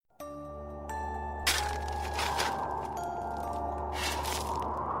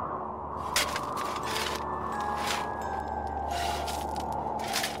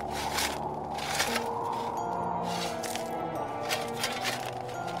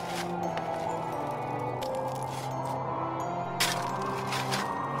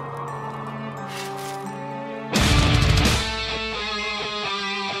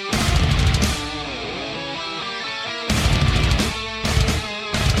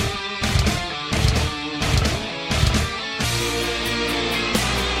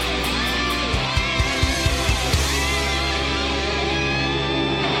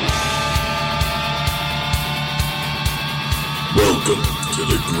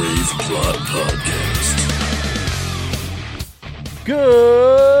Grave Plot Podcast.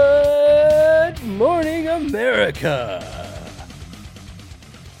 Good morning, America.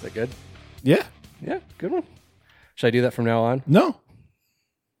 Is that good? Yeah. Yeah, good one. Should I do that from now on? No.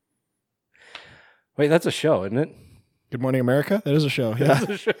 Wait, that's a show, isn't it? Good Morning America? That is a show. Yeah. That's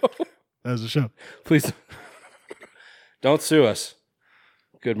a show. That is a show. Please don't sue us.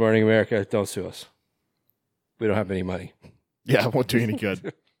 Good morning, America. Don't sue us. We don't have any money. Yeah, it won't do you any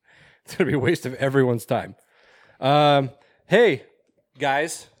good. It's going to be a waste of everyone's time. Hey,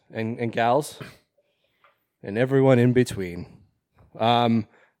 guys and gals and everyone in between.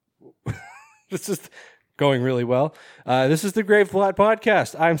 This is going really well. This is the Grave Plot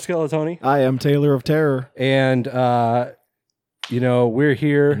Podcast. I'm Skeletoni. I am Taylor of Terror. And, we're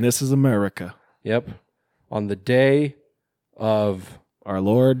here. And this is America. Yep. On the day of... Our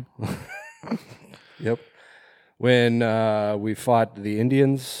Lord. Yep. When we fought the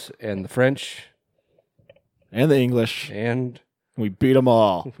Indians and the French. And the English. And... We beat them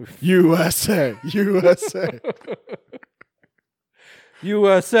all. USA. USA.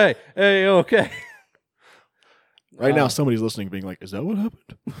 USA. Hey, okay. Right now, somebody's listening being like, is that what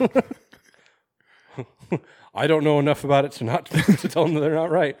happened? I don't know enough about it to not to tell them that they're not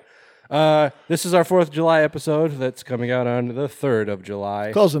right. This is our 4th of July episode that's coming out on the 3rd of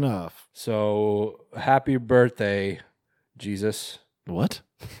July. Close enough. So, happy birthday, Jesus. What?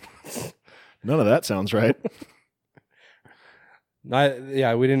 None of that sounds right.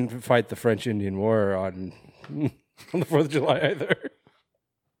 We didn't fight the French-Indian War on the 4th of July either.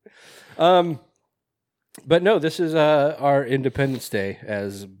 But no, this is our Independence Day,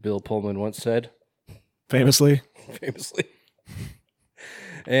 as Bill Pullman once said. Famously.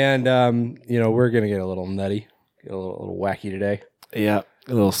 And, we're going to get a little nutty, get a little wacky today. Yeah,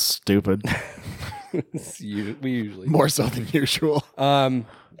 a little stupid. We usually More so than usual.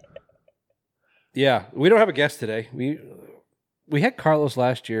 Yeah, we don't have a guest today. We had Carlos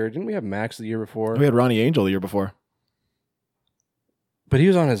last year. Didn't we have Max the year before? We had Ronnie Angel the year before. But he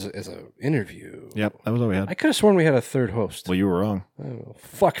was on as an interview. Yep, that was what we had. I could have sworn we had a third host. Well, you were wrong. Oh,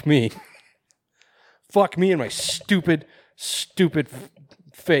 fuck me. Fuck me and my stupid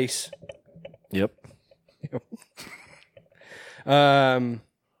face. Yep. I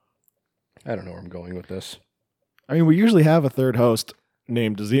don't know where I'm going with this. I mean, we usually have a third host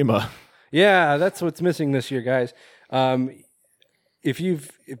named Zima. Yeah, that's what's missing this year, guys. If you've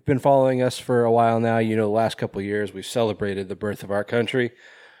been following us for a while now, the last couple of years we've celebrated the birth of our country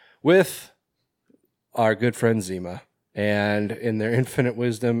with our good friend Zima. And in their infinite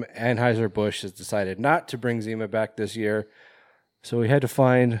wisdom, Anheuser-Busch has decided not to bring Zima back this year. So we had to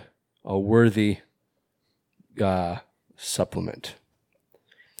find a worthy supplement.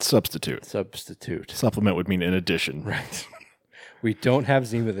 Substitute. Supplement would mean in addition. Right. We don't have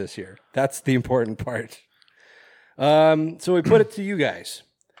Zima this year. That's the important part. So we put it to you guys.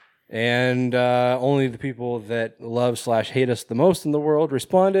 And only the people that love/hate us the most in the world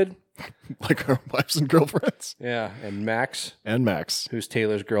responded. Like our wives and girlfriends. Yeah, and Max. Who's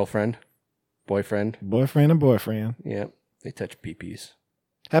Taylor's girlfriend. Boyfriend. Boyfriend. Yeah, they touch pee-pees.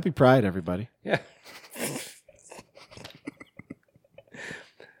 Happy Pride, everybody. Yeah.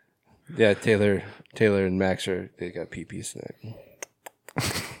 Yeah, Taylor and Max they got pee-pees.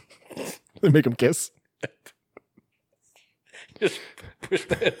 They make them kiss. Just push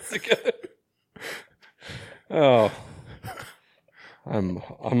the heads together. Oh.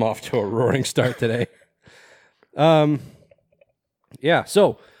 I'm off to a roaring start today. Yeah,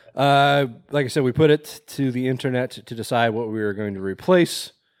 so like I said, we put it to the internet to decide what we were going to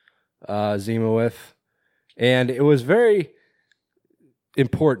replace Zima with. And it was very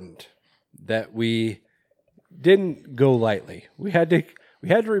important that we didn't go lightly. We had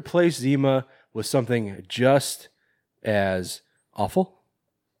to replace Zima with something just as awful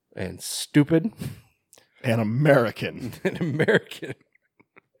and stupid. An American.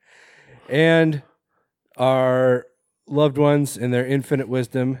 And our loved ones, in their infinite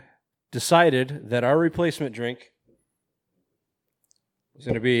wisdom, decided that our replacement drink was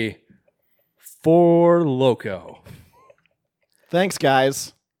going to be Four Loko. Thanks,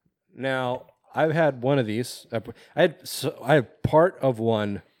 guys. Now, I've had one of these. I had part of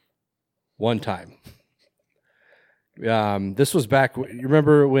one time. This was back. You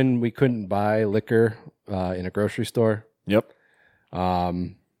remember when we couldn't buy liquor in a grocery store? Yep. Yeah,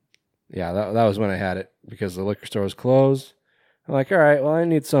 that was when I had it because the liquor store was closed. I'm like, all right, well, I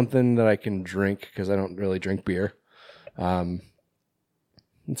need something that I can drink because I don't really drink beer.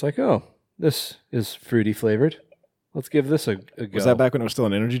 It's like, oh, this is fruity flavored. Let's give this a go. Was that back when it was still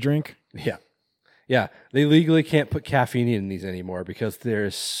an energy drink? Yeah. Yeah, they legally can't put caffeine in these anymore because there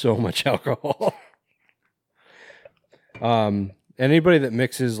is so much alcohol. Anybody that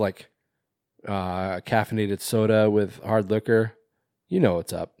mixes like caffeinated soda with hard liquor, you know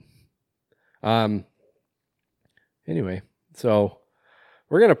what's up. Anyway, so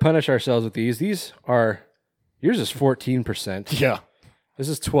we're gonna punish ourselves with these. Yours is 14%. Yeah. This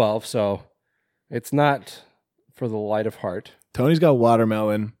is 12, so it's not for the light of heart. Tony's got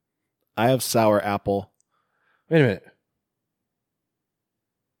watermelon. I have sour apple. Wait a minute.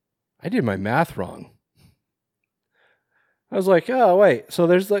 I did my math wrong. I was like, oh, wait. So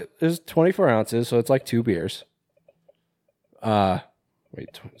there's 24 ounces, so it's like 2 beers. 24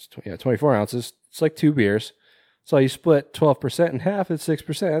 ounces. It's like 2 beers. So you split 12% in half, it's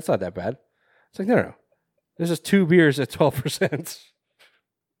 6%. That's not that bad. It's like, no. This is 2 beers at 12%.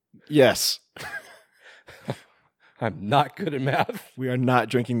 Yes. I'm not good at math. We are not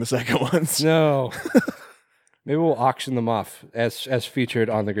drinking the second ones. No. Maybe we'll auction them off as featured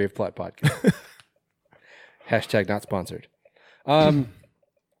on the Grave Plot podcast. Hashtag not sponsored. I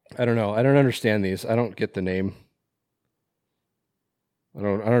don't know. I don't understand these. I don't get the name. I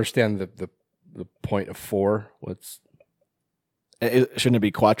don't understand the point of 4. Shouldn't it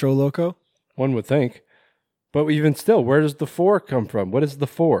be Quattro Loco? One would think. But even still, where does the 4 come from? What is the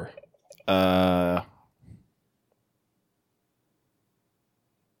 4?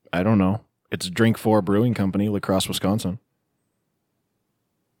 I don't know. It's Drink 4 Brewing Company, La Crosse, Wisconsin.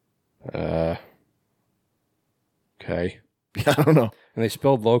 Okay. Yeah, I don't know. And they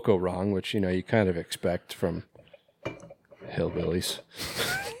spelled loco wrong, which, you kind of expect from hillbillies.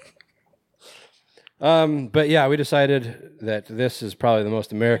 But yeah, we decided that this is probably the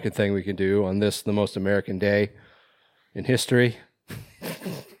most American thing we can do on the most American day in history.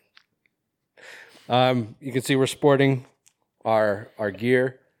 You can see we're sporting our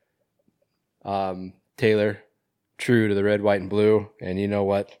gear. Taylor, true to the red, white, and blue. And you know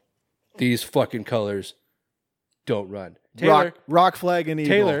what? These fucking colors don't run. Taylor, rock flag and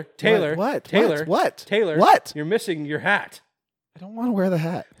eagle. Taylor, What? Taylor, What? Taylor, What? You're missing your hat. I don't want to wear the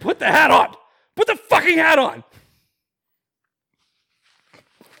hat. Put the hat on. Put the fucking hat on.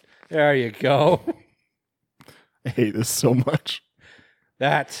 There you go. I hate this so much.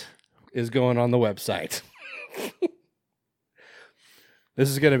 That is going on the website. This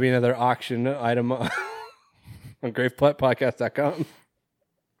is going to be another auction item on graveplatpodcast.com.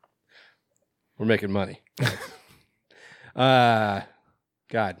 We're making money. God.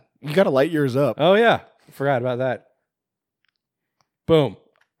 You got to light yours up. Oh, yeah. Forgot about that. Boom.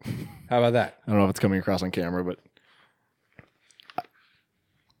 How about that? I don't know if it's coming across on camera, but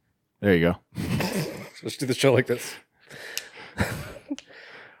there you go. Let's do the show like this.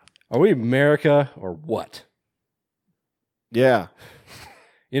 Are we America or what? Yeah.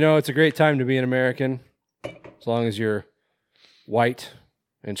 It's a great time to be an American as long as you're white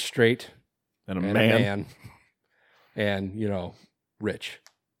and straight and a man. And, rich.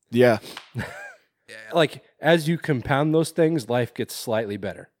 Yeah. Like, as you compound those things, life gets slightly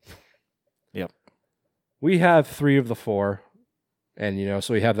better. Yep. We have 3 of the 4, and,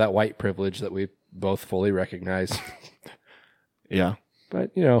 so we have that white privilege that we both fully recognize. Yeah.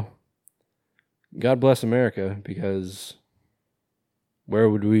 But, God bless America, because where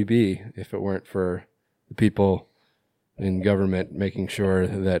would we be if it weren't for the people in government making sure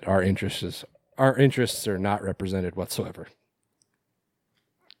that our interests are not represented whatsoever?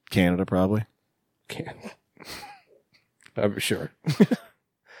 Canada, probably. I'm sure.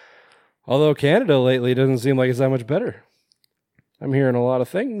 Although Canada lately doesn't seem like it's that much better. I'm hearing a lot of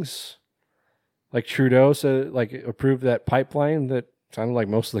things. Like Trudeau approved that pipeline that sounded like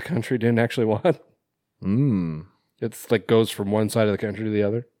most of the country didn't actually want. It's like goes from one side of the country to the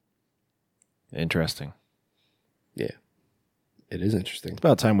other. Interesting. Yeah. It is interesting. It's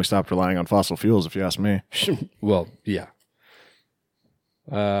about time we stopped relying on fossil fuels, if you ask me. Well, yeah.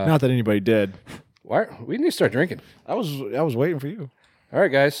 Not that anybody did. We need to start drinking. I was waiting for you. All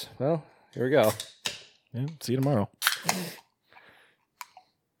right, guys. Well, here we go. Yeah, see you tomorrow.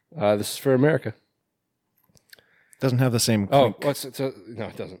 This is for America. Doesn't have the same. Oh, no,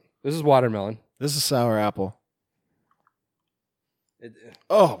 it doesn't. This is watermelon. This is sour apple.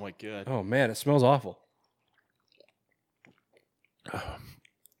 Oh my god. Oh man, it smells awful.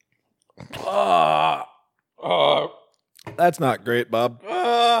 That's not great, Bob.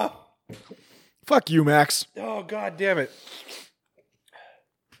 Fuck you, Max. Oh god damn it.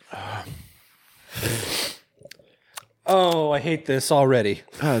 Oh, I hate this already.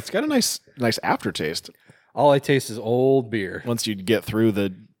 It's got a nice aftertaste. All I taste is old beer. Once you get through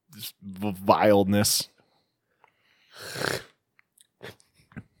the vileness.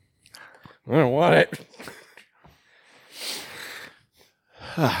 I don't want it.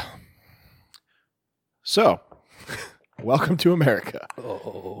 So, welcome to America.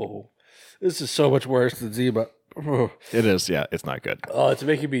 Oh, this is so much worse than Zima. Oh, It is, yeah, it's not good. it's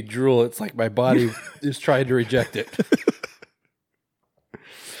making me drool. It's like my body is trying to reject it.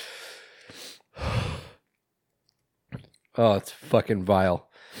 Oh, it's fucking vile.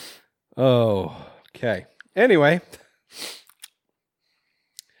 Oh, okay. Anyway,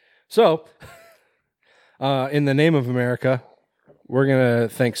 so in the name of America, we're gonna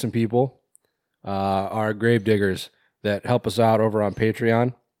thank some people, our grave diggers that help us out over on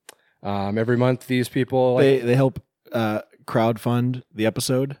Patreon. Every month, these people They help crowdfund the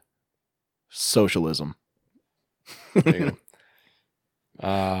episode. Socialism. There you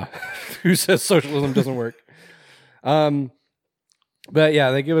go. Who says socialism doesn't work? But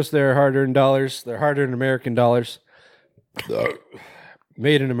yeah, they give us their hard-earned dollars, their hard-earned American dollars,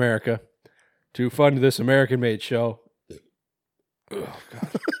 made in America, to fund this American-made show. Oh God,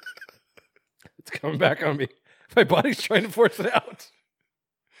 it's coming back on me. My body's trying to force it out.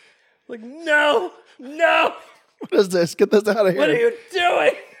 Like, no. What is this? Get this out of here. What are you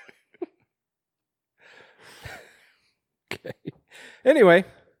doing? Okay. Anyway,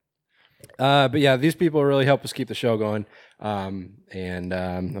 but yeah, these people really help us keep the show going. And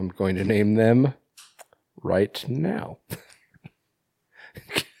I'm going to name them right now.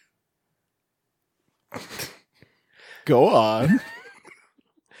 Go on.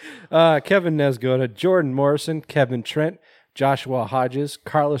 Kevin Nesgoda, Jordan Morrison, Kevin Trent, Joshua Hodges,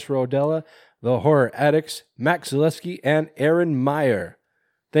 Carlos Rodella, The Horror Addicts, Max Zaleski, and Aaron Meyer.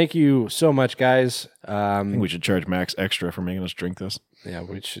 Thank you so much, guys. I think we should charge Max extra for making us drink this. Yeah,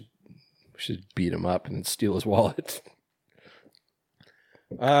 we should beat him up and then steal his wallet.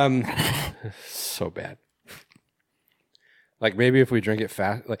 So bad. Like maybe if we drink it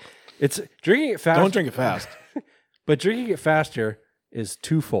fast, like it's drinking it fast. Don't drink it fast. But drinking it faster is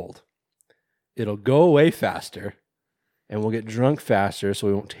twofold. It'll go away faster, and we'll get drunk faster, so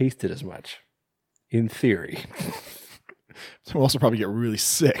we won't taste it as much. In theory, We'll also probably get really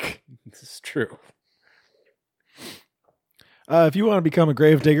sick. this is true. If you want to become a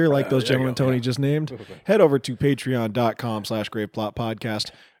grave digger like those there you gentlemen go, Tony yeah. just named, head over to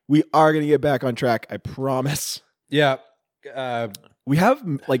patreon.com/graveplotpodcast. We are going to get back on track. I promise. Yeah. We have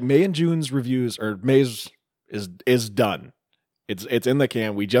like May and June's reviews, or May's is done. It's in the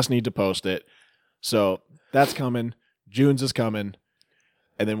can. We just need to post it. So that's coming. June's is coming.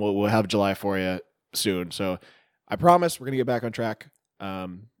 And then we'll have July for you soon. So I promise we're going to get back on track. But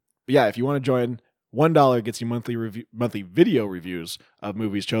yeah, if you want to join, $1 gets you monthly video reviews of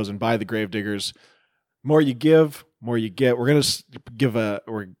movies chosen by the Gravediggers. More you give, more you get. We're gonna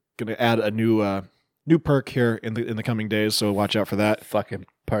add a new perk here in the coming days, so watch out for that. Fucking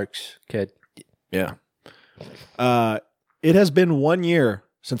Parks kid. Yeah. It has been 1 year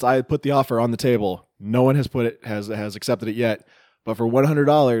since I put the offer on the table. No one has has accepted it yet. But for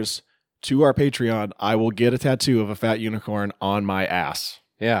 $100 to our Patreon, I will get a tattoo of a fat unicorn on my ass.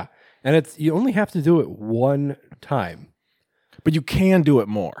 Yeah. And you only have to do it one time. But you can do it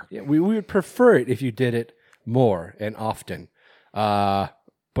more. Yeah, we would prefer it if you did it more and often. But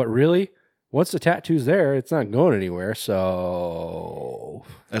really, once the tattoo's there, it's not going anywhere. So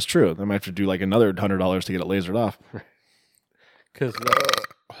That's true. I might have to do like another $100 to get it lasered off. because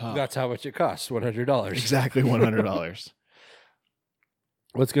that's how much it costs, $100. Exactly $100.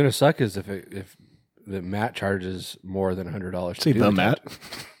 What's going to suck is if the Matt charges more than $100. to Say do the the Matt. tattoo.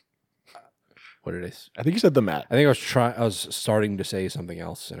 What did I say? I think you said the Matt. I think I was starting to say something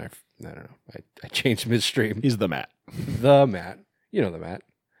else, and I don't know. I changed midstream. He's the Matt. The Matt. You know the Matt.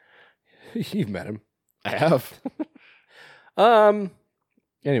 You've met him. I have.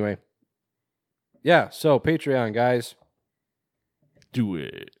 Anyway. Yeah, so Patreon, guys. Do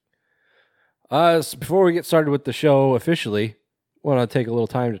it. So before we get started with the show officially, I want to take a little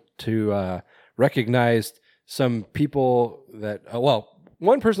time to recognize some people that,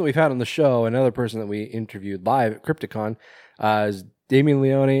 one person that we've had on the show, another person that we interviewed live at Crypticon, is Damien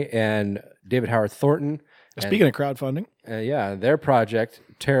Leone and David Howard Thornton. Speaking of crowdfunding. Their project,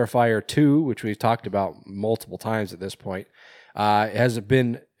 Terrifier 2, which we've talked about multiple times at this point, has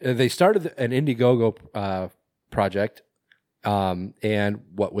been, they started an Indiegogo project, and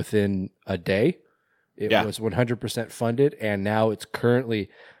within a day, it was 100% funded, and now it's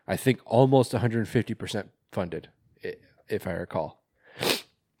currently, I think, almost 150% funded, if I recall.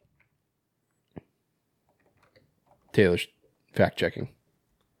 Taylor's fact checking.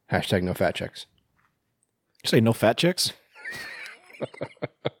 # no fat checks. You say no fat chicks?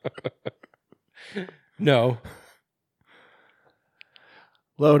 No.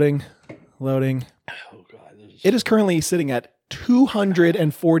 Loading. Loading. Oh God, It is currently sitting at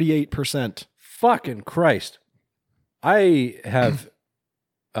 248%. fucking Christ. I have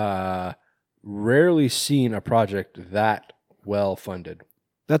rarely seen a project that well funded.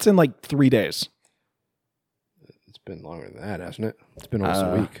 That's in like 3 days. It's been longer than that, hasn't it? It's been almost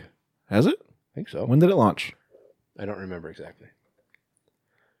a week. Has it? I think so. When did it launch? I don't remember exactly.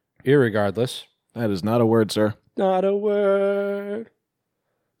 Irregardless. That is not a word, sir. Not a word.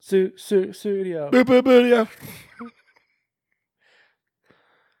 Studio. Boop, boop, boop,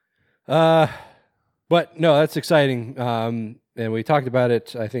 yeah. But no, that's exciting. And we talked about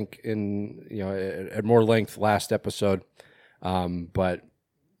it, I think, in at more length last episode. But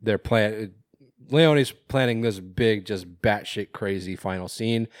Leone's planning this big, just batshit crazy final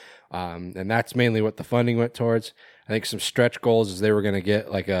scene, and that's mainly what the funding went towards. I think some stretch goals is they were going to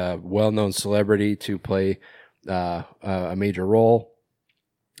get like a well-known celebrity to play a major role,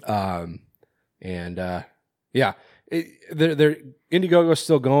 they're Indiegogo's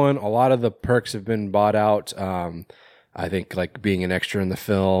still going. A lot of the perks have been bought out. I think like being an extra in the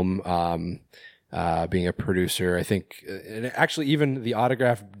film, being a producer. I think, and actually even the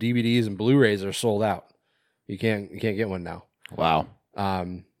autographed DVDs and Blu-rays are sold out. You can't get one now. Wow.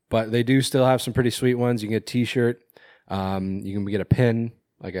 But they do still have some pretty sweet ones. You can get a T-shirt. You can get a pin,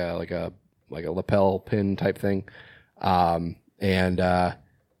 like a lapel pin type thing. An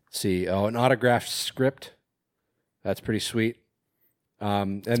autographed script. That's pretty sweet.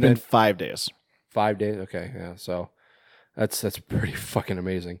 It's been 5 days. 5 days. Okay. Yeah. So that's pretty fucking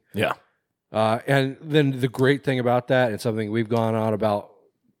amazing. Yeah. And then the great thing about that, and something we've gone on about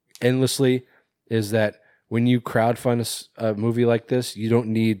endlessly, is that when you crowdfund a movie like this, you don't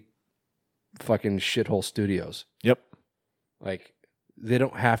need fucking shithole studios. Yep. Like, they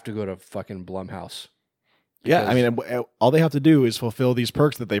don't have to go to fucking Blumhouse. Yeah, I mean, all they have to do is fulfill these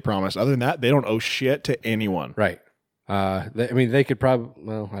perks that they promised. Other than that, they don't owe shit to anyone. Right. They could probably,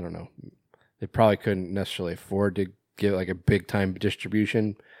 well, I don't know. They probably couldn't necessarily afford to give like a big time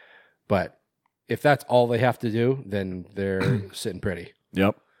distribution, but if that's all they have to do, then they're sitting pretty.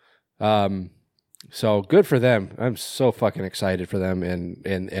 Yep. So good for them. I'm so fucking excited for them and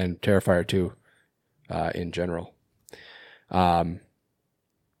Terrifier 2 in general. Yeah.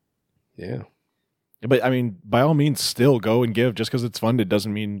 But I mean, by all means, still go and give. Just because it's funded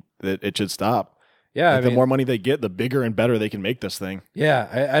doesn't mean that it should stop. Yeah. Like, the more money they get, the bigger and better they can make this thing.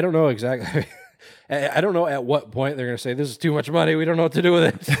 Yeah. I don't know exactly. I don't know at what point they're going to say, this is too much money. We don't know what to do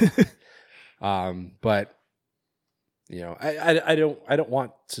with it. But I don't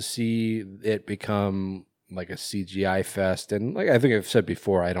want to see it become like a CGI fest. And like I think I've said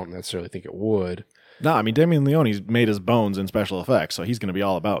before, I don't necessarily think it would. No, I mean, Damien Leone's made his bones in special effects, so he's going to be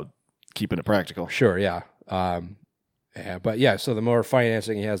all about keeping it practical. Sure, yeah. But yeah, so the more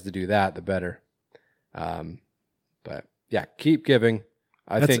financing he has to do that, the better. But yeah, keep giving.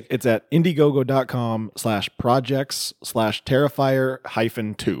 I think it's at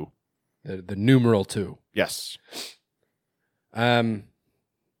indiegogo.com/projects/terrifier-2. The numeral 2. Yes.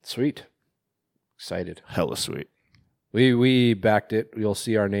 Sweet. Excited. Hella sweet. We backed it. You'll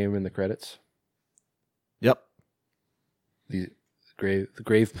see our name in the credits. Yep. The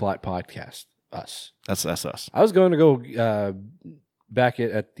Grave Plot Podcast. Us. That's us. I was going to go back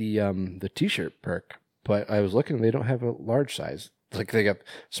it at the T-shirt perk, but I was looking. They don't have a large size. Like they got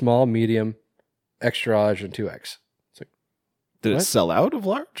small, medium, extra large, and 2X. It's like, did what? it sell out of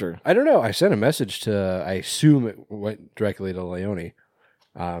large? Or? I don't know. I sent a message to. I assume it went directly to Leone.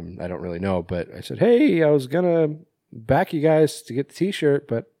 I don't really know, but I said, "Hey, I was gonna back you guys to get the T-shirt,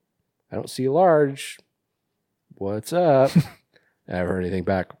 but I don't see a large. What's up?" I haven't heard anything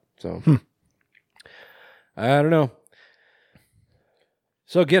back, so I don't know.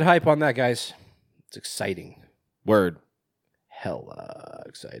 So get hype on that, guys. It's exciting. Word. Hella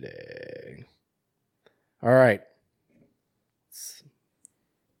exciting. All right.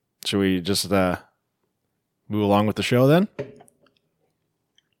 Should we just move along with the show then?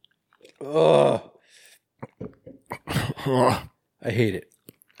 Ugh. I hate it.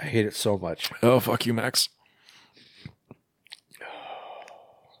 I hate it so much. Oh, fuck you, Max.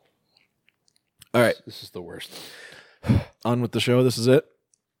 All right. This is the worst. On with the show. This is it.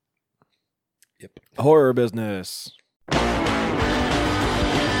 Yep. Horror business.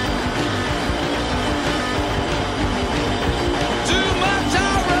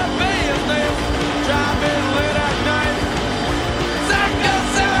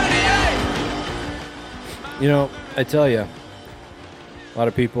 You know, I tell you, a lot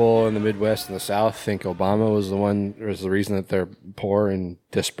of people in the Midwest and the South think Obama was the reason that they're poor and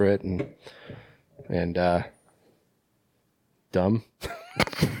disparate and dumb.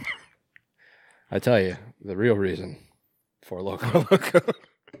 I tell you, the real reason for Loco.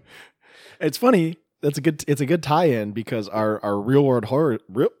 It's funny. It's a good tie-in because our real world horror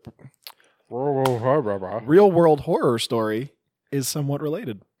story is somewhat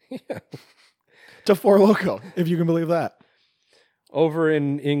related to Four Loko, if you can believe that. Over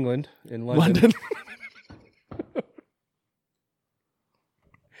in England, in London.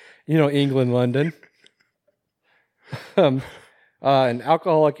 You know, England, London. An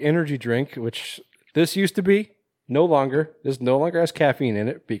alcoholic energy drink, which this used to be, no longer. This no longer has caffeine in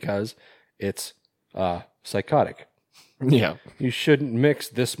it because it's psychotic. Yeah. You shouldn't mix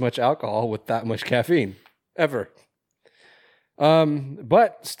this much alcohol with that much caffeine, ever.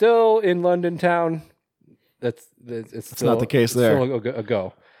 But still in London town, it's still, not the case there. Still a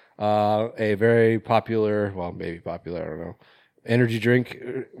go. A very popular, well, maybe popular, I don't know, energy drink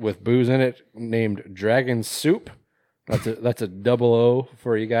with booze in it named Dragon Soup. That's a double O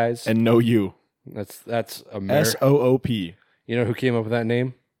for you guys. And no U. That's SOOP. You know who came up with that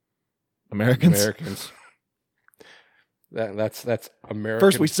name? Americans. That's American.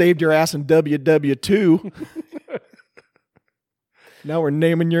 First we saved your ass in WW2. Now we're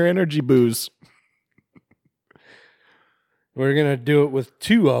naming your energy booze. We're going to do it with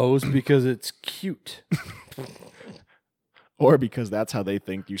 2 O's because it's cute. Or because that's how they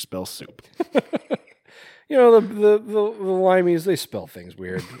think you spell soup. You know, the Limeys, they spell things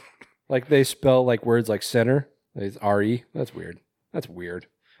weird. Like they spell like words like center. It's R-E. That's weird.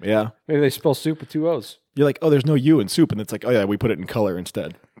 Yeah. Maybe they spell soup with 2 O's. You're like, oh, there's no U in soup. And it's like, oh, yeah, we put it in color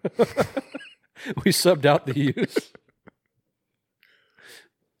instead. We subbed out the U's.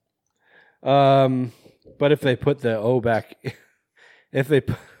 But if they put the O back, if they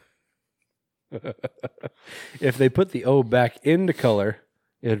put the O back into color,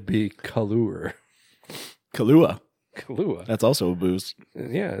 it'd be Kahlua. Kahlua. That's also a booze.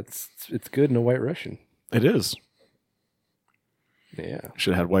 Yeah, it's good in a White Russian. It is. Yeah.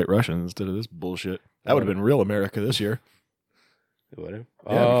 Should have had White Russian instead of this bullshit. That would have been real America this year. It would have.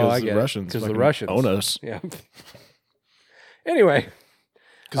 Yeah, Oh, because I the get Russians because the fucking Russians own us. Yeah. Anyway,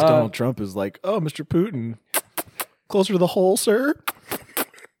 Because Donald Trump is like, oh, Mr. Putin, closer to the hole, sir.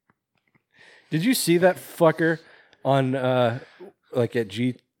 did you see that fucker on like at was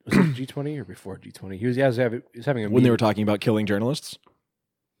it G20 or before G20? He was having a When they meeting. were talking about killing journalists.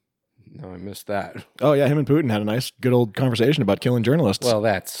 No, I missed that. Oh, yeah, him and Putin had a nice, good old conversation about killing journalists. Well,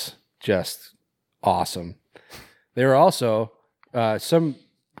 that's just awesome. There were also some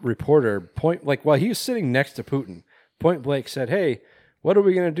reporter while he was sitting next to Putin, point blank said, "Hey, what are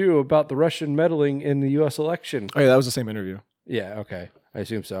we going to do about the Russian meddling in the U.S. election?" Oh, yeah, that was the same interview. Yeah, okay, I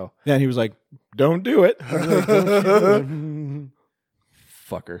assume so. Yeah, and he was like, don't do it.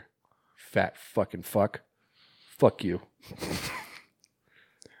 Fucker, fat fucking fuck, fuck you.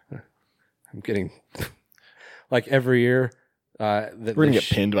 I'm getting like every year. We're going to get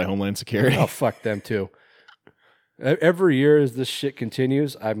pinned by Homeland Security. Oh, fuck them too. Every year as this shit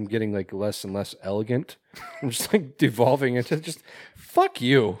continues, I'm getting like less and less elegant. I'm just like devolving into just fuck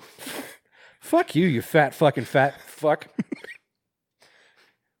you. Fuck you, you fat fuck.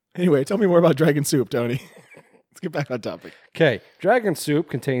 Anyway, tell me more about Dragon Soup, Tony. Let's get back on topic. Okay, Dragon Soup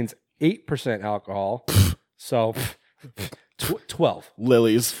contains 8% alcohol. So 12.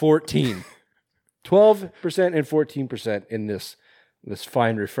 Lilies. 14. 12% and 14% in this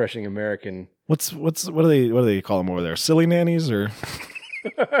fine, refreshing American. What do they call them over there? Silly nannies or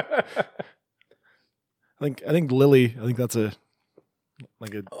I think Lily, I think that's Oh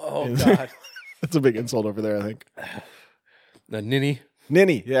God. that's a big insult over there, I think. The ninny.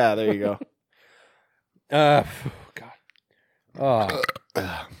 Ninny. Yeah, there you go. God. Oh.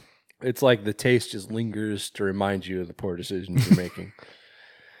 It's like the taste just lingers to remind you of the poor decisions you're making.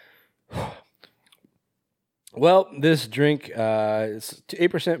 Well, this drink is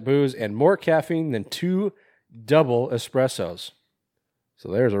 8% booze and more caffeine than 2 double espressos. So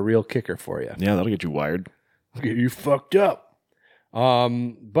there's a real kicker for you. Yeah, that'll get you wired. Get you fucked up.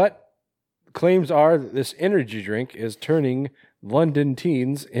 But claims are that this energy drink is turning London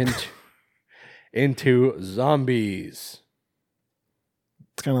teens into zombies.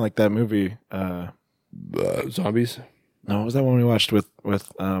 It's kind of like that movie. Zombies? No, what was that one we watched with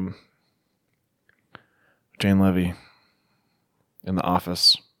Jane Levy in The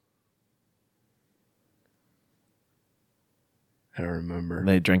Office? I don't remember.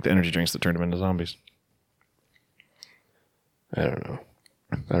 They drank the energy drinks that turned them into zombies. I don't know.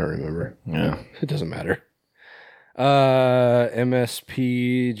 I don't remember. Yeah. It doesn't matter.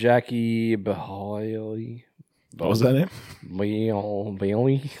 MSP Jackie Bailey. What was that name?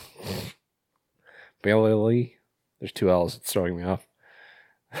 Bailey. There's 2 L's. It's throwing me off.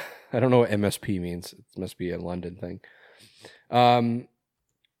 I don't know what MSP means. It must be a London thing.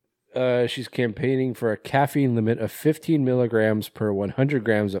 She's campaigning for a caffeine limit of 15 milligrams per 100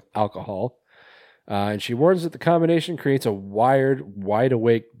 grams of alcohol. And she warns that the combination creates a wired,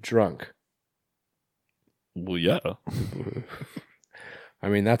 wide-awake drunk. Well, yeah. I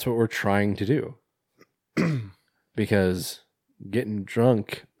mean, that's what we're trying to do. Because getting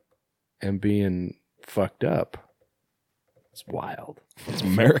drunk and being fucked up, it's wild. It's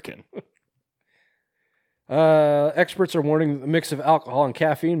American. Experts are warning that the mix of alcohol and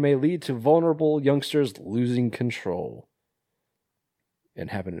caffeine may lead to vulnerable youngsters losing control and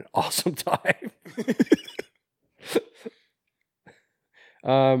having an awesome time.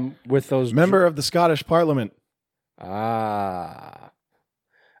 With those Member of the Scottish Parliament.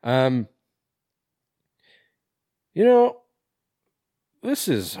 You know, this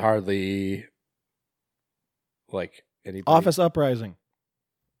is hardly like anybody. Office Uprising.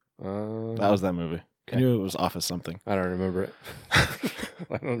 That That was that movie. Okay. I knew it was Office something. I don't remember it. I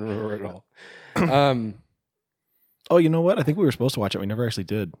don't remember it at all. Oh, you know what? I think we were supposed to watch it. We never actually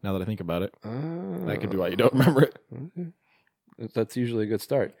did, now that I think about it. That could be why you don't remember it. Okay. That's usually a good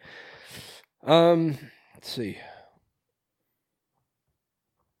start. Let's see.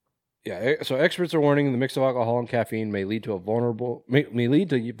 Yeah, so experts are warning the mix of alcohol and caffeine may lead to vulnerable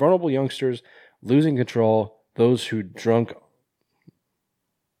youngsters losing control. Those drunk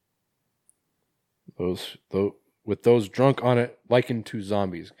on it likened to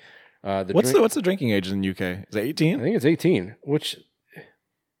zombies. What's the drinking age in the UK? Is it I 18? think it's 18. Which,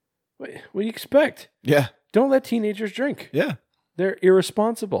 what do you expect? Yeah. Don't let teenagers drink. Yeah. They're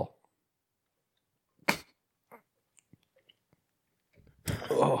irresponsible.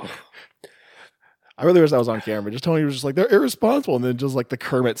 Oh. I really wish that was on camera. Just Tony was just like, they're irresponsible. And then just like the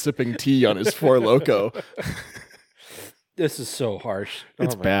Kermit sipping tea on his Four Loko. This is so harsh.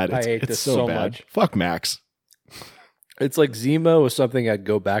 It's bad. I hate it's this so bad. much. Fuck Max. It's like Zima was something I'd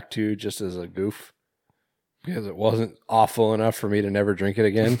go back to just as a goof because it wasn't awful enough for me to never drink it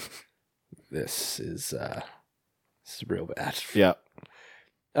again. This is real bad. Yeah.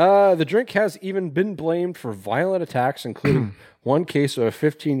 The drink has even been blamed for violent attacks, including one case of a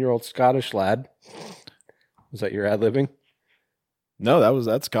 15-year-old Scottish lad. Was that your ad-libbing? No,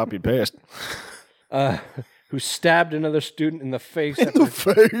 that's copy and paste. Who stabbed another student in the face In the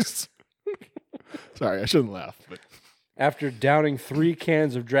face. Sorry, I shouldn't laugh. But after downing 3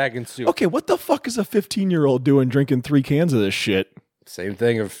 cans of dragon soup. okay, what the fuck is a 15-year-old doing drinking 3 cans of this shit? Same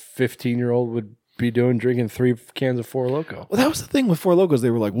thing a 15-year-old would be doing, drinking 3 cans of Four Loko. Well, that was the thing with Four Locos. They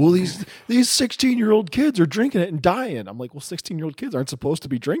were like, well, these 16-year-old kids are drinking it and dying. I'm like, well, 16-year-old kids aren't supposed to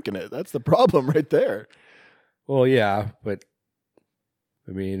be drinking it. That's the problem right there. Well, yeah, but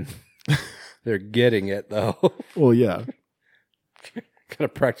I mean, they're getting it though. Well, yeah. Gotta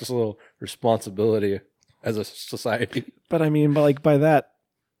practice a little responsibility as a society. But I mean, by that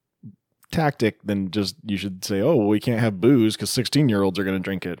tactic, then just you should say, oh, well, we can't have booze because 16-year-olds are going to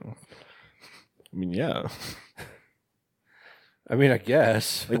drink it. I mean, yeah. I mean, I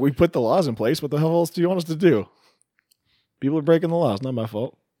guess. Like, we put the laws in place. What the hell else do you want us to do? People are breaking the laws. Not my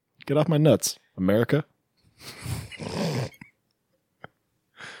fault. Get off my nuts, America.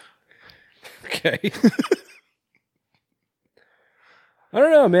 Okay. I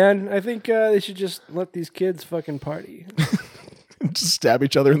don't know, man. I think they should just let these kids fucking party. Just stab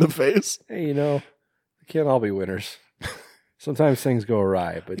each other in the face. Hey, you know, they can't all be winners. Sometimes things go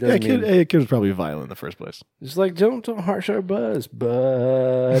awry, but it Yeah, doesn't mean... a kid was probably violent in the first place. It's like, don't harsh our buzz,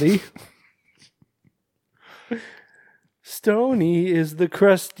 buddy. Stony is the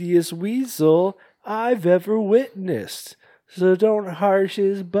crustiest weasel I've ever witnessed. So don't harsh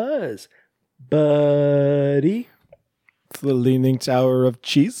his buzz, buddy. It's the Leaning Tower of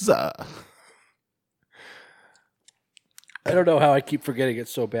Cheesa. I don't know how I keep forgetting it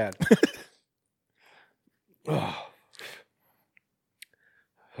so bad. Oh.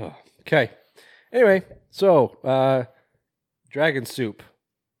 Okay. Anyway, so dragon soup.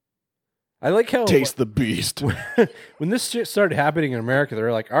 I like how Taste the beast. when this shit started happening in America, they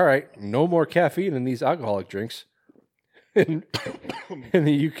were like, "All right, no more caffeine in these alcoholic drinks." In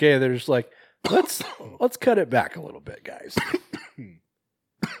the UK, they're just like, "Let's cut it back a little bit, guys."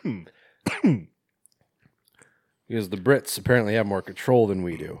 Because the Brits apparently have more control than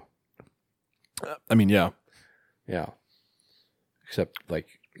we do. I mean, yeah. Yeah. Except, like,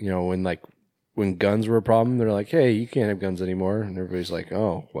 you know, when guns were a problem, they're like, "Hey, you can't have guns anymore," and everybody's like,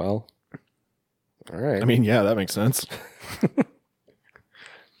 "Oh, well, all right." I mean, yeah, that makes sense.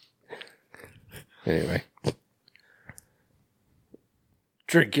 Anyway,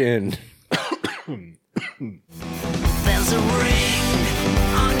 drinking. There's a ring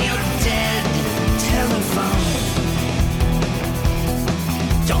on your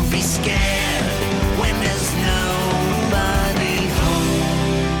be scared when there's nobody home.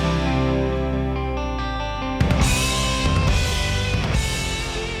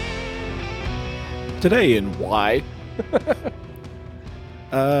 Today in Why?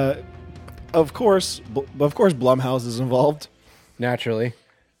 Of course, Blumhouse is involved. Naturally,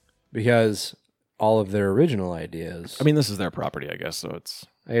 because all of their original ideas. I mean, this is their property, I guess, so it's...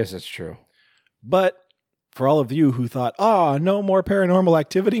 I guess that's true. But for all of you who thought, no more Paranormal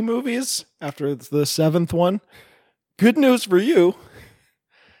Activity movies after the 7th one, good news for you.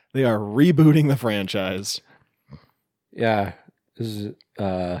 They are rebooting the franchise. Yeah, this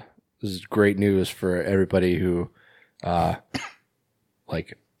is great news for everybody who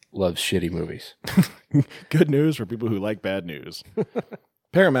loves shitty movies. Good news for people who like bad news.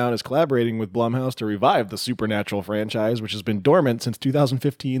 Paramount is collaborating with Blumhouse to revive the Supernatural franchise, which has been dormant since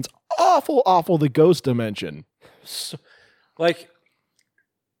 2015's awful The Ghost Dimension. So,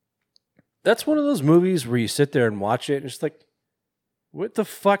 that's one of those movies where you sit there and watch it and it's like, what the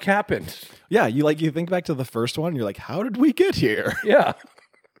fuck happened? Yeah, you think back to the first one, you're like, how did we get here? Yeah.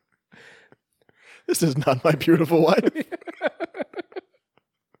 This is not My Beautiful Wife.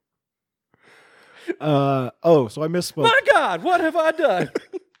 So I misspoke. My God, what have I done?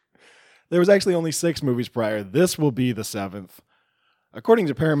 There was actually only 6 movies prior. This will be the 7th. According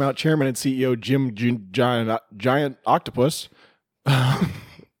to Paramount Chairman and CEO Jim Giant Octopus. Yeah,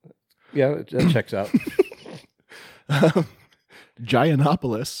 that checks out.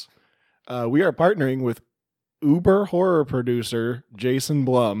 Giantopolis. We are partnering with Uber horror producer Jason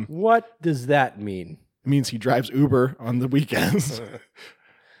Blum. What does that mean? It means he drives Uber on the weekends.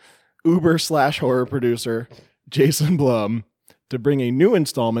 Uber/horror producer Jason Blum to bring a new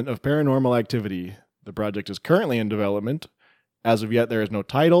installment of Paranormal Activity. The project is currently in development. As of yet, there is no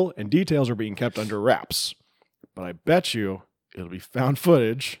title, and details are being kept under wraps. But I bet you it'll be found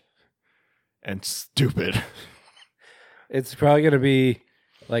footage and stupid. It's probably going to be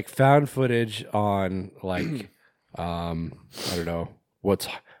like found footage on I don't know,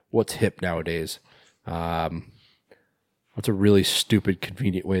 what's hip nowadays. What's a really stupid,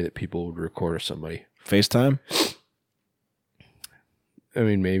 convenient way that people would record somebody? FaceTime? I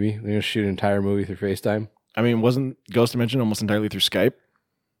mean, maybe. They're going to shoot an entire movie through FaceTime. I mean, wasn't Ghost Dimension almost entirely through Skype?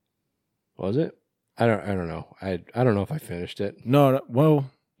 Was it? I don't know. I don't know if I finished it. No.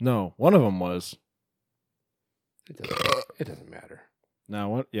 One of them was. It doesn't matter. No,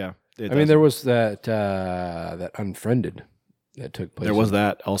 what? Yeah. I mean, there was that Unfriended that took place. There was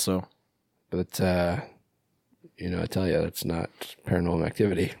that also. But I tell you, that's not Paranormal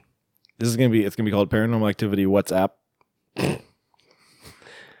Activity. It's gonna be called Paranormal Activity WhatsApp.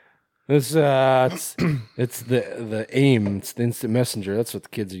 It's the AIM. It's the instant messenger. That's what the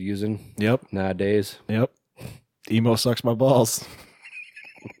kids are using. Yep. Nowadays. Yep. Emo sucks my balls.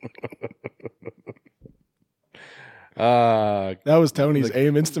 That was Tony's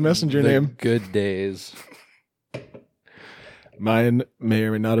AIM instant messenger name. Good days. Mine may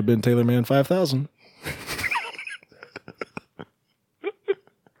or may not have been Taylor Man 5000.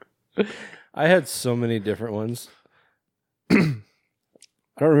 I had so many different ones. I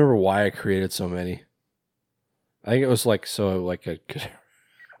don't remember why I created so many. I think it was to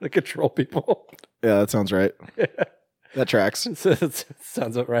control people. Yeah, that sounds right. That tracks. It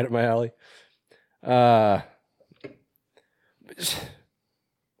sounds right up my alley. So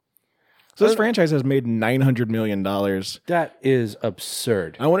this franchise has made $900 million. That is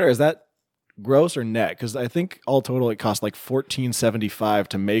absurd. I wonder, is that gross or net? Because I think all total it cost like $14.75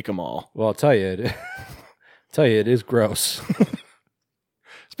 to make them all. Well, I'll tell you, it is gross.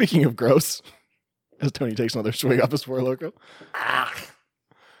 Speaking of gross, as Tony takes another swig off his Four Loko.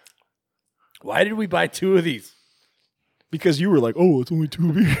 Why did we buy 2 of these? Because you were like, oh, it's only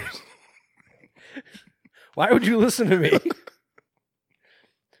 2 beers. Why would you listen to me?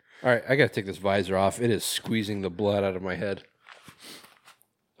 All right, I got to take this visor off. It is squeezing the blood out of my head.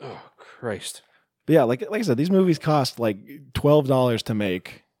 Oh, Christ. But yeah, like I said, these movies cost like $12 to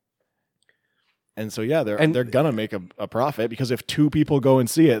make. And so, yeah, they're going to make a profit because if 2 people go and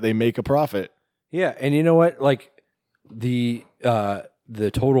see it, they make a profit. Yeah, and you know what? Like the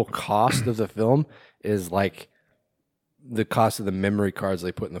total cost of the film is like the cost of the memory cards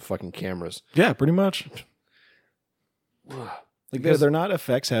they put in the fucking cameras. Yeah, pretty much. Like they're not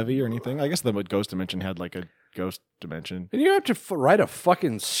effects heavy or anything. I guess the Ghost Dimension had like a Ghost Dimension. And you don't have to write a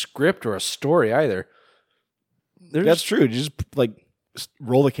fucking script or a story either. That's true. You just like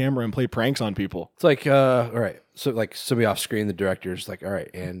roll the camera and play pranks on people. It's like, all right. So like somebody off screen, the director's like, all right,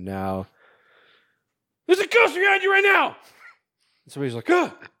 and now there's a ghost behind you right now. And somebody's like,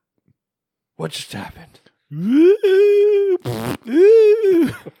 what just happened?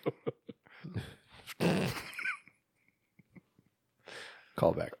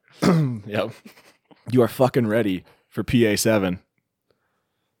 callback. Yep. You are fucking ready for PA7.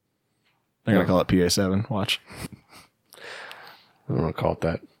 They're gonna call it PA7. Watch. I don't want to call it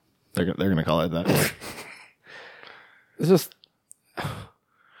that. They're gonna call it that. It's just,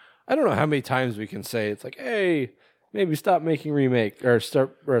 I don't know how many times we can say it's like, hey, maybe stop making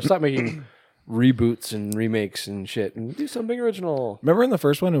stop making reboots and remakes and shit and do something original. Remember in the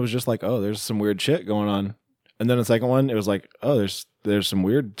first one, it was just like, oh, there's some weird shit going on, and then the second one, it was like, oh, there's some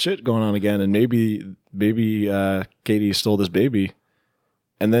weird shit going on again, and maybe Katie stole this baby,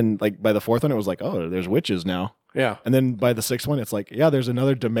 and then like by the fourth one, it was like, oh, there's witches now, Yeah. and then by the sixth one, it's like, yeah, there's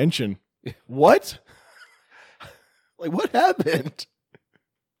another dimension. What? Like, what happened?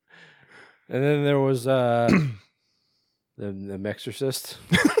 And then there was the Exorcist.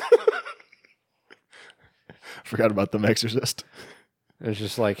 Forgot about The Exorcist. It's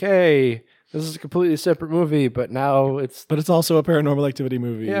just like, hey, this is a completely separate movie, but now it's But it's also a Paranormal Activity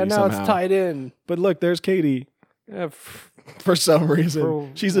movie. now somehow. it's tied in. But look, there's Katie. Yeah, For some reason, For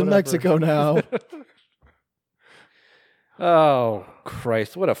she's in whatever. Mexico now. oh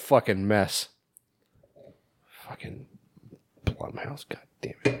Christ, what a fucking mess! Fucking Blumhouse, god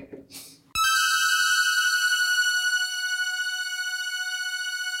damn it!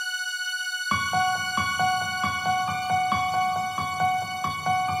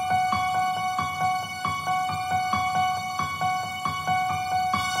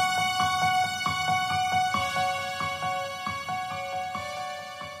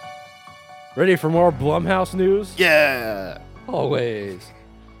 Ready for more Blumhouse news? Yeah. Always.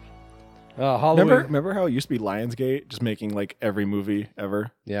 Halloween. Remember how it used to be Lionsgate, just making like every movie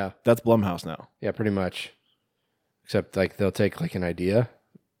ever? Yeah, That's Blumhouse now. yeah, pretty much. Except like they'll take like an idea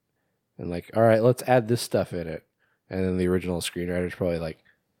and like, all right, let's add this stuff in it, and then the original screenwriter's probably like,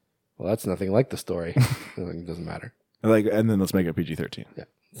 well, that's nothing like the story. It doesn't matter. And then let's make it PG-13. Yeah,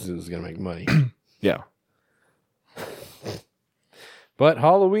 this is gonna make money. Yeah. But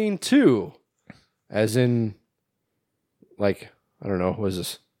Halloween 2, as in, like, I don't know, what is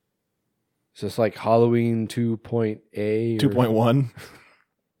this? Is this like Halloween 2.A? 2.1.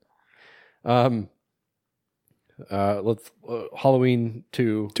 Let's Halloween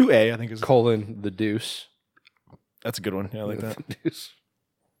 2 2A, I think is. colon the Deuce. That's a good one. Yeah, I like that. Deuce.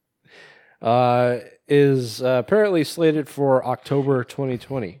 Is apparently slated for October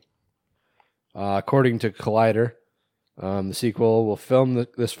 2020. According to Collider, the sequel will film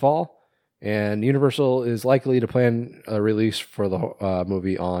this fall, and Universal is likely to plan a release for the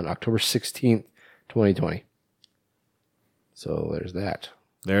movie on October 16th, 2020. So there's that.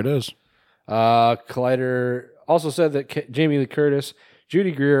 There it is. Collider also said that Jamie Lee Curtis,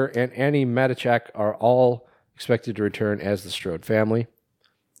 Judy Greer, and Annie Matichak are all expected to return as the Strode family.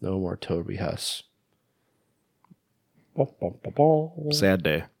 No more Toby Huss. Sad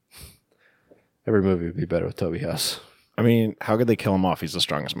day. Every movie would be better with Toby Huss. I mean, how could they kill him off? He's the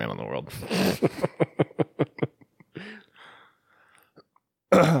strongest man in the world.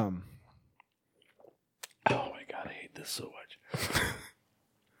 Oh my god, I hate this so much.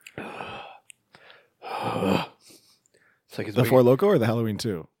 It's like it's The Four Loko or the Halloween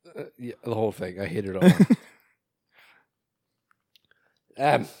 2? yeah, the whole thing. I hate it all.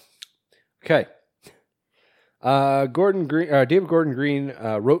 Okay. David Gordon Green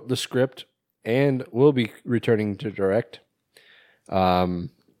wrote the script and will be returning to direct. And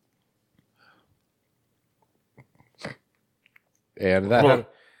that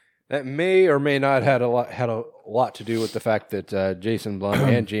may or may not had a lot to do with the fact that Jason Blum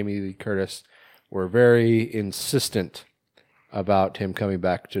and Jamie Lee Curtis were very insistent about him coming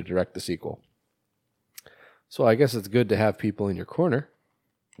back to direct the sequel. So I guess it's good to have people in your corner.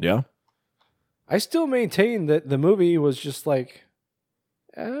 Yeah. I still maintain that the movie was just like,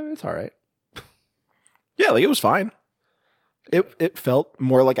 it's all right. Yeah, like it was fine. It felt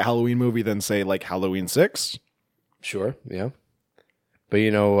more like a Halloween movie than, say, like Halloween 6. Sure, yeah. But you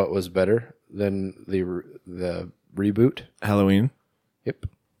know what was better than the reboot? Halloween Yep.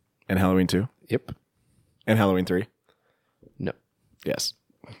 and Halloween 2 Yep. and Halloween 3. No. Yes.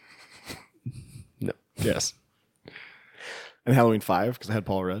 No. Yes. And Halloween 5 because I had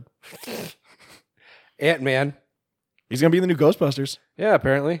Paul Rudd. Ant-Man. He's going to be in the new Ghostbusters. Yeah,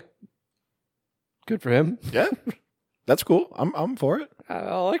 apparently. Good for him. Yeah. That's cool. I'm for it.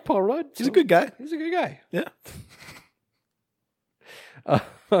 I like Paul Rudd. He's a good guy. He's a good guy. Yeah.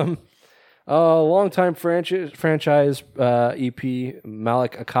 Longtime franchise EP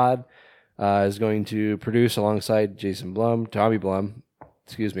Malik Akkad is going to produce alongside Tommy Blum.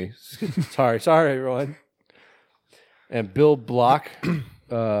 Excuse me. sorry, everyone. And Bill Block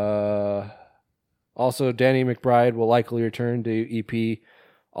on Also, Danny McBride will likely return to EP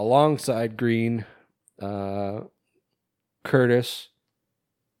alongside Green, Curtis.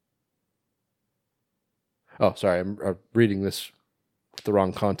 Oh, sorry, I'm reading this with the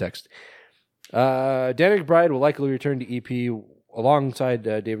wrong context. Danny McBride will likely return to EP alongside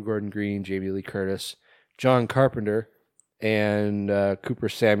David Gordon Green, Jamie Lee Curtis, John Carpenter, and Cooper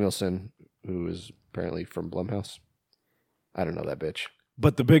Samuelson, who is apparently from Blumhouse. I don't know that bitch.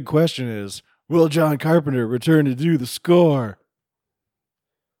 But the big question is, will John Carpenter return to do the score?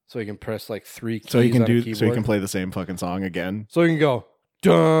 So he can press like 3 keys So he can on a do. keyboard. So he can play the same fucking song again. So he can go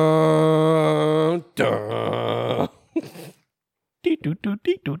dun dun.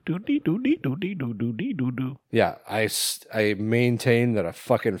 Yeah, I maintain that a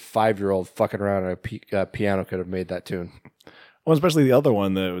fucking 5-year-old fucking around on a piano could have made that tune. Well, especially the other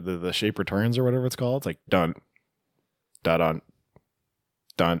one, the Shape Returns or whatever it's called. It's like dun, da dun,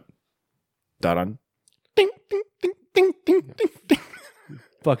 dun, da dun, ding, ding, ding, ding, ding, ding, ding.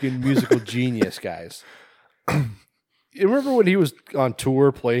 Fucking musical genius, guys. You remember when he was on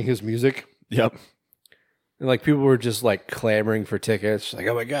tour playing his music? Yep. And like people were just like clamoring for tickets. Like,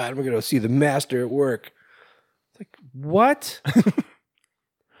 oh my God, we're going to see the master at work. It's like, what?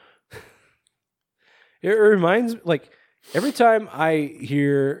 It reminds me, like, every time I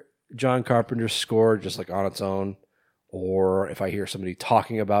hear John Carpenter's score just like on its own, or if I hear somebody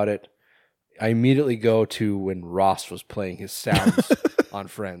talking about it, I immediately go to when Ross was playing his sounds on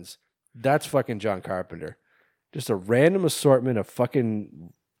Friends. That's fucking John Carpenter. Just a random assortment of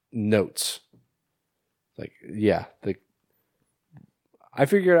fucking notes. Like, yeah, I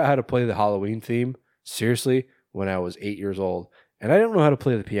figured out how to play the Halloween theme, seriously, when I was 8 years old. And I didn't know how to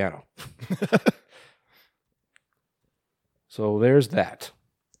play the piano. So there's that.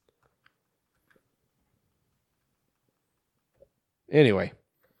 Anyway.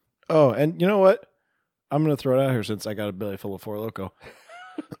 Oh, and you know what? I'm going to throw it out here since I got a belly full of Four Loko.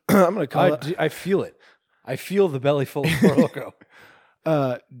 I'm going to call it. I feel it. I feel the belly full of Four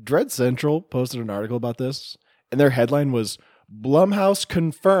Loko. Dread Central posted an article about this, and their headline was Blumhouse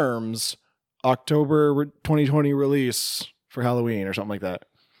confirms October 2020 release for Halloween or something like that.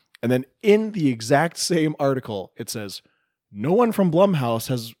 And then in the exact same article, it says, no one from Blumhouse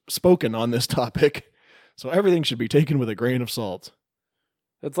has spoken on this topic, so everything should be taken with a grain of salt.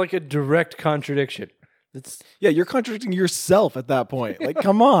 That's like a direct contradiction. Yeah, you're contradicting yourself at that point. Like,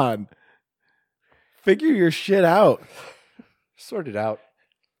 come on. Figure your shit out. Sort it out.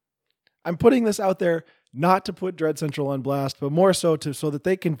 I'm putting this out there not to put Dread Central on blast, but more so that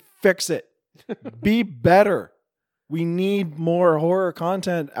they can fix it. Be better. We need more horror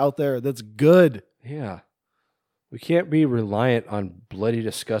content out there that's good. Yeah. We can't be reliant on Bloody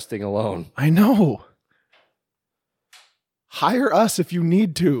Disgusting alone. I know. Hire us if you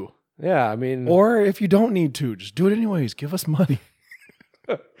need to. Yeah, I mean... Or if you don't need to, just do it anyways. Give us money.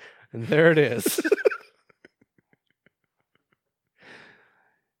 And there it is.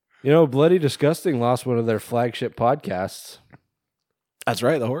 You know, Bloody Disgusting lost one of their flagship podcasts. That's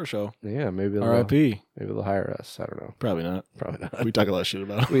right, the horror show. Yeah, maybe R.I.P. Maybe they'll hire us. I don't know. Probably not. Probably not. We talk a lot of shit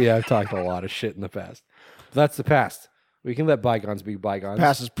about them. Yeah, I've talked a lot of shit in the past. But that's the past. We can let bygones be bygones.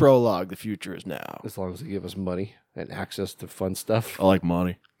 Past is prologue. The future is now. As long as they give us money and access to fun stuff. I like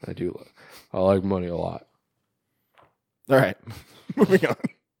money. I do. I like money a lot. All right. Moving on.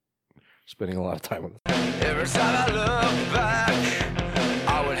 Spending a lot of time on this. Every time I look back,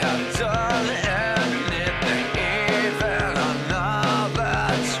 I would have done anything, even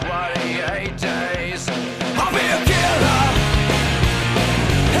another 28 days. I'll be a killer.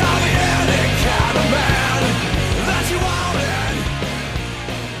 I'll be any kind of man that you wanted.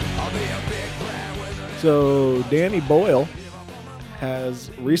 I'll be a big man with a... So Danny Boyle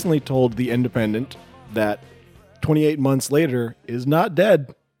has recently told The Independent that 28 months later is not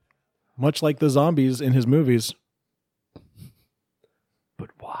dead, much like the zombies in his movies. But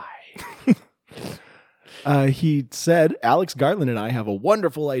why? He said, Alex Garland and I have a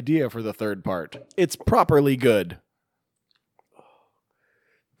wonderful idea for the third part. It's properly good.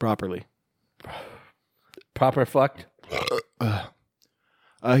 Properly. Proper fucked?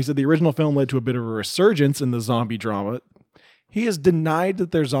 He said the original film led to a bit of a resurgence in the zombie drama. He has denied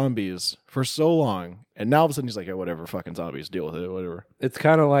that they're zombies for so long. And now all of a sudden he's like, oh, whatever, fucking zombies, deal with it, whatever. It's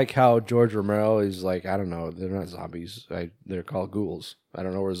kind of like how George Romero is like, I don't know, they're not zombies. They're called ghouls. I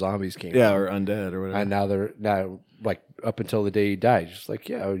don't know where zombies came Yeah, from. or undead or whatever. And now like up until the day he died, just like,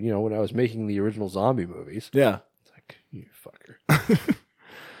 yeah, you know, when I was making the original zombie movies. Yeah. It's like, you fucker.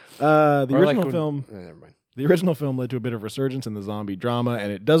 The Or like original when- film... never mind. The original film led to a bit of resurgence in the zombie drama,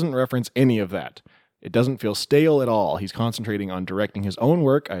 and it doesn't reference any of that. It doesn't feel stale at all. He's concentrating on directing his own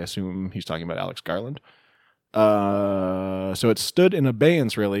work. I assume he's talking about Alex Garland. So it stood in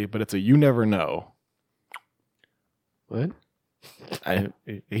abeyance, really, but it's a you never know. What?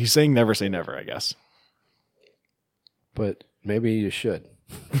 He's saying never say never, I guess. But maybe you should.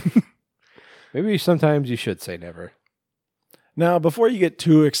 Maybe sometimes you should say never. Now, before you get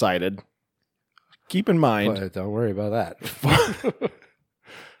too excited, keep in mind, But don't worry about that.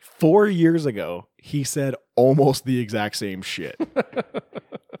 4 years ago, he said almost the exact same shit.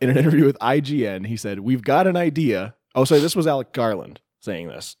 In an interview with IGN, he said, "We've got an idea." Oh, sorry, this was Alec Garland saying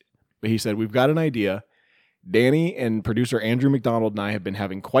this. But he said, "We've got an idea. Danny and producer Andrew McDonald and I have been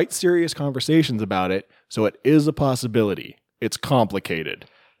having quite serious conversations about it, so it is a possibility. It's complicated.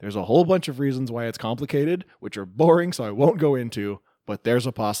 There's a whole bunch of reasons why it's complicated, which are boring, so I won't go into, but there's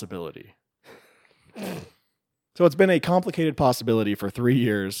a possibility." So it's been a complicated possibility for 3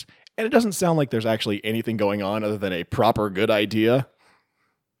 years, and it doesn't sound like there's actually anything going on other than a proper good idea.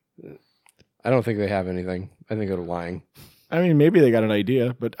 I don't think they have anything. I think they're lying. I mean, maybe they got an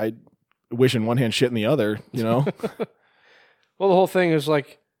idea, but I wish in one hand, shit in the other, you know? Well, the whole thing is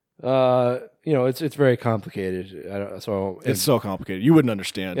like, it's very complicated. It's so complicated. You wouldn't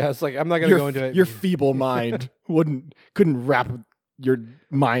understand. Yeah, it's like I'm not going to go into it. Your feeble mind couldn't wrap your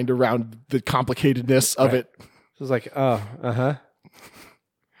mind around the complicatedness of it. So it's like,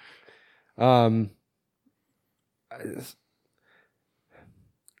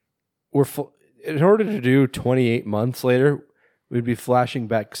 in order to do 28 months later, we'd be flashing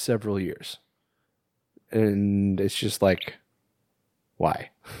back several years. And it's just like, why?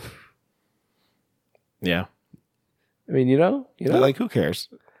 Yeah. I mean, Like, who cares?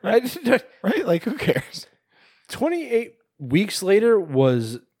 right? Right? Like, who cares? 28 weeks later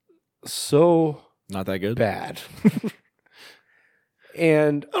was so Not that good. bad.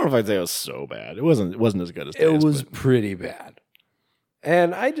 And I don't know if I'd say it was so bad. It wasn't as good as Days, it was but- pretty bad.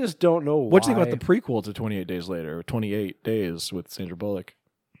 And I just don't know why. What do you think about the prequel to 28 Days Later, or 28 Days with Sandra Bullock?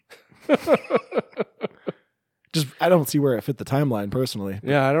 I don't see where it fit the timeline personally.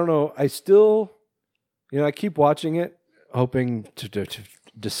 Yeah, I don't know. I still, I keep watching it, hoping to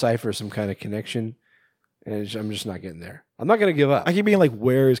decipher some kind of connection, and I'm just not getting there. I'm not going to give up. I keep being like,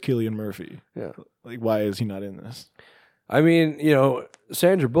 where is Cillian Murphy? Yeah. Like, why is he not in this? I mean,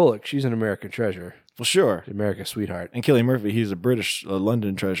 Sandra Bullock, she's an American treasure, Well, sure. America's sweetheart. And Cillian Murphy, he's a British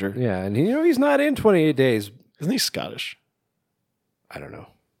London treasure. Yeah, and he's not in 28 Days. Isn't he Scottish? I don't know.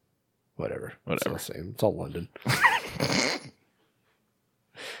 Whatever. Whatever. It's all the same. It's all London.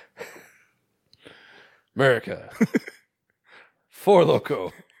 America. Four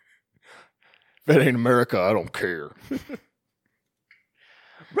Loko. If it ain't America, I don't care.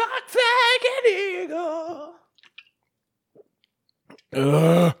 Rock flag and eagle.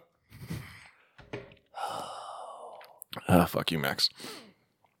 Fuck you, Max.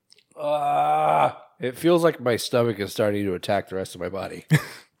 It feels like my stomach is starting to attack the rest of my body.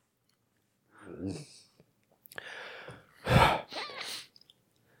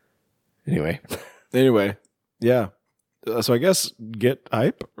 Anyway, Yeah. So I guess get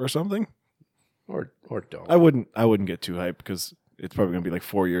hype or something. or don't. I wouldn't get too hype because it's probably gonna be like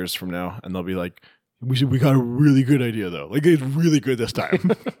 4 years from now, and they'll be like, we got a really good idea though. Like, it's really good this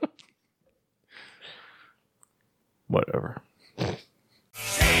time. Whatever.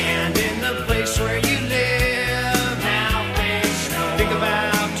 Stand in the place where you live. Now face no. Think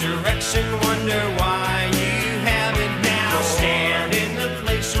about direction, wonder why you haven't now. Stand in the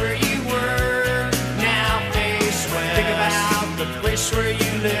place where you were. Now face west. Think about the place where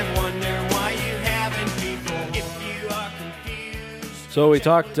you live, wonder why you haven't people. If you are confused. So we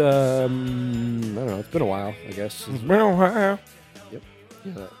talked, I don't know, it's been a while, I guess. Yep.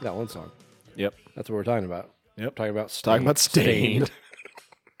 Yeah, that one song. Yep. That's what we're talking about. Yep. Talking about Talking about Stained.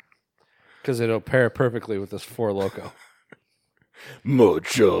 Because it'll pair perfectly with this Four Loko.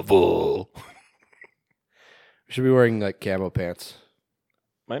 Much of all. We should be wearing like camo pants.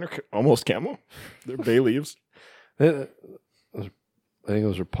 Mine are almost camo. They're bay leaves. I think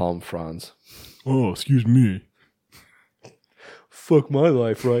those are palm fronds. Oh, excuse me. Fuck my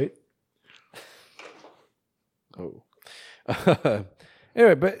life, right? Oh.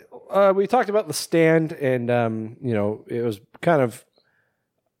 Anyway, but we talked about The Stand, and it was kind of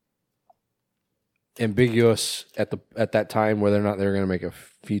ambiguous at that time whether or not they were going to make a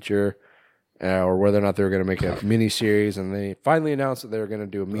feature or whether or not they were going to make a mini series, and they finally announced that they were going to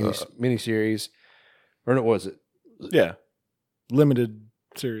do a mini series. Or what was it? Yeah. Limited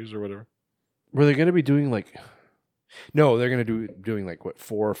series or whatever. Were they going to be doing like? No, they're going to doing like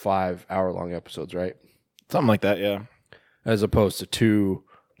 4 or 5 hour long episodes, right? Something like that, yeah. As opposed to two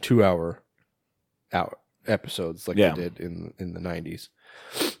 2 hour out episodes like Yeah. they did in the 90s.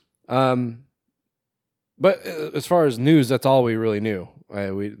 But as far as news, that's all we really knew.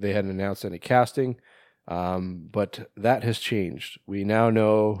 They hadn't announced any casting, but that has changed. We now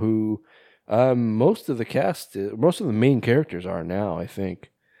know who most of the cast, most of the main characters are now, I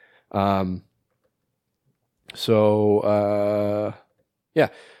think. Stu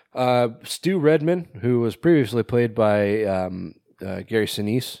Redman, who was previously played by Gary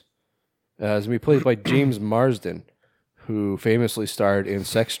Sinise, is going to be played by James Marsden, who famously starred in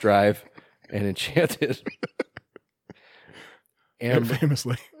Sex Drive and Enchanted. And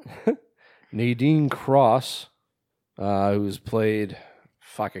famously. Nadine Cross, who's played...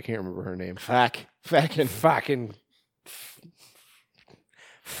 Fuck, I can't remember her name. Fuck.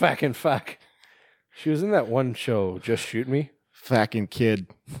 She was in that one show, Just Shoot Me. Fucking kid.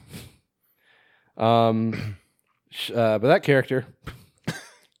 But that character,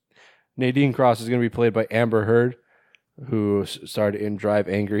 Nadine Cross, is going to be played by Amber Heard, who starred in Drive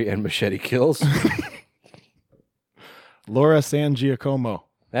Angry and Machete Kills. Laura San Giacomo.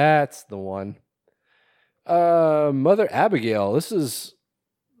 That's the one. Mother Abigail. This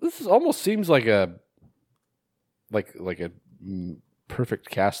almost seems like a perfect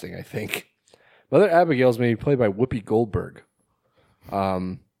casting, I think. Mother Abigail is going to be played by Whoopi Goldberg,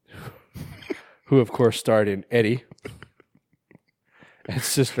 who of course starred in Eddie and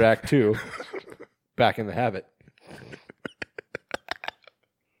Sister Act 2, Back in the Habit.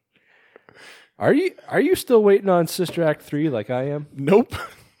 Are you still waiting on Sister Act 3 like I am? Nope.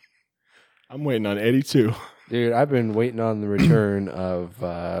 I'm waiting on Eddie too. Dude, I've been waiting on the return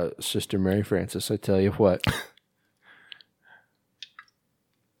of Sister Mary Frances, I tell you what.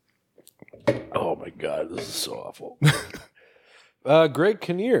 Oh my God, this is so awful. Greg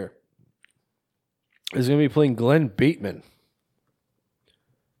Kinnear is going to be playing Glenn Bateman.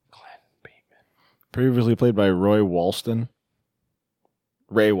 Previously played by Ray Walston,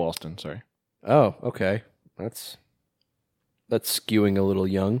 sorry. Oh, okay. That's skewing a little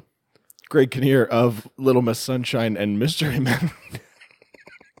young. Greg Kinnear of Little Miss Sunshine and Mystery Men.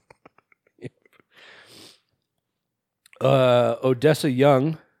 Odessa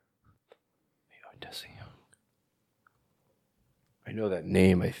Young. I know that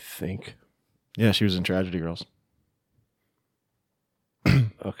name, I think. Yeah, she was in Tragedy Girls.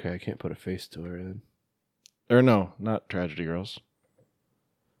 Okay, I can't put a face to her then. Or no, not Tragedy Girls.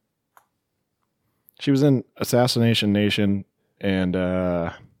 She was in Assassination Nation and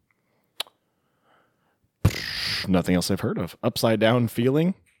nothing else I've heard of. Upside Down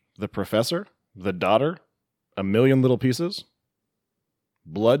Feeling, The Professor, The Daughter, A Million Little Pieces,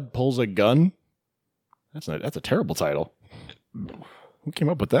 Blood Pulls a Gun. That's a terrible title. Who came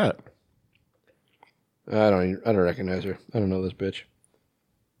up with that? I don't recognize her. I don't know this bitch.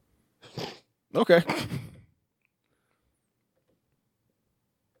 Okay.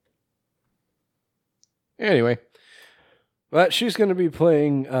 Anyway, but she's going to be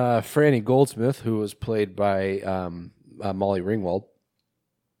playing Franny Goldsmith, who was played by Molly Ringwald.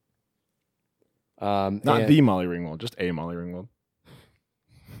 Not the Molly Ringwald, just a Molly Ringwald.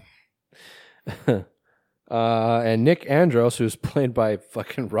 And Nick Andros, who's played by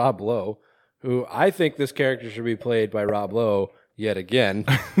fucking Rob Lowe, who I think this character should be played by Rob Lowe yet again.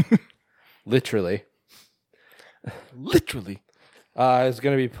 Literally. Is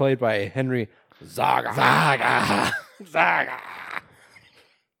going to be played by Henry Zaga.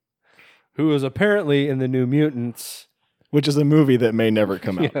 Who is apparently in the New Mutants. Which is a movie that may never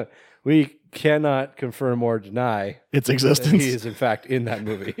come out. Yeah, we cannot confirm or deny Its that existence. he is in fact in that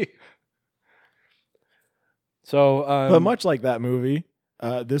movie. So, But much like that movie,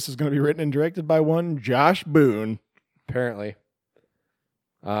 this is going to be written and directed by one Josh Boone. apparently,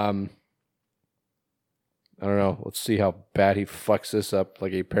 I don't know. Let's see how bad he fucks this up.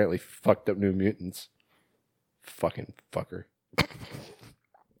 Like he apparently fucked up New Mutants. Fucking fucker.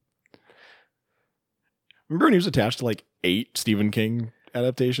 Remember when he was attached to like 8 Stephen King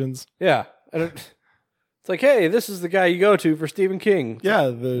adaptations? Yeah. It's like, hey, this is the guy you go to for Stephen King. Yeah.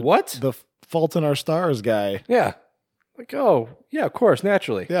 The What? The Fault in Our Stars guy. Yeah. Like, oh, yeah, of course,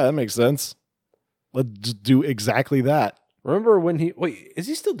 naturally. Yeah, that makes sense. Let's just do exactly that. Remember when wait, is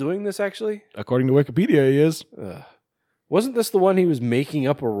he still doing this actually? According to Wikipedia, he is. Wasn't this the one he was making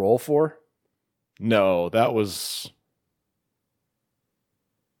up a role for? No, that was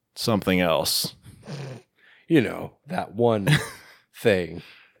something else. You know, that one thing.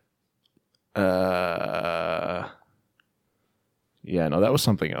 Yeah, no, that was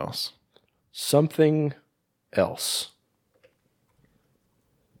something else. Something else.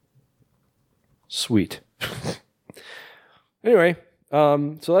 Sweet. Anyway,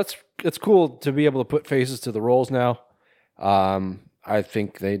 So it's cool to be able to put faces to the roles now. I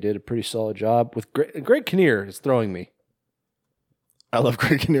think they did a pretty solid job with Greg Kinnear is throwing me. I love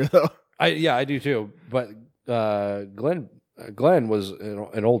Greg Kinnear though. I do too. But Glenn was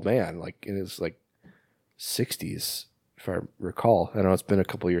an old man, like in his like 60s, if I recall. I know it's been a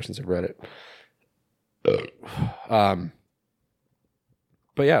couple of years since I've read it.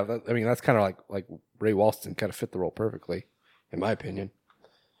 But yeah, that's kind of like Ray Walston kind of fit the role perfectly, in my opinion.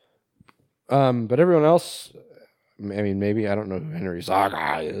 But everyone else, I mean, maybe I don't know who Henry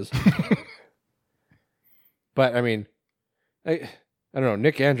Zaga is, but I mean, I don't know.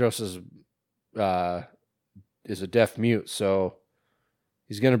 Nick Andros is a deaf mute, so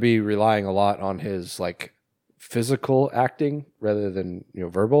he's going to be relying a lot on his like physical acting rather than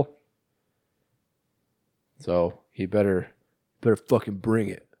verbal. So he better fucking bring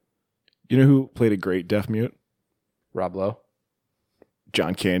it. You know who played a great deaf mute? Rob Lowe.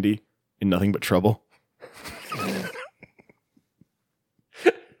 John Candy in Nothing But Trouble.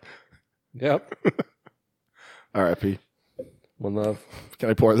 Yep. R.I.P. One love. Can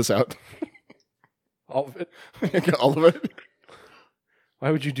I pour this out? All of it. All of it?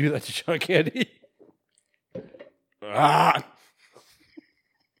 Why would you do that to John Candy? Ah!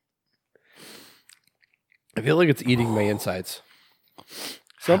 I feel like it's eating my insides.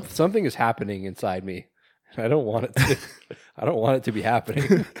 Something is happening inside me. I don't want it to. I don't want it to be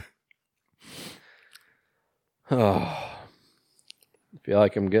happening. Oh, I feel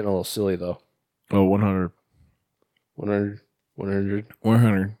like I'm getting a little silly though. Oh, 100. 100.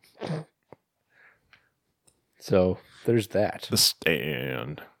 100. So there's that. The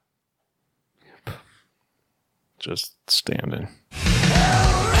Stand. Just standing.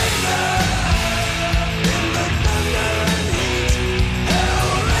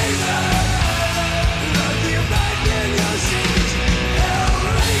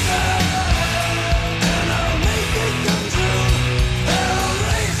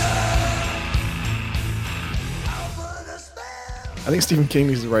 I think Stephen King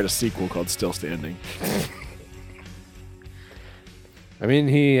needs to write a sequel called Still Standing. I mean,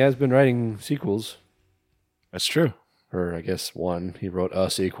 he has been writing sequels. That's true. Or I guess one. He wrote a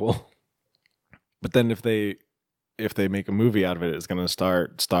sequel. But then if they make a movie out of it, it's going to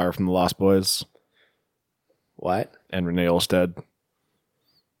star from the Lost Boys What? and Renee Olstead.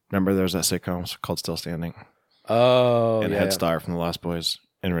 Remember there's that sitcom called Still Standing? Oh, And yeah. it had star from the Lost Boys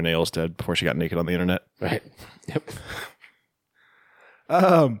and Renee Olstead before she got naked on the internet. Right. Yep.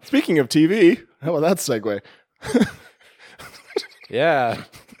 Speaking of TV, how about that segue? Yeah.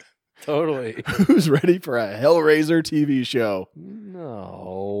 Totally. Who's ready for a Hellraiser TV show?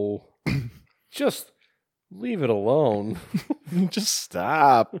 No. Just leave it alone. Just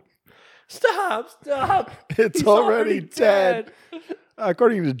stop. Stop. It's He's already dead.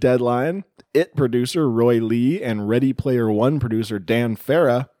 According to Deadline, IT producer Roy Lee and Ready Player One producer Dan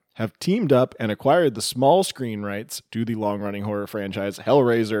Farah have teamed up and acquired the small screen rights to the long-running horror franchise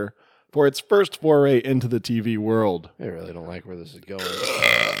Hellraiser for its first foray into the TV world. I really don't like where this is going.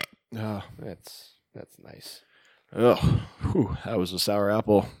 Oh, That's nice. that was a sour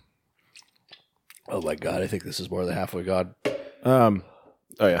apple. Oh my god, I think this is more than halfway gone. Oh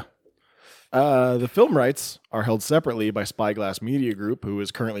yeah. The film rights are held separately by Spyglass Media Group, who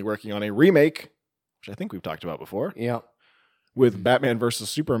is currently working on a remake, which I think we've talked about before, Yeah. with Batman vs.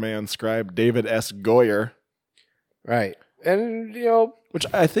 Superman scribe David S. Goyer, Right. And which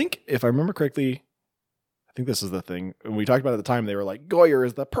I think, if I remember correctly, I think this is the thing. When we talked about it at the time, they were like, Goyer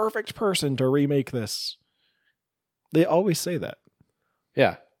is the perfect person to remake this. They always say that.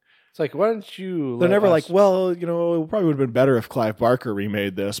 yeah. It's like, why don't you They're let never us- like, well, it probably would have been better if Clive Barker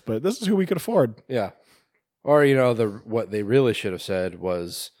remade this, but this is who we could afford. Yeah. Or, what they really should have said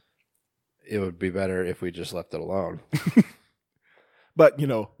was it would be better if we just left it alone. But,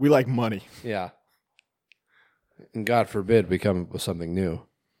 we like money. Yeah. And God forbid we come up with something new.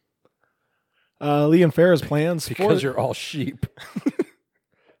 Lee and Farrah's plans Because you're all sheep.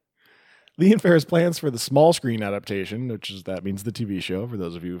 Lee and Farrah's plans for the small screen adaptation, that means the TV show, for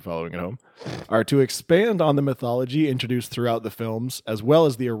those of you following at home, are to expand on the mythology introduced throughout the films, as well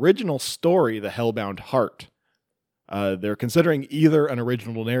as the original story, The Hellbound Heart. They're considering either an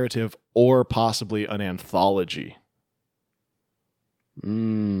original narrative or possibly an anthology. I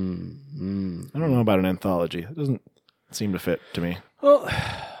don't know about an anthology. It doesn't seem to fit to me. Well,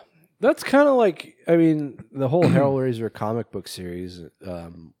 that's kind of like, the whole Hellraiser comic book series,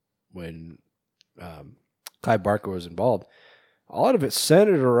 when Clive Barker was involved, a lot of it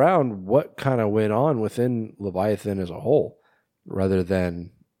centered around what kind of went on within Leviathan as a whole, rather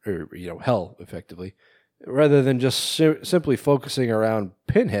than, hell, effectively, rather than just simply focusing around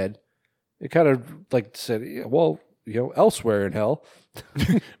Pinhead, it kind of like said, yeah, well, elsewhere in hell.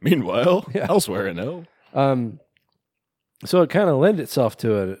 Meanwhile, Yeah. elsewhere in hell. So it kind of lent itself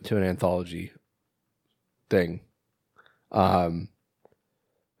to an anthology thing. And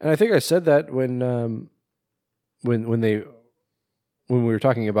I think I said that when we were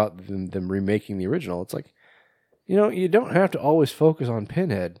talking about them remaking the original. It's like, you don't have to always focus on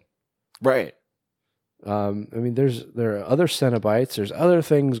Pinhead. Right. I mean, there are other Cenobites. There's other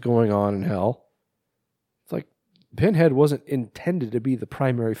things going on in hell. It's like Pinhead wasn't intended to be the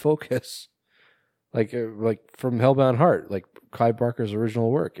primary focus, like from Hellbound Heart, like Clive Barker's original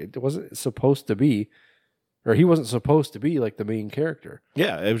work. It wasn't supposed to be, or he wasn't supposed to be like the main character.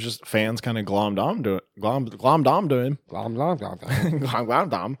 Yeah, it was just fans kind of glommed on to him. Glom, glom, glom, glom.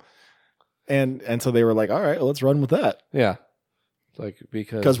 Glommed. And so they were like, all right, well, let's run with that. Yeah, like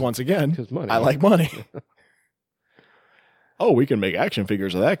because Once again, money. I like money. Oh, we can make action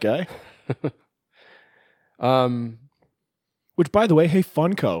figures of that guy. Which, by the way, hey,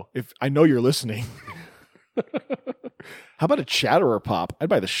 Funko, if I know you're listening, how about a Chatterer Pop? I'd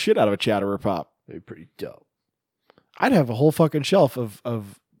buy the shit out of a Chatterer Pop. That'd be pretty dope. I'd have a whole fucking shelf of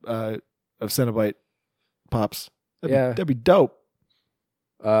Cenobite Pops. That'd be dope.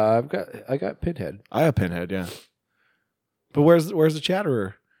 I got Pinhead. I have Pinhead, yeah. But where's the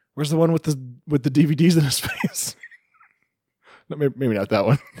Chatterer? Where's the one with the DVDs in his face? No, maybe not that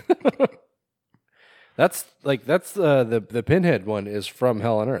one. That's the Pinhead one is from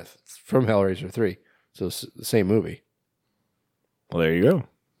Hell on Earth. It's from Hellraiser 3. So it's the same movie. Well, there you go.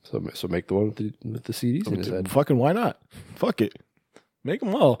 So make the one with the CDs in his head. Fucking why not? Fuck it. Make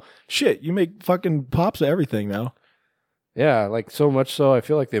them all. Shit, you make fucking pops of everything now. Yeah, like so much so I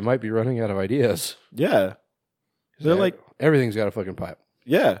feel like they might be running out of ideas. Yeah. They're like, everything's got a fucking pipe.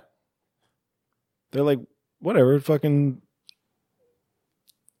 yeah. They're like, whatever, fucking.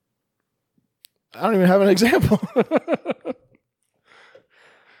 I don't even have an example.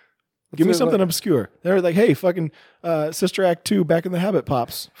 Give me something obscure. They're like, hey, fucking Sister Act 2 Back in the Habit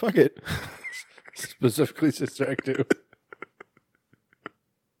Pops. Fuck it. Specifically Sister Act 2.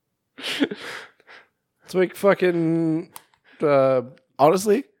 Let's make fucking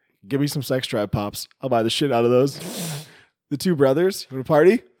Honestly, give me some Sex Drive Pops. I'll buy the shit out of those. The two brothers. You want to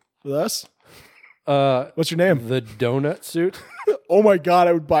party with us? What's your name? The donut suit. Oh my God,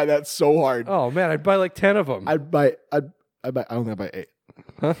 I would buy that so hard. Oh man, I'd buy like 10 of them. I only buy 8.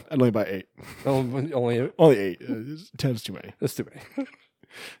 Huh? I'd only buy 8. Only Only 8. 10's too many. that's too many.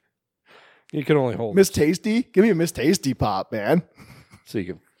 You can only hold Miss Tasty? Give me a Miss Tasty Pop, man. so you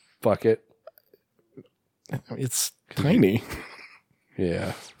can fuck it. I mean, it's tiny.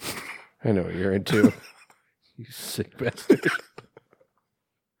 Yeah. I know what you're into. You sick bastard.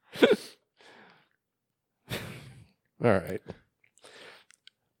 All right.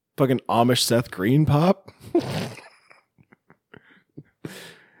 Fucking Amish Seth Green Pop.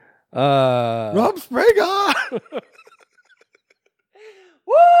 Rob Sprague.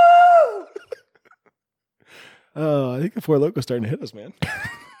 Woo! I think the Four Locos starting to hit us, man.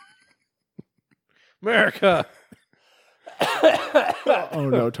 America. Oh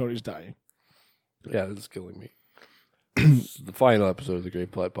no, Tony's dying. Yeah, this is killing me. This is the final episode of the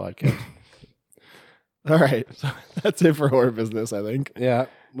Great Plot Podcast. All right, so that's it for horror business, I think. Yeah,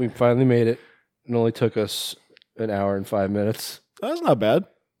 we finally made it. It only took us an hour and 5 minutes. That's not bad.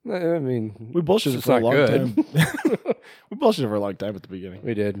 I mean, We bullshitted it's for a not long good. time. We bullshitted for a long time at the beginning.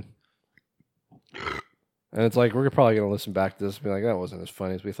 We did. And it's like, we're probably going to listen back to this and be like, that wasn't as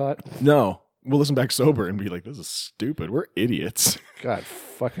funny as we thought. No, we'll listen back sober and be like, "This is stupid. We're idiots." God,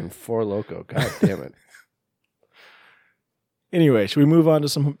 fucking Four Loco. God damn it. Anyway, should we move on to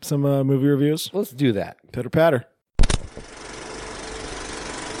some movie reviews? Let's do that. Pitter patter.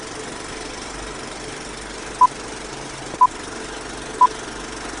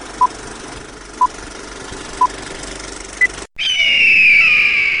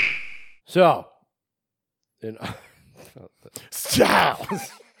 So, Stop.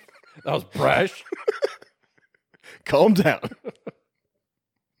 that was brash. Calm down.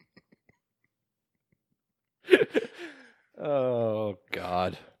 Oh,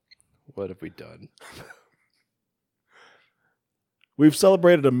 God. What have we done? We've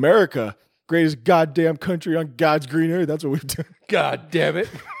celebrated America, greatest goddamn country on God's green earth. That's what we've done. God damn it.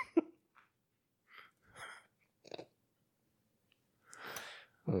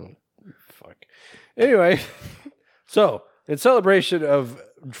 Oh, fuck. Anyway, so in celebration of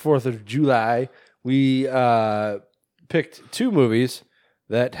 4th of July, we picked two movies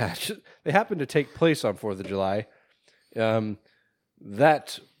that they happen to take place on 4th of July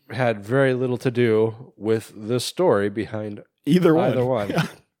that had very little to do with the story behind Either one. either one.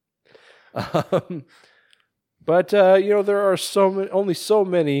 But there are only so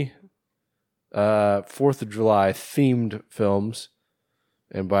many 4th of July themed films,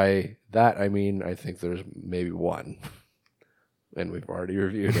 and by that I mean I think there's maybe one, and we've already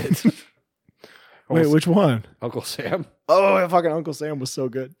reviewed it. Wait, which one? Uncle Sam. Oh, fucking Uncle Sam was so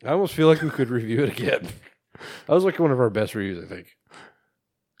good. I almost feel like we could review it again. That was like one of our best reviews, I think.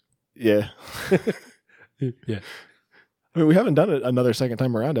 Yeah. Yeah. I mean, we haven't done it another second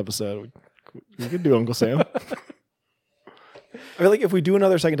time around episode. We could do Uncle Sam. I feel like if we do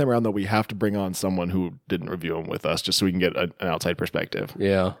another second time around, though, we have to bring on someone who didn't review them with us, just so we can get an outside perspective.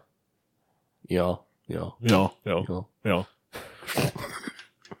 Yeah. Yeah.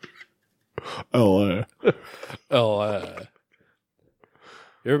 Oh,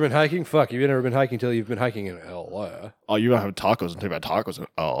 you ever been hiking? Fuck, you've never been hiking till you've been hiking in LA. oh, you gotta have tacos and talk about tacos.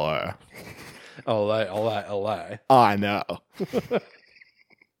 LA. I know.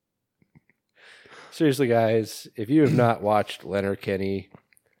 Seriously, guys, if you have not watched Letterkenny,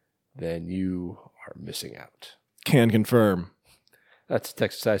 then you are missing out. Can confirm. That's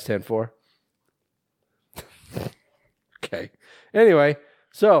Texas size 10-4. Okay. Anyway,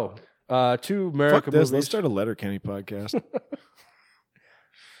 so 2 America Fuck this. movies. Let's start a Letterkenny podcast.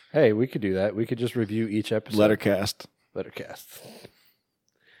 Hey, we could do that. We could just review each episode. Lettercast.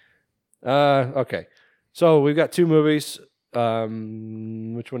 Okay. So we've got 2 movies.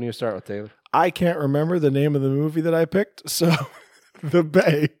 Which one do you start with, Taylor? I can't remember the name of the movie that I picked, so The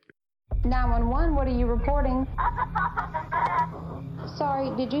Bay. 911, what are you reporting? Sorry,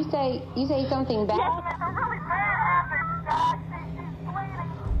 did you say something bad? Yes, it's a really bad happened. She's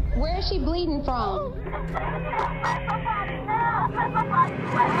bleeding. Where is she bleeding from?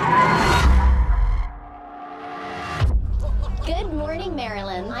 Good morning,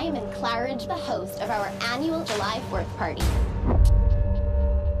 Maryland. I am in Claridge, the host of our annual July 4th party.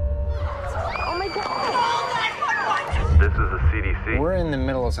 Oh my God. This is the CDC. We're in the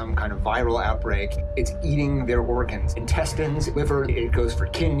middle of some kind of viral outbreak. It's eating their organs, intestines, liver, it goes for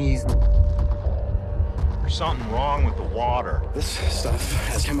kidneys. There's something wrong with the water. This stuff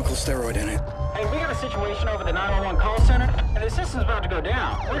has chemical steroid in it. Hey, we got a situation over the 911 call center, and the system's about to go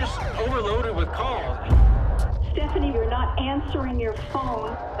down. We're just overloaded with calls. Stephanie, you're not answering your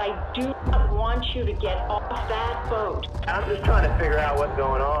phone. I do not want you to get off that boat. I'm just trying to figure out what's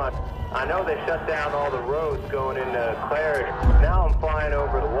going on. I know they shut down all the roads going into Claridge. Now I'm flying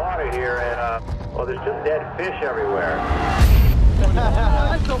over the water here, and, there's just dead fish everywhere.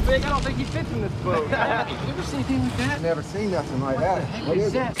 That's so big, I don't think he fits in this boat. You ever seen anything like that? Never seen nothing like that. What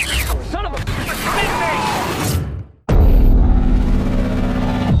is that? Son of a...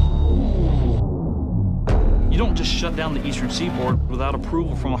 You don't just shut down the Eastern Seaboard without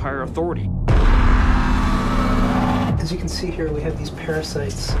approval from a higher authority. As you can see here, we have these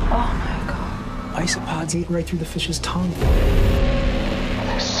parasites. Oh my God. Isopods eating right through the fish's tongue.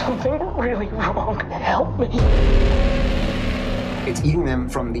 There's something really wrong. Help me. It's eating them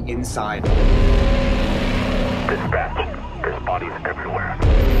from the inside. Dispatch. There's bodies everywhere.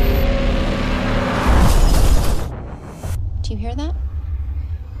 Do you hear that?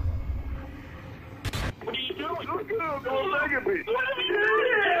 What are you doing? Don't look at me.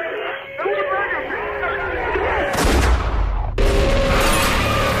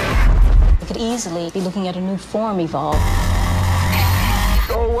 We could easily be looking at a new form evolve.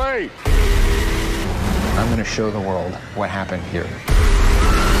 Go away. I'm going to show the world what happened here.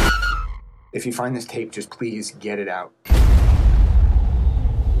 If you find this tape, just please get it out.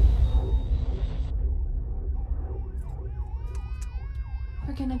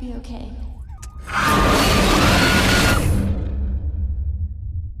 We're gonna be okay.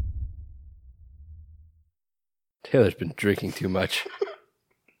 Taylor's been drinking too much.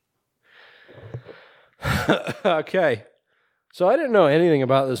 Okay. So I didn't know anything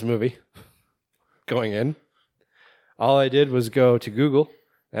about this movie going in. All I did was go to Google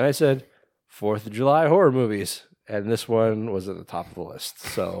and I said 4th of July horror movies. And this one was at the top of the list.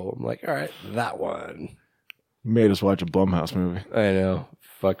 So I'm like, all right, that one. You made us watch a Blumhouse movie. I know.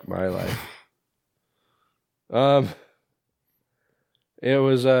 Fuck my life. It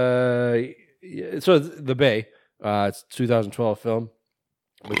was so The Bay. It's a 2012 film,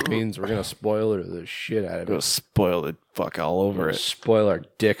 which means we're gonna spoil the shit out of it. Gonna spoil the fuck all over it. Spoil our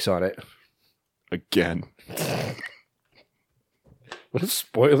dicks on it again. What does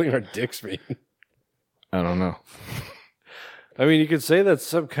spoiling our dicks mean? I don't know. I mean, you could say that's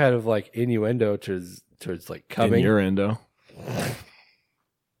some kind of like innuendo towards like coming. Innuendo.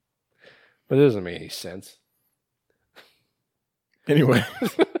 But it doesn't make any sense. Anyway.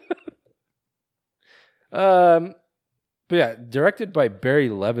 But yeah, directed by Barry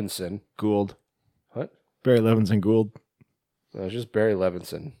Levinson. Gould. What? Barry Levinson Gould. No, it's just Barry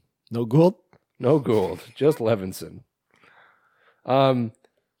Levinson. No Gould? No Gould, just Levinson. And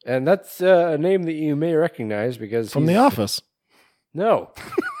that's a name that you may recognize because From The Office. No.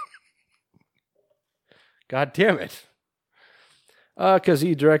 God damn it. Because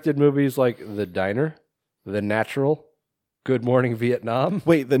he directed movies like The Diner, The Natural, Good Morning Vietnam.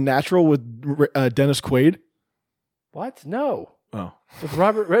 Wait, The Natural with Dennis Quaid? What? No. Oh. With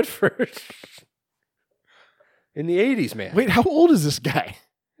Robert Redford. In the 80s, man. Wait, how old is this guy?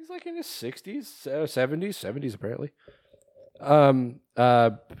 He's like in his 60s, 70s apparently.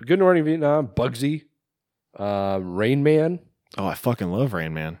 Good Morning Vietnam, Bugsy, Rain Man. Oh, I fucking love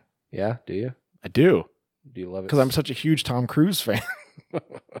Rain Man. Yeah, do you? I do. Do you love it? Because I'm such a huge Tom Cruise fan.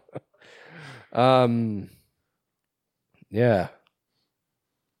 Yeah.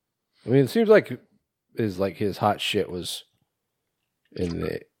 I mean, it seems like his hot shit was in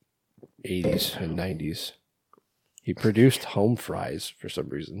the 80s and 90s. He produced Home Fries for some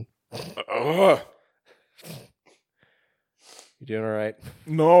reason. You doing all right?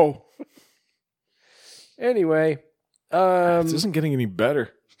 No. Anyway, this isn't getting any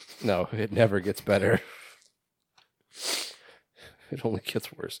better. No, it never gets better. It only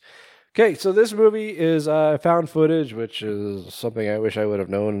gets worse. Okay, so this movie is found footage, which is something I wish I would have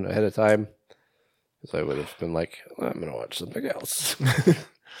known ahead of time. Because I would have been like, I'm going to watch something else.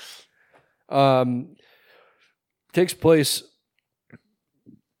 Takes place...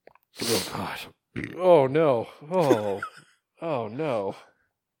 Oh, God. Oh, no. Oh, no.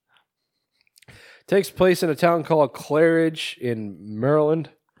 Takes place in a town called Claridge in Maryland.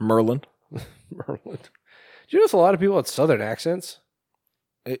 Merlin. Maryland. Do you notice a lot of people had southern accents?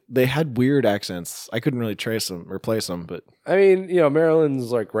 They had weird accents. I couldn't really trace them or place them, but I mean,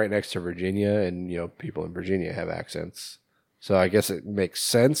 Maryland's like right next to Virginia, and people in Virginia have accents, so I guess it makes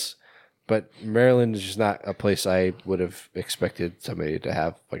sense. But Maryland is just not a place I would have expected somebody to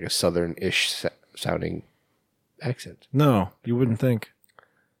have like a southern-ish sounding accent. No, you wouldn't think.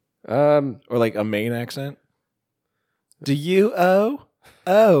 Or like a Maine accent. Do you owe?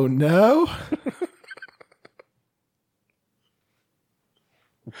 Oh no.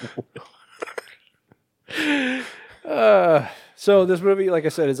 So this movie, like I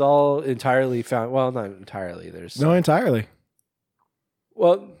said, is all entirely found. Well, not entirely. There's entirely.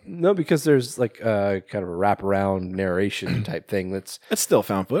 Well, no, because there's like kind of a wraparound narration type thing. It's still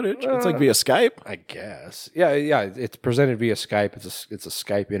found footage. It's like via Skype, I guess. Yeah. It's presented via Skype. It's a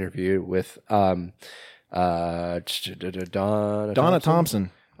Skype interview with Donna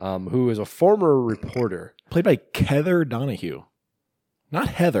Thompson, who is a former reporter, played by Heather Donahue, not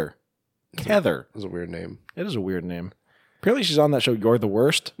Heather. Heather. That's a weird name. It is a weird name. Apparently, she's on that show You're the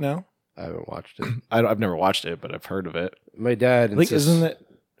Worst now. I haven't watched it. I've never watched it, but I've heard of it. My dad insists... doesn't it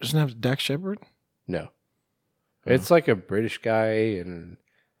have Dax Shepard? No. It's like a British guy and...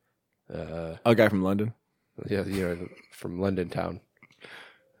 a guy from London? Yeah, from London town.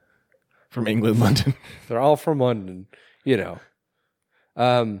 From England, London. They're all from London,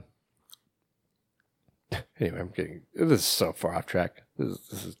 Anyway, I'm getting... This is so far off track. This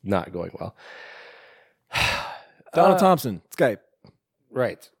is not going well. Donna Thompson, Skype.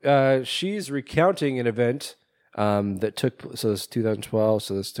 Right. She's recounting an event that took... So this is 2012,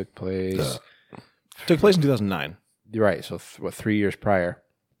 so this took place... Took place in 2009. You're right. So 3 years prior.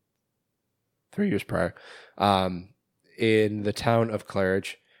 3 years prior. In the town of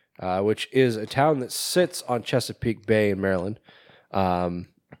Claridge, which is a town that sits on Chesapeake Bay in Maryland.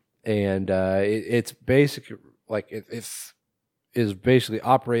 It's basically... it is basically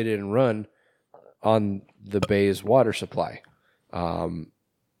operated and run on the bay's water supply.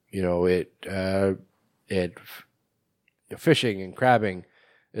 Fishing and crabbing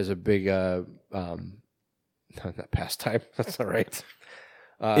is a big not pastime. That's not right.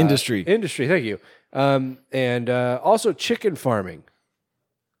 Industry. Thank you. And also chicken farming,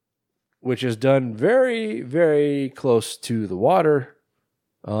 which is done very, very close to the water.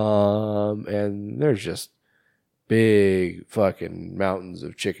 And there's just big fucking mountains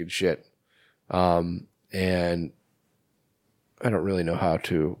of chicken shit. And I don't really know how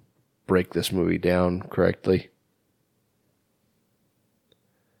to break this movie down correctly.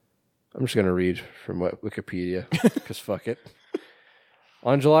 I'm just going to read from Wikipedia, because fuck it.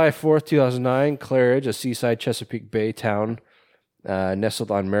 On July 4th, 2009, Claridge, a seaside Chesapeake Bay town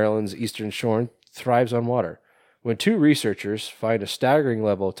nestled on Maryland's eastern shore, thrives on water. When two researchers find a staggering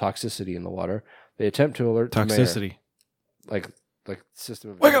level of toxicity in the water, they attempt to alert the mayor. Toxicity. Like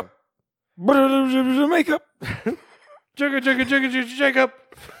system of... Wake up! Makeup! Jacob.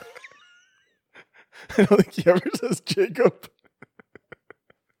 I don't think he ever says Jacob.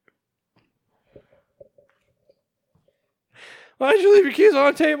 Why did you leave your keys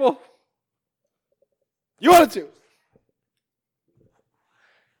on the table? You wanted to.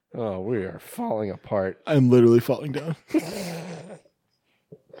 Oh, we are falling apart. I'm literally falling down.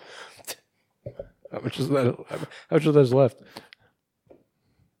 How much is that? How much of that is left?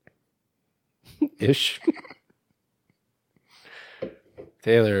 Ish.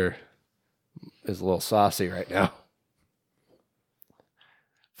 Taylor is a little saucy right now.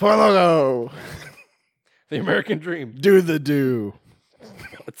 For Loco. The American Dream. Do the do.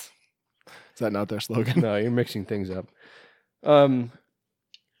 Is that not their slogan? No, you're mixing things up. So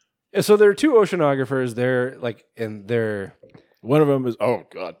there are two oceanographers there, one of them is, oh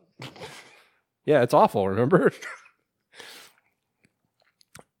God. Yeah, it's awful, remember?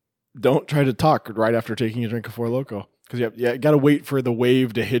 Don't try to talk right after taking a drink of Four Loko. Because you got to wait for the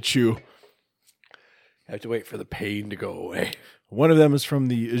wave to hit you. You have to wait for the pain to go away. One of them is from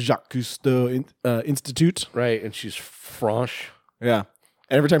the Jacques Cousteau Institute. Right, and she's French. Yeah.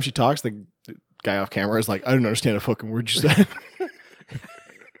 And every time she talks, the guy off camera is like, I don't understand a fucking word you said.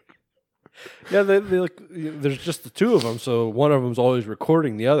 Yeah, there's just the two of them, so one of them's always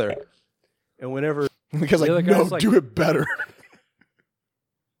recording the other. And whenever... Because like, no, do it better.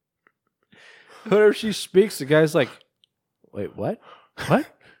 Whenever she speaks, the guy's like, wait, what? What?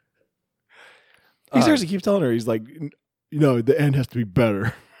 He seriously keeps telling her, he's like, the end has to be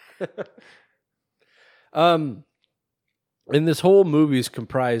better. And this whole movie is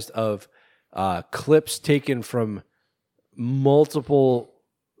comprised of clips taken from multiple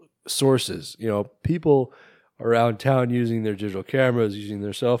sources. People around town using their digital cameras, using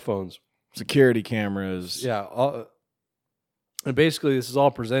their cell phones. Security cameras. Yeah. And basically, this is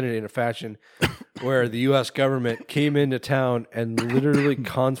all presented in a fashion where the U.S. government came into town and literally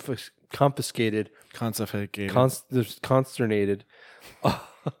consternated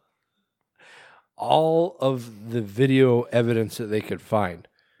all of the video evidence that they could find.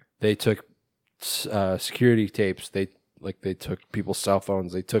 They took security tapes. They took people's cell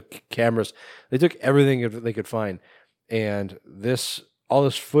phones. They took cameras. They took everything that they could find. And all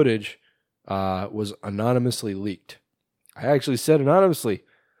this footage was anonymously leaked. I actually said anonymously.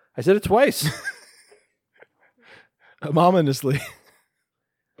 I said it twice. Ominously.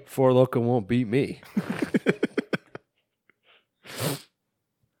 Four Loko won't beat me.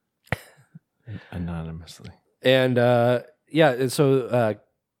 Anonymously. And and so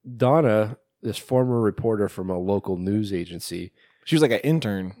Donna, this former reporter from a local news agency, she was like an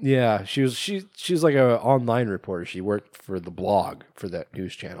intern. Yeah, she's like an online reporter. She worked for the blog for that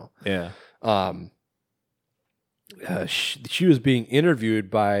news channel. Yeah. She was being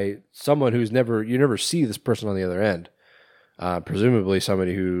interviewed by someone who's you never see this person on the other end. Presumably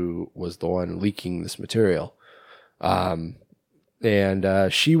somebody who was the one leaking this material. And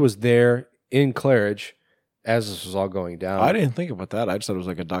she was there in Claridge as this was all going down. I didn't think about that. I just thought it was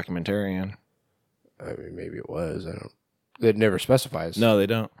like a documentarian. I mean, maybe it was. It never specifies. No, they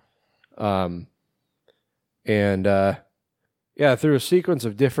don't. Through a sequence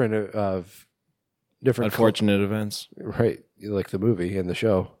of different unfortunate events. Right. Like the movie and the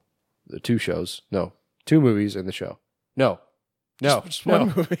show. The two shows. No. Two movies and the show. No. Just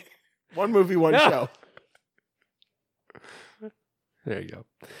one movie. One movie, one show. There you go.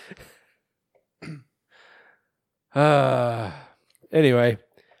 Anyway.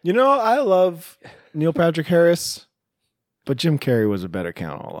 I love Neil Patrick Harris, but Jim Carrey was a better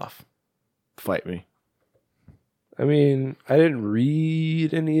Count Olaf. Fight me. I mean, I didn't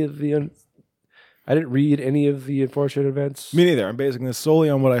read any of the unfortunate events. Me neither. I'm basing this solely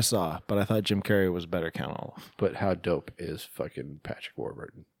on what I saw, but I thought Jim Carrey was better Count Olaf. But how dope is fucking Patrick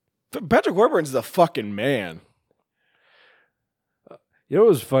Warburton? Patrick Warburton's the fucking man. You know what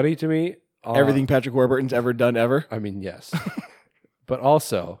was funny to me? Everything Patrick Warburton's ever done ever? I mean, yes. But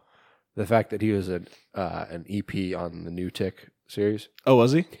also the fact that he was an EP on the new Tick series. Oh,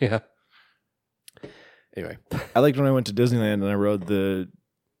 was he? Yeah. Anyway. I liked when I went to Disneyland and I rode the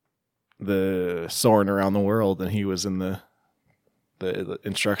Soarin' Around the World, and he was in the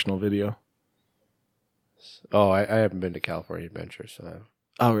instructional video. Oh, I haven't been to California Adventure, so.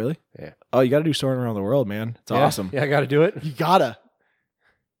 Oh, really? Yeah. Oh, you got to do Soarin' Around the World, man. It's awesome. Yeah, I got to do it. You gotta.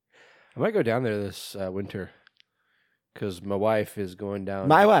 I might go down there this winter because my wife is going down.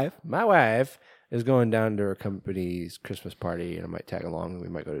 My wife is going down to her company's Christmas party, and I might tag along, and we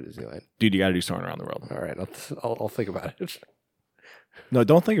might go to Disneyland. Dude, you got to do Soarin' Around the World. All right, I'll think about it. No,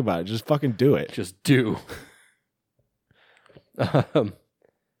 don't think about it. Just fucking do it. Just do.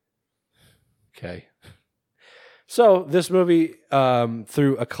 Okay. So this movie,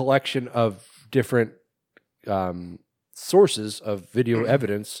 through a collection of different sources of video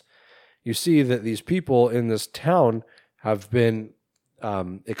evidence, you see that these people in this town have been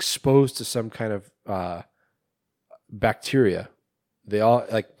exposed to some kind of bacteria. They all,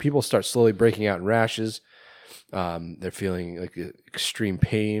 like, people start slowly breaking out in rashes. They're feeling like extreme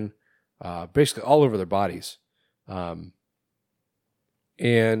pain, basically all over their bodies.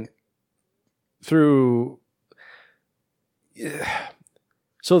 And through,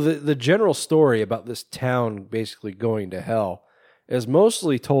 so the general story about this town basically going to hell is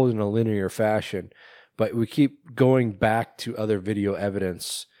mostly told in a linear fashion, but we keep going back to other video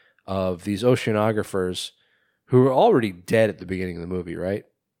evidence of these oceanographers who were already dead at the beginning of the movie, right?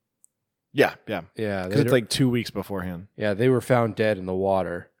 Yeah. Yeah. Because it's like 2 weeks beforehand. Yeah, they were found dead in the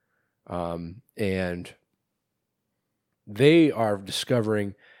water. And they are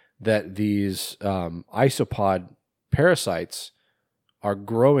discovering that these isopod parasites are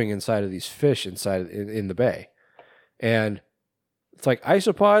growing inside of these fish in the bay. And it's like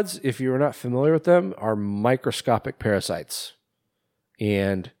isopods, if you're not familiar with them, are microscopic parasites.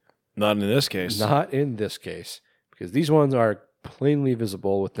 And not in this case. Not in this case. Because these ones are plainly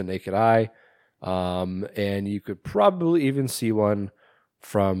visible with the naked eye. And you could probably even see one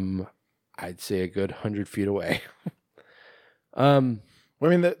from, I'd say, a good 100 feet away. I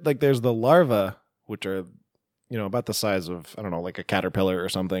mean, like, there's the larvae, which are, about the size of, I don't know, like a caterpillar or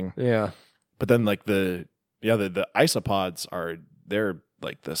something. Yeah. But then, like, the isopods they're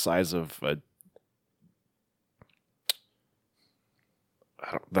like the size of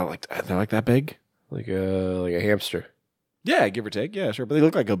they're like that big, like a hamster. Yeah, give or take. Yeah, sure. But they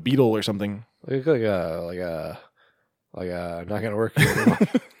look like a beetle or something. They look like a not gonna work here anymore.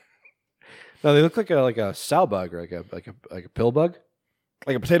 No, they look like a sow bug or like a pill bug,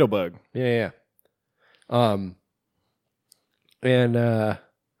 like a potato bug. Yeah. So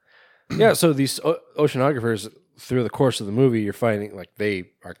these oceanographers, through the course of the movie, you're finding like they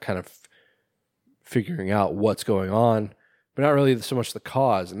are kind of figuring out what's going on, but not really so much the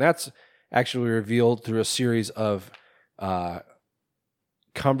cause. And that's actually revealed through a series of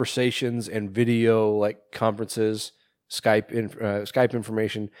conversations and video like conferences, Skype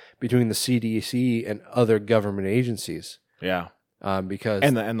information between the CDC and other government agencies. Yeah. Because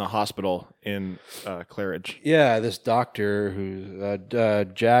and the hospital in Claridge. Yeah, this doctor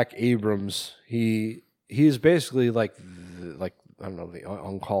who's Jack Abrams, he's basically like I don't know, the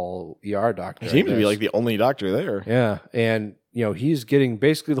on-call ER doctor. He seems to be like the only doctor there. Yeah, and he's getting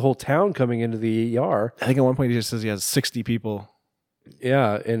basically the whole town coming into the ER. I think at one point he just says he has 60 people.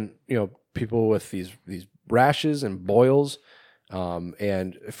 Yeah, and people with these rashes and boils.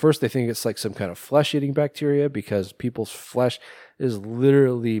 And at first they think it's like some kind of flesh-eating bacteria because people's flesh is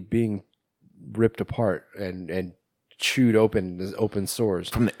literally being ripped apart and chewed open as open sores.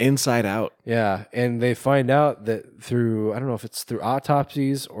 From the inside out. Yeah, and they find out that through, I don't know if it's through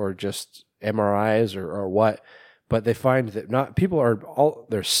autopsies or just MRIs or what, but they find that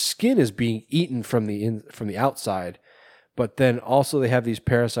their skin is being eaten from the outside, but then also they have these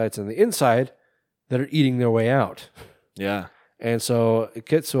parasites on the inside that are eating their way out. Yeah. And so it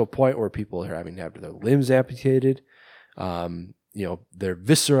gets to a point where people are having to have their limbs amputated. Their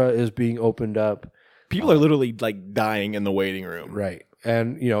viscera is being opened up. People are literally like dying in the waiting room. Right.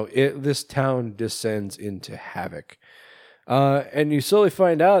 And, this town descends into havoc. And you slowly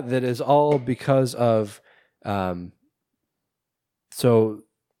find out that it's all because of, so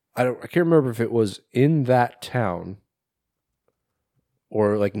I can't remember if it was in that town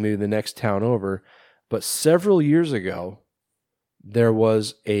or like maybe the next town over, but several years ago, there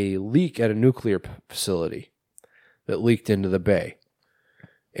was a leak at a nuclear facility that leaked into the bay,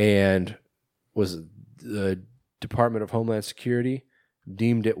 and was the Department of Homeland Security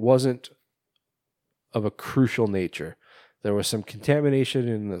deemed it wasn't of a crucial nature. There was some contamination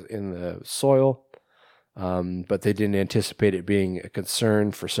in the soil, but they didn't anticipate it being a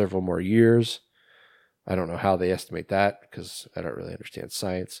concern for several more years. I don't know how they estimate that because I don't really understand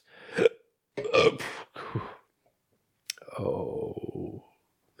science. Oh,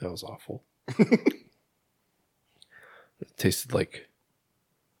 that was awful. It tasted like,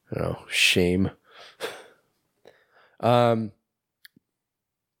 I don't know, shame.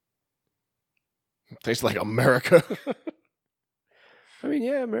 Tastes like America. I mean,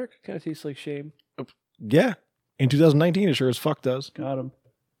 yeah, America kind of tastes like shame. Yeah. In 2019, it sure as fuck does. Got him.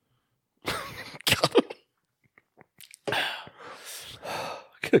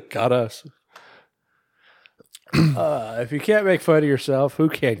 Got us. If you can't make fun of yourself, who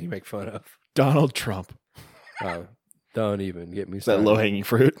can you make fun of? Donald Trump. Don't even get me started. That low-hanging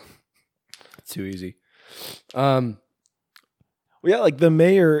fruit. It's too easy. Well, yeah, like the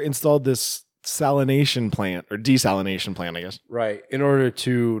mayor installed this salination plant or desalination plant, I guess. Right. In order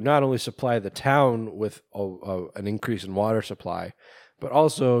to not only supply the town with an increase in water supply, but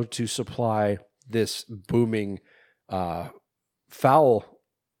also to supply this booming fowl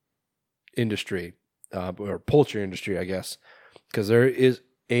industry or poultry industry, I guess, because there is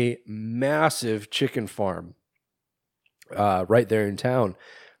a massive chicken farm right there in town.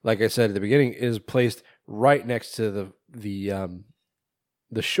 Like I said at the beginning, is placed right next to the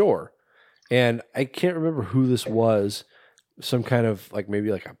shore. And I can't remember who this was. Some kind of maybe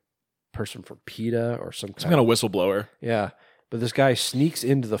a person from PETA or some kind of whistleblower. Yeah. But this guy sneaks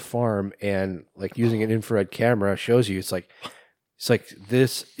into the farm and using an infrared camera shows you it's like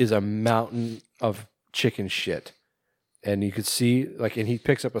this is a mountain of chicken shit. And you could see and he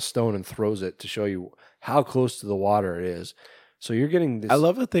picks up a stone and throws it to show you how close to the water it is. So you're getting this. I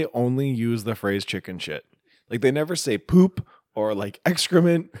love that they only use the phrase chicken shit. They never say poop or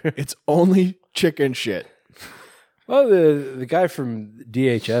excrement. It's only chicken shit. Well, the guy from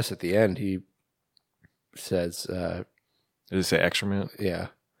DHS at the end, he says, did it say excrement? Yeah.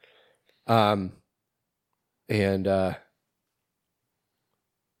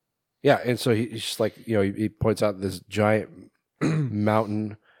 Yeah, and so he's just he points out this giant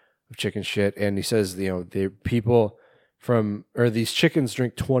mountain of chicken shit, and he says, the people these chickens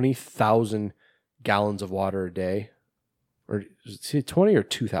drink 20,000 gallons of water a day. Or is it 20 or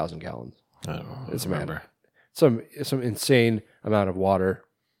 2,000 gallons? I don't know. It's remember. Some insane amount of water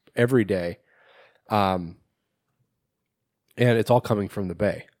every day. And it's all coming from the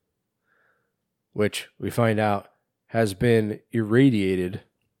bay, which we find out has been irradiated.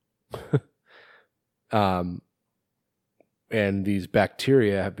 And these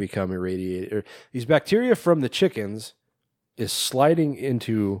bacteria have become irradiated. Or these bacteria from the chickens is sliding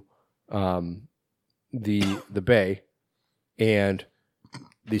into the bay, and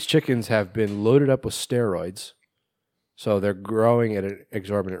these chickens have been loaded up with steroids, so they're growing at an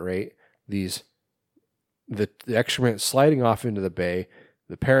exorbitant rate. The excrement is sliding off into the bay.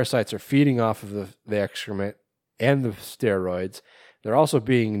 The parasites are feeding off of the excrement and the steroids. They're also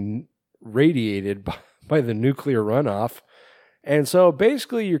being radiated by the nuclear runoff. And so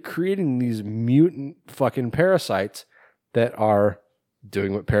basically you're creating these mutant fucking parasites that are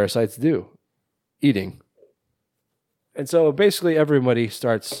doing what parasites do, eating. And so basically everybody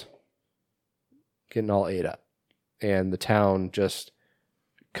starts getting all ate up, and the town just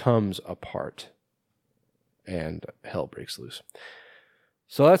comes apart, and hell breaks loose.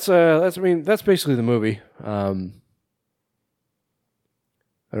 So that's basically the movie. I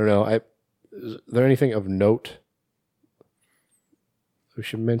don't know. Is there anything of note we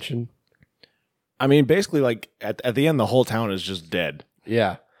should mention? I mean, basically, at the end, the whole town is just dead.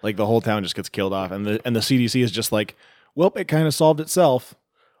 Yeah, the whole town just gets killed off, and the CDC is just well, it kind of solved itself.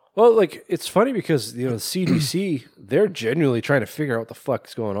 Well, it's funny because the CDC, they're genuinely trying to figure out what the fuck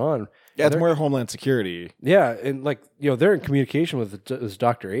is going on. Yeah, it's more Homeland Security. Yeah, and they're in communication with this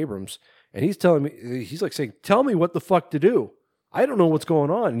Dr. Abrams, and he's telling me, he's saying, "Tell me what the fuck to do. I don't know what's going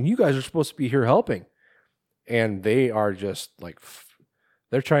on, and you guys are supposed to be here helping." And they are just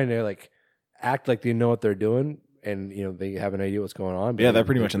they're trying to act like they know what they're doing, and they have an idea what's going on. But yeah, they're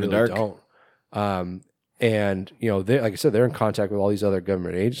pretty much in the dark. Don't. And they, like I said, they're in contact with all these other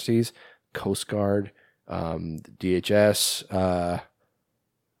government agencies, Coast Guard, DHS.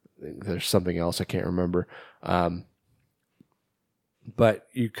 There's something else I can't remember. But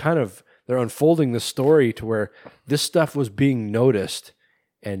they're unfolding the story to where this stuff was being noticed,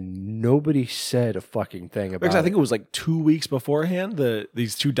 and nobody said a fucking thing about it. Because I think it was 2 weeks beforehand,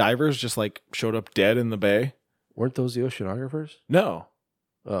 these two divers just showed up dead in the bay. Weren't those the oceanographers? No.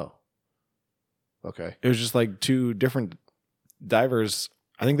 Oh. Okay. It was just two different divers.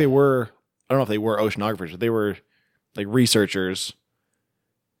 I think they were, I don't know if they were oceanographers, but they were researchers.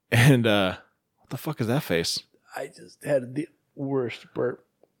 And what the fuck is that face? I just had the worst burp.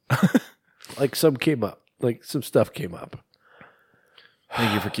 Some came up. Some stuff came up.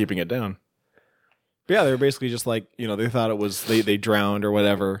 Thank you for keeping it down. But yeah, they were basically just they thought it was, they drowned or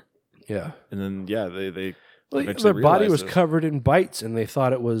whatever. Yeah. And then, yeah, they their body was covered in bites, and they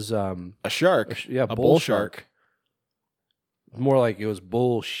thought it was a shark. A bull shark. More like it was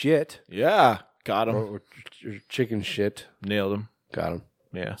bullshit. Yeah, got him. Or chicken shit. Nailed him. Got him.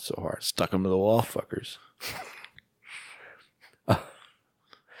 Yeah, so hard. Stuck him to the wall. Fuckers.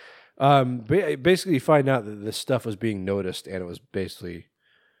 Basically, you find out that this stuff was being noticed, and it was basically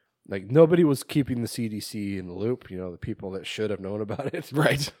nobody was keeping the CDC in the loop. The people that should have known about it,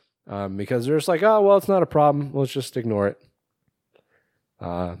 right? Because they're just oh well, it's not a problem. Let's just ignore it.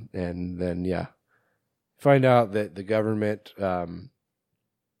 And then find out that the government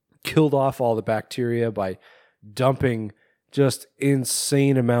killed off all the bacteria by dumping just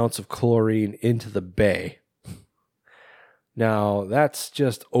insane amounts of chlorine into the bay. Now, that's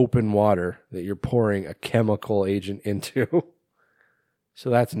just open water that you're pouring a chemical agent into. So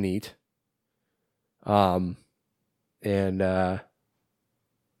that's neat. Yeah,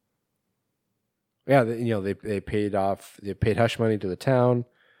 they paid hush money to the town,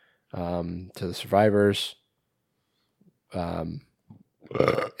 to the survivors, and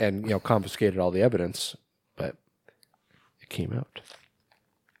confiscated all the evidence, but it came out.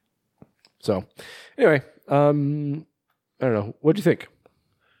 So, anyway, I don't know. What do you think?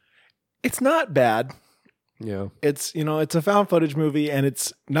 It's not bad. Yeah. It's a found footage movie, and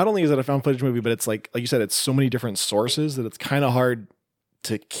it's not only is it a found footage movie, but it's like you said, it's so many different sources that it's kind of hard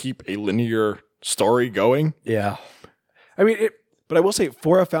to keep a linear story going. Yeah. I mean, but I will say,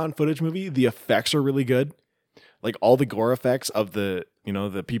 for a found footage movie, the effects are really good. Like all the gore effects of the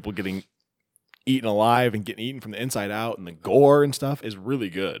people getting eaten alive and getting eaten from the inside out, and the gore and stuff is really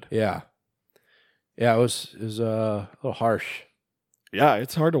good. Yeah. Yeah, it was a little harsh. Yeah,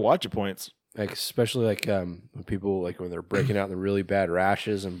 it's hard to watch at points. Like especially when people when they're breaking out in the really bad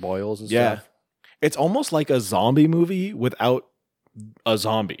rashes and boils and Yeah. stuff. It's almost like a zombie movie without a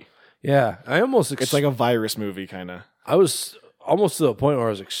zombie. Yeah, it's like a virus movie kind of. I was almost to the point where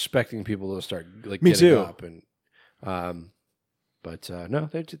I was expecting people to start Me getting too. up and but no,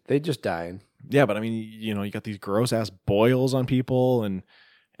 they just dying. Yeah, but I mean, you got these gross ass boils on people, and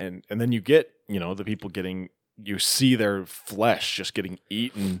then you get the people you see their flesh just getting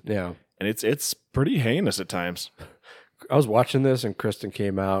eaten. Yeah. And it's pretty heinous at times. I was watching this and Kristen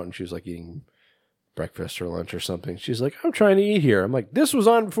came out and she was like eating breakfast or lunch or something. She's like, I'm trying to eat here. I'm like, this was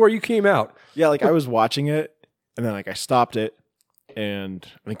on before you came out. Yeah, I was watching it and then I stopped it and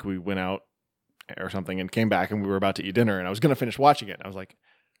I think we went out or something and came back and we were about to eat dinner and I was going to finish watching it. I was like,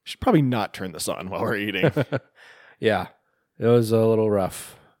 I should probably not turn this on while we're eating. Yeah, it was a little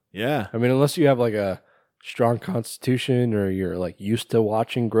rough. Yeah. I mean, unless you have a strong constitution or you're used to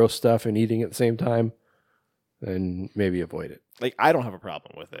watching gross stuff and eating at the same time, then maybe avoid it. I don't have a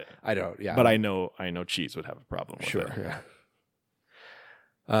problem with it. I don't, yeah. But I know Cheese would have a problem with it. Sure,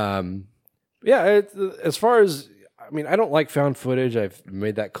 yeah. Yeah, as far as, I mean, I don't like found footage. I've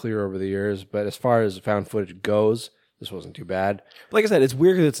made that clear over the years, but as far as found footage goes, this wasn't too bad. Like I said, it's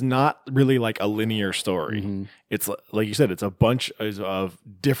weird because it's not really like a linear story. Mm-hmm. It's like you said, it's a bunch of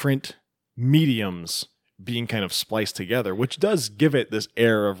different mediums being kind of spliced together, which does give it this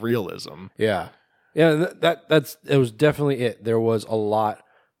air of realism. Yeah. Yeah, it was definitely it. There was a lot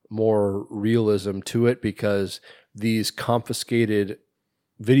more realism to it because these confiscated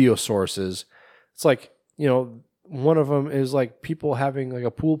video sources, it's one of them is people having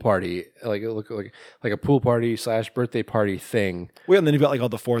a pool party, like a pool party / birthday party thing. Well, and then you've got all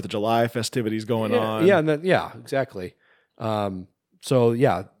the 4th of July festivities going on. Yeah, and then exactly. So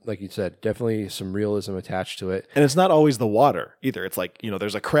yeah, like you said, definitely some realism attached to it. And it's not always the water either. It's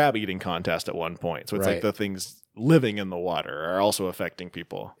there's a crab eating contest at one point. So it's Right. the things living in the water are also affecting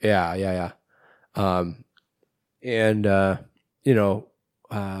people. Yeah.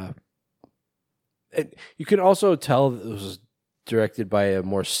 You can also tell that it was directed by a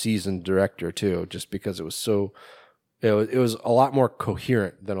more seasoned director too, just because it was so, it was a lot more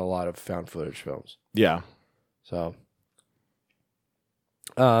coherent than a lot of found footage films. Yeah. So,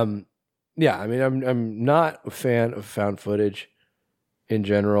 yeah, I mean, I'm not a fan of found footage in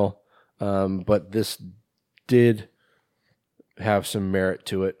general, but this did have some merit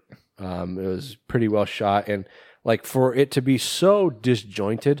to it. It was pretty well shot, and for it to be so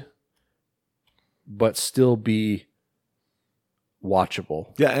disjointed, but still be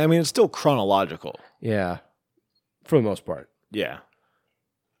watchable. Yeah, I mean, it's still chronological. Yeah, for the most part. Yeah.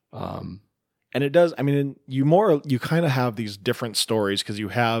 And it does, I mean, you kind of have these different stories because you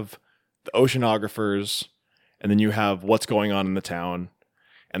have the oceanographers and then you have what's going on in the town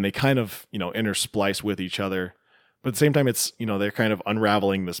and they kind of, intersplice with each other. But at the same time, it's, they're kind of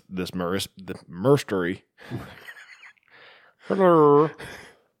unraveling this mystery. Hello.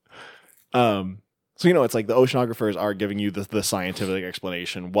 So, it's like the oceanographers are giving you the scientific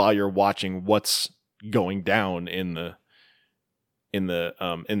explanation while you're watching what's going down in the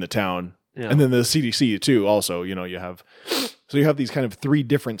town. Yeah. And then the CDC too. Also, you have these kind of 3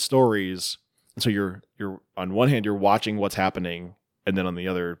 different stories. And so you're on one hand, you're watching what's happening. And then on the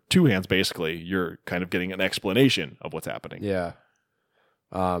other 2 hands, basically, you're kind of getting an explanation of what's happening. Yeah.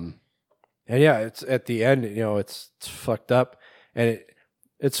 And yeah, it's at the end, it's fucked up. And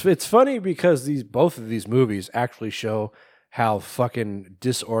it's funny because both of these movies actually show how fucking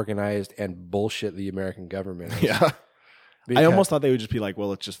disorganized and bullshit the American government is. Yeah. I almost thought they would just be like, well,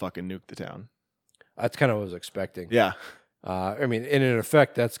 let's just fucking nuke the town. That's kind of what I was expecting. Yeah. I mean, in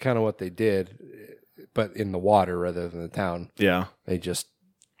effect, that's kind of what they did, but in the water rather than the town. Yeah. They just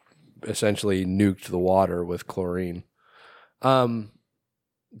essentially nuked the water with chlorine.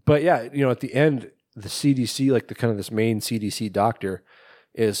 But yeah, at the end, the CDC, like the kind of this main CDC doctor,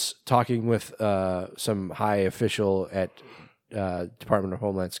 is talking with some high official at Department of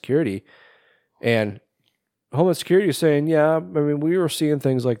Homeland Security, and Homeland Security is saying, yeah, I mean, we were seeing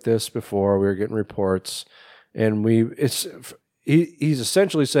things like this before. We were getting reports, and he's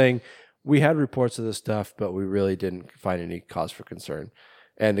essentially saying we had reports of this stuff, but we really didn't find any cause for concern.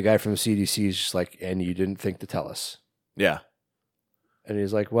 And the guy from the CDC is just like, and you didn't think to tell us. Yeah. And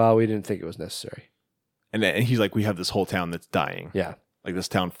he's like, well, we didn't think it was necessary. And he's like, we have this whole town that's dying. Yeah. Like this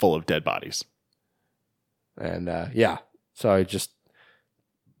town full of dead bodies. And yeah, so I just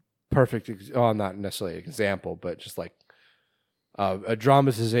perfect, not necessarily an example, but just like a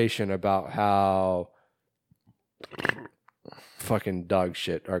dramatization about how fucking dog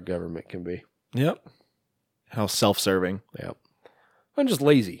shit our government can be. Yep. How self-serving. Yep. I'm just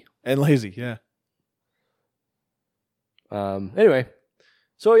lazy. And lazy, yeah. Anyway,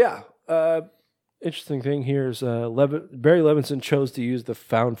 so yeah, interesting thing here is Barry Levinson chose to use the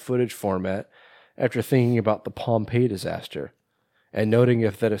found footage format after thinking about the Pompeii disaster and noting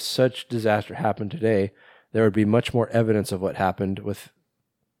if such disaster happened today, there would be much more evidence of what happened with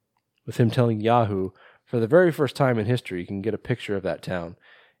him telling Yahoo, for the very first time in history, you can get a picture of that town.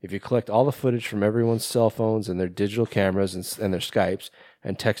 If you collect all the footage from everyone's cell phones and their digital cameras and their Skypes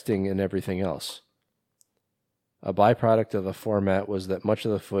and texting and everything else. A byproduct of the format was that much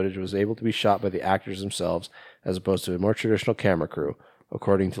of the footage was able to be shot by the actors themselves as opposed to a more traditional camera crew.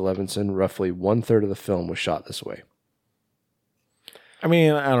 According to Levinson, roughly 1/3 of the film was shot this way. I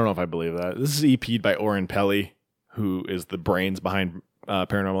mean, I don't know if I believe that. This is EP'd by Oren Peli, who is the brains behind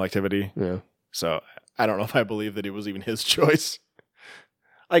Paranormal Activity. Yeah. So I don't know if I believe that it was even his choice.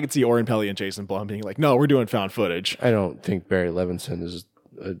 I could see Oren Peli and Jason Blum being like, no, we're doing found footage. I don't think Barry Levinson is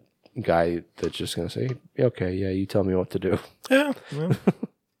a guy that's just going to say, okay, yeah, you tell me what to do. Yeah. Well.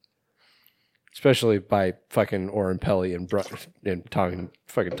 Especially by fucking Oren Peli and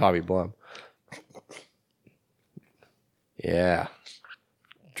Tommy Blum. Yeah.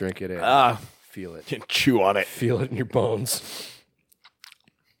 Drink it in. Feel it. Chew on it. Feel it in your bones.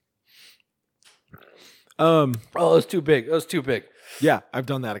 Oh, it was too big. It was too big. Yeah, I've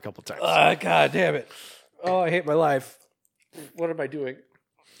done that a couple times. God damn it. Oh, I hate my life. What am I doing?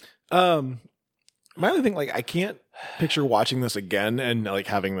 My only thing, like, I can't picture watching this again and like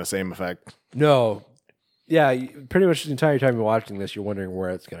having the same effect. No. Yeah, pretty much the entire time you're watching this, you're wondering where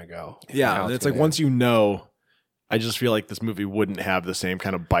it's going to go. Yeah, it's like once you know, I just feel like this movie wouldn't have the same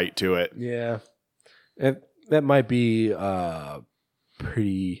kind of bite to it. Yeah. That might be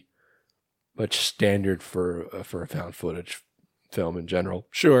pretty much standard for a found footage film in general.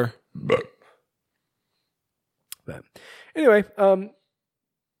 Sure. But anyway,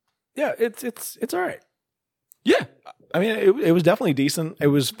 yeah, it's all right. Yeah. I mean, it was definitely decent. It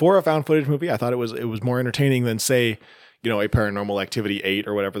was for a found footage movie. I thought it was more entertaining than, say, a Paranormal Activity 8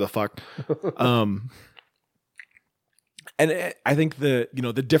 or whatever the fuck. And I think the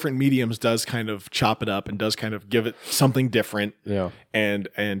different mediums does kind of chop it up and does kind of give it something different. Yeah. And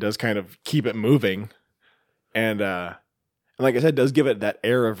does kind of keep it moving. And like I said, does give it that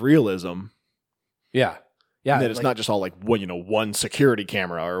air of realism. Yeah. Yeah. And that it's not just all like one security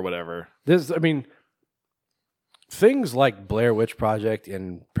camera or whatever. Things like Blair Witch Project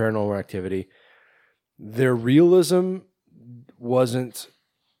and Paranormal Activity, their realism wasn't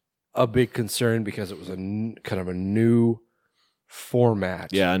a big concern because it was kind of a new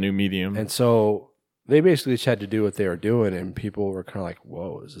format. Yeah, a new medium. And so they basically just had to do what they were doing, and people were kind of like,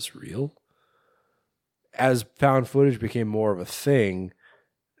 whoa, is this real? As found footage became more of a thing,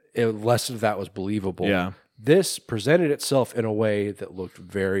 less of that was believable. Yeah. This presented itself in a way that looked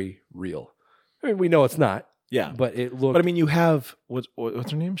very real. I mean, we know it's not. Yeah. But it looked... But I mean, you have... What's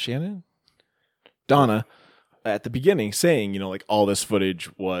her name? Shannon? Donna, at the beginning saying, like all this footage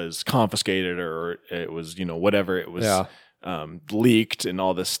was confiscated or it was, whatever. It was leaked and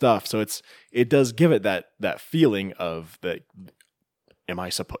all this stuff. So it does give it that feeling of that, am I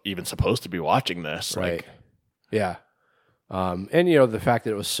even supposed to be watching this? Right. Like, yeah. And, the fact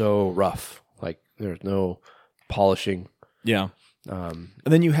that it was so rough. Like, there's no polishing. Yeah. And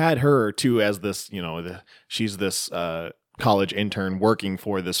then you had her too as this, she's this college intern working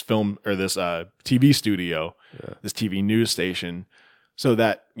for this film or this TV studio, this TV news station. So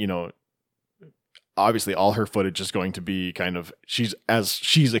that, obviously all her footage is going to be kind of she's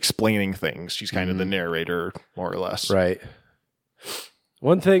explaining things. She's kind of the narrator, more or less. Right.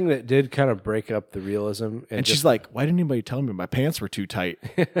 One thing that did kind of break up the realism, and she's like, "Why didn't anybody tell me my pants were too tight?"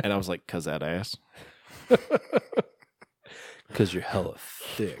 And I was like, "Cause that ass." Because you're hella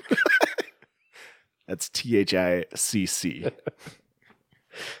thick. That's THICC.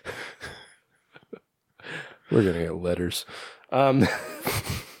 We're gonna get letters.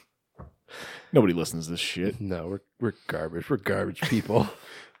 Nobody listens to this shit. No, we're garbage. We're garbage people.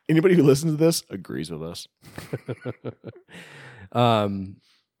 Anybody who listens to this agrees with us.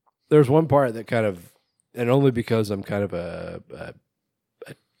 There's one part that kind of, and only because I'm kind of a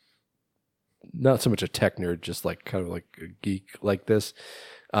not so much a tech nerd, just like kind of like a geek like this.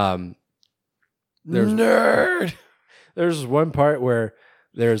 There's Nerd. There's one part where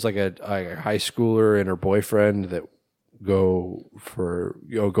there's like a high schooler and her boyfriend that go for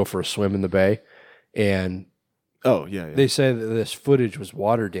a swim in the bay, and they say that this footage was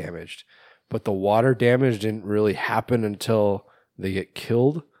water damaged, but the water damage didn't really happen until they get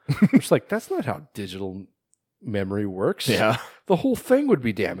killed. It's like, that's not how digital memory works. Yeah. The whole thing would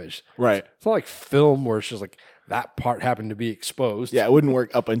be damaged. Right. It's not like film where it's just like that part happened to be exposed. Yeah, it wouldn't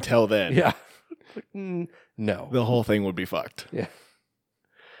work up until then. Yeah. No. The whole thing would be fucked. Yeah.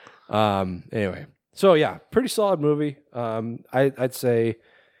 Anyway. So yeah, pretty solid movie. I'd say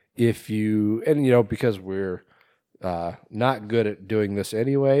if you, and you know, because we're not good at doing this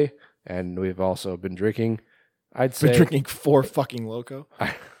anyway, and we've also been drinking, I'd say drinking 4 fucking Loco.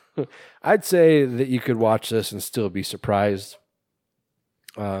 I'd say that you could watch this and still be surprised.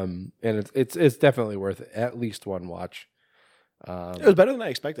 And it's definitely worth at least one watch. It was better than I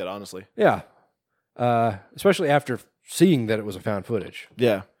expected, honestly. Yeah. Especially after seeing that it was a found footage.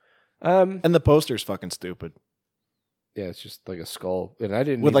 Yeah. And the poster's fucking stupid. Yeah, it's just like a skull, and I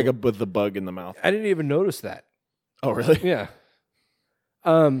didn't with the bug in the mouth. I didn't even notice that. Oh, really? Yeah.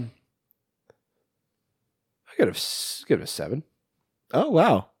 I give it a 7. Oh,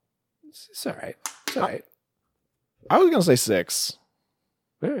 wow. It's all right. It's all right. I was gonna say 6.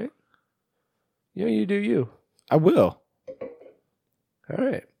 All right. Yeah, you do you. I will. All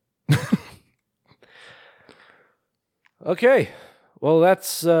right. Okay. Well,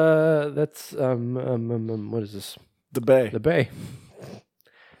 that's what is this? The Bay. The Bay.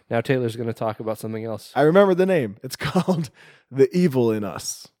 Now Taylor's going to talk about something else. I remember the name. It's called The Evil in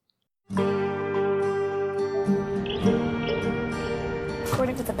Us.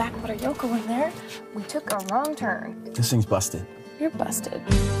 According to the backwater Yoko in there, we took a wrong turn. This thing's busted. You're busted.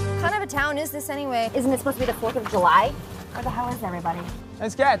 What kind of a town is this anyway? Isn't it supposed to be the 4th of July? Where the hell is everybody?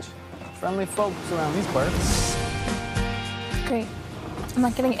 Nice catch. Friendly folks around these parts. Great. I'm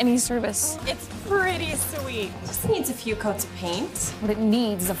not getting any service. It's pretty sweet. Just needs a few coats of paint. What it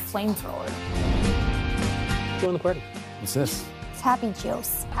needs is a flamethrower. Join the party. What's this? It's Happy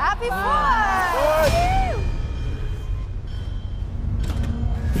Juice. Happy fun!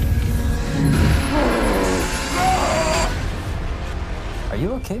 Are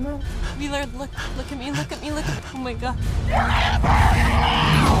you okay, man? Wheeler, look at me, look at me, look at me. Oh my god.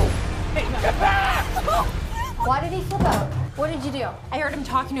 Get back! Why did he flip out? What did you do? I heard him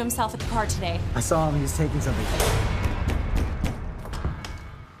talking to himself at the car today. I saw him. He was taking something.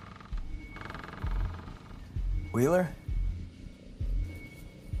 Wheeler?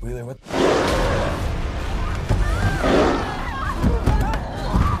 Wheeler, what?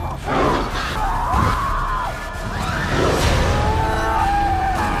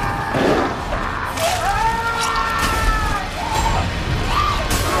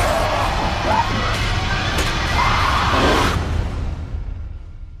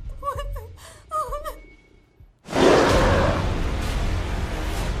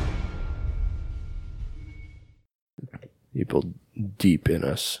 People deep in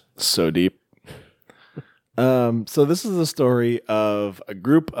us. So deep. So this is the story of a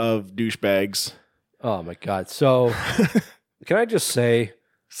group of douchebags. Oh my God. So can I just say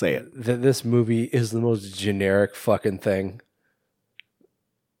it that this movie is the most generic fucking thing?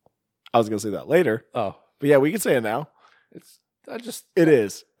 I was gonna say that later. Oh. But yeah, we can say it now. It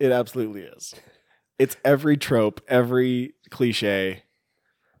is. It absolutely is. It's every trope, every cliche.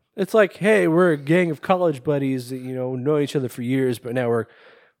 It's like, hey, we're a gang of college buddies that, you know each other for years, but now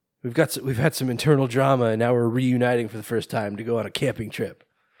we've had some internal drama, and now we're reuniting for the first time to go on a camping trip.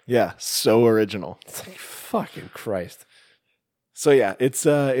 Yeah, so original. It's like, fucking Christ. So yeah, it's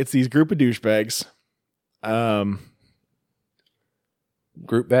these group of douchebags.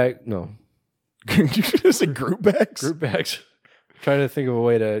 Group bag? No. Is it group bags? Group bags. Trying to think of a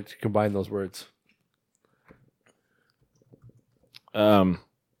way to combine those words.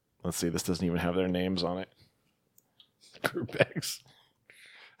 Let's see. This doesn't even have their names on it. Group X.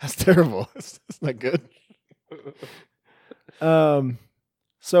 That's terrible. That's not good.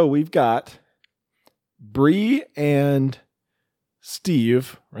 So we've got Bree and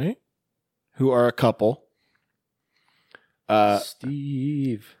Steve, right? Who are a couple.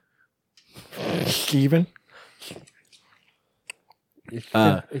 Steven.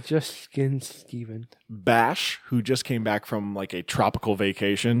 It just skins Steven. Bash, who just came back from like a tropical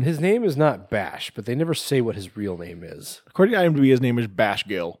vacation. His name is not Bash, but they never say what his real name is. According to IMDb, his name is Bash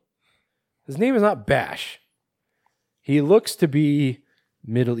Gill. His name is not Bash. He looks to be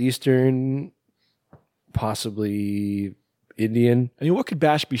Middle Eastern, possibly Indian. I mean, what could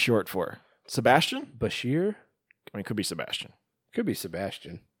Bash be short for? Sebastian? Bashir? I mean, it could be Sebastian. Could be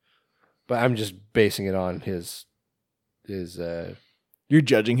Sebastian. But I'm just basing it on his You're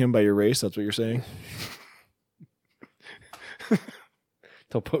judging him by your race? That's what you're saying?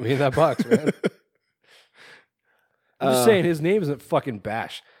 Don't put me in that box, man. I'm just saying his name isn't fucking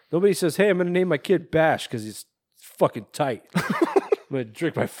Bash. Nobody says, hey, I'm going to name my kid Bash because he's fucking tight. I'm going to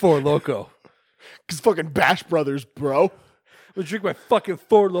drink my Four Loko. Because fucking Bash Brothers, bro. I'm going to drink my fucking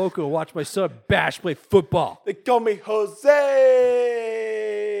Four Loko and watch my son Bash play football. They call me Jose.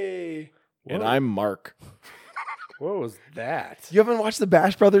 What? And I'm Mark. What was that? You haven't watched the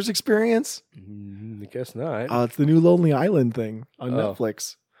Bash Brothers Experience? I guess not. It's the new Lonely Island thing on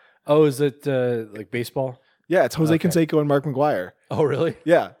Netflix. Oh, is it like baseball? Yeah, it's Jose Canseco and Mark McGuire. Oh, really?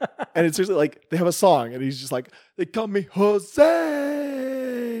 Yeah. And it's seriously like they have a song and he's just like, they call me Jose.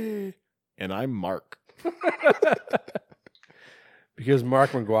 And I'm Mark. Because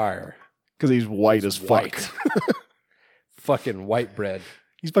Mark McGuire. Because he's white as fuck. Fucking white bread.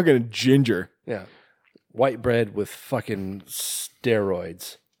 He's fucking ginger. Yeah. White bread with fucking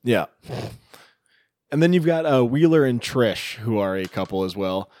steroids. Yeah. And then you've got Wheeler and Trish, who are a couple as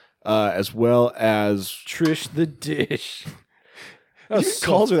well as Trish the Dish. He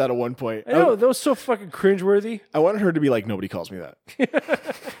calls her that at one point. I know, that was so fucking cringeworthy. I wanted her to be like, nobody calls me that.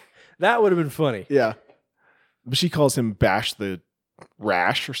 That would have been funny. Yeah. But she calls him Bash the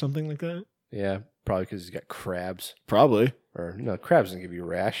Rash or something like that. Yeah, probably because he's got crabs. Probably. Or no, crabs doesn't give you a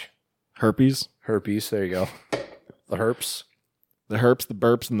rash. Herpes. Herpes, there you go. The herps. The herps, the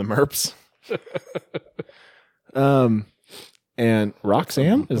burps, and the merps. And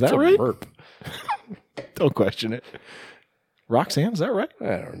Roxanne, is that right? Merp? Don't question it. Roxanne, is that right?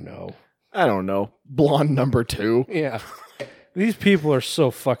 I don't know. Blonde number 2. Yeah. These people are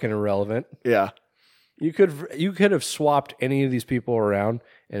so fucking irrelevant. Yeah. You could have swapped any of these people around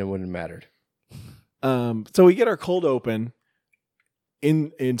and it wouldn't have mattered. So we get our cold open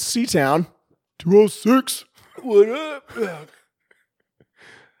in Seatown, 206. What up?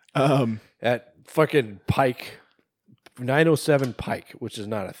 At fucking Pike, 907 Pike, which is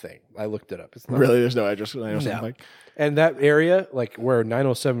not a thing. I looked it up. It's not Really? There's no address for 907 Pike? And that area, like where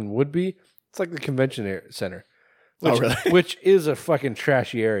 907 would be, it's like the convention center. Which, really? Which is a fucking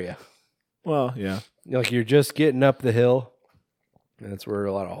trashy area. Well, yeah. Like you're just getting up the hill, and that's where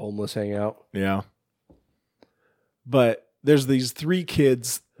a lot of homeless hang out. Yeah. But there's these 3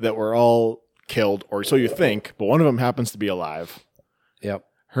 kids that were all killed, or so you think, but one of them happens to be alive. Yep.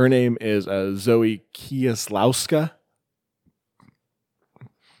 Her name is Zoe Kieslowska.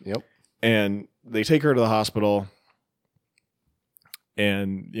 Yep. And they take her to the hospital.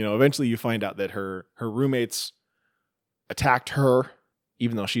 And, eventually you find out that her roommates attacked her,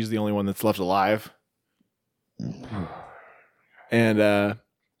 even though she's the only one that's left alive. And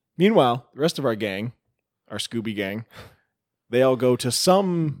meanwhile, the rest of our gang, our Scooby gang, they all go to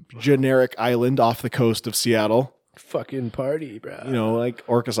some generic island off the coast of Seattle. Fucking party, bro. Like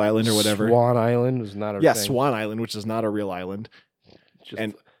Orcas Island or whatever. Swan Island was not a thing. Swan Island, which is not a real island.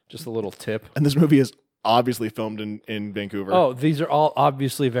 Just a little tip. And this movie is obviously filmed in Vancouver. Oh, these are all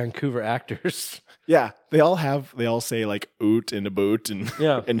obviously Vancouver actors. Yeah, they all say like oot and a boot and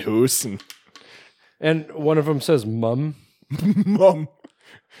and hoos and one of them says mum. Mum.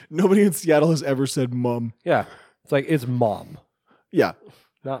 Nobody in Seattle has ever said mum. Yeah, it's like it's mom. Yeah,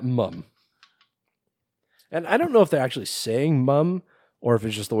 not mum. And I don't know if they're actually saying mum or if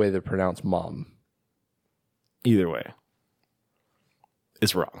it's just the way they pronounce mom. Either way,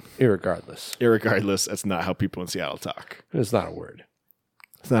 it's wrong. Irregardless, that's not how people in Seattle talk. It's not a word.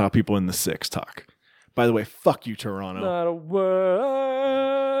 It's not how people in the 6 talk. By the way, fuck you, Toronto. Not a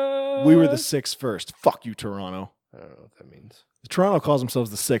word. We were the 6 first. Fuck you, Toronto. I don't know what that means. Toronto calls themselves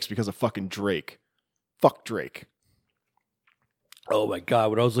the 6 because of fucking Drake. Fuck Drake. Oh my God.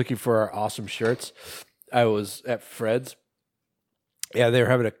 When I was looking for our awesome shirts, I was at Fred's. Yeah, they were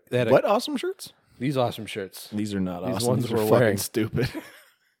having What awesome shirts? These awesome shirts. These are not These awesome. ones These are we're fucking wearing. stupid.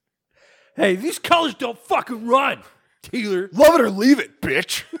 Hey, these colors don't fucking run, Taylor. Love it or leave it,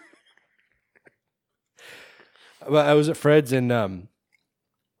 bitch. Well, I was at Fred's and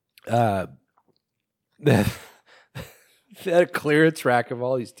they had a clearance rack of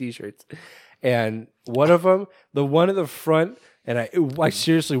all these T-shirts, and one of them, the one at the front, and I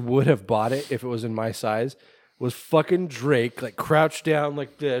seriously would have bought it if it was in my size, was fucking Drake, like crouched down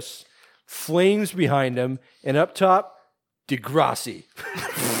like this, flames behind him, and up top, Degrassi.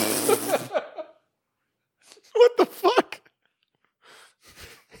 What the fuck?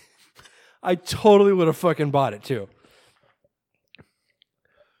 I totally would have fucking bought it too.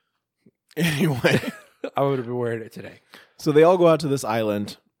 Anyway, I would have been wearing it today. so they all go out to this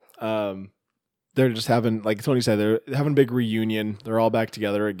island. They're just having, like Tony said, they're having a big reunion. They're all back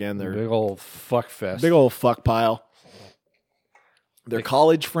together again. They're Big old fuck fest. big old fuck pile. They're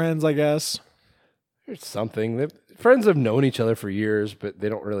college friends, I guess. There's something. Friends have known each other for years, but they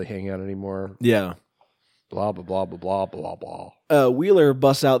don't really hang out anymore. Yeah. Blah, blah, blah, blah, blah, blah, blah. Wheeler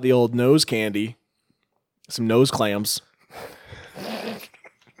busts out the old nose candy, some nose clams.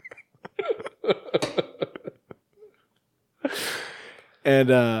 And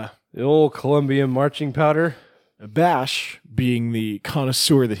the old Colombian marching powder. Bash, being the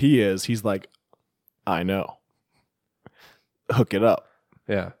connoisseur that he is, he's like, I know. Hook it up.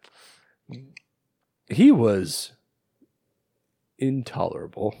 Yeah. He was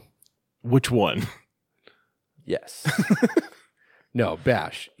intolerable. Which one? Yes. No,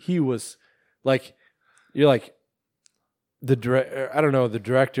 Bash. He was like, you're like the I don't know, the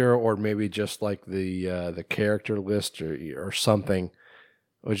director, or maybe just like the character list or something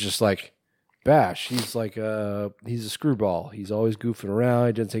was just like, Bash. He's like he's a screwball. He's always goofing around.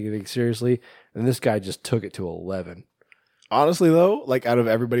 He doesn't take anything seriously. And this guy just took it to 11. Honestly, though, like out of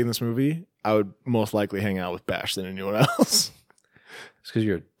everybody in this movie, I would most likely hang out with Bash than anyone else. It's because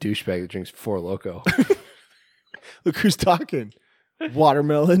you're a douchebag that drinks Four Loko. Look who's talking.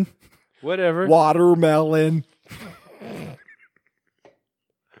 Watermelon. Whatever. Watermelon.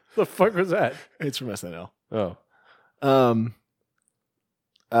 The fuck was that? It's from SNL. Oh.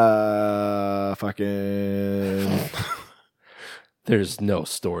 Fucking. There's no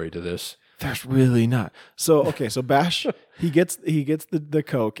story to this. There's really not. So okay, so Bash, he gets the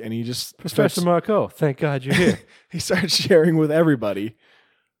Coke and he just Professor Marco, thank God you're here. He starts sharing with everybody.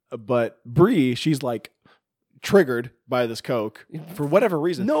 But Bree, she's like triggered by this Coke for whatever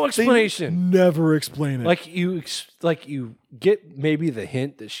reason. No explanation. They never explain it. Like you get maybe the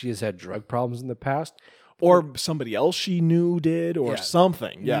hint that she has had drug problems in the past, or somebody else she knew did, or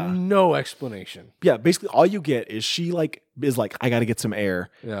something. Yeah. No explanation. Yeah. Basically, all you get is she is like, I got to get some air,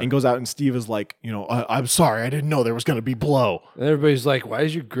 and goes out, and Steve is like, I'm sorry, I didn't know there was going to be blow. And everybody's like, why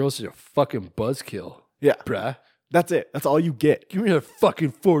is your girl such a fucking buzzkill? Yeah, bruh. That's it. That's all you get. Give me a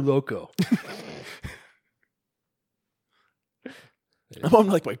fucking Four Loko. I'm on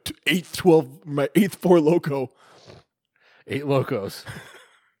like my eighth Four Loko. 8 Locos.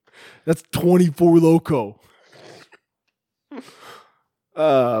 That's 24 Loco. As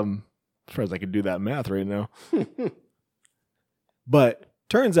far as I can do that math right now. But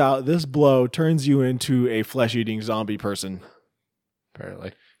turns out this blow turns you into a flesh-eating zombie person.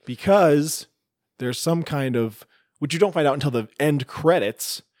 Apparently. Because there's some kind of, which you don't find out until the end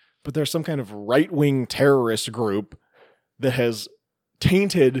credits, but there's some kind of right-wing terrorist group that has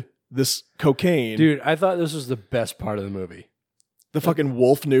tainted this cocaine. Dude, I thought this was the best part of the movie. The fucking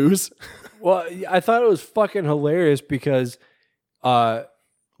Wolf News. Well, I thought it was fucking hilarious because what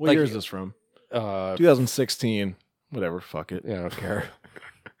year is this from? 2016. Whatever, fuck it. Yeah, I don't care.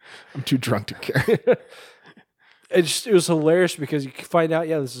 I'm too drunk to care. It was hilarious because you find out,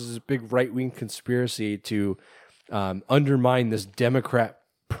 this is a big right-wing conspiracy to undermine this Democrat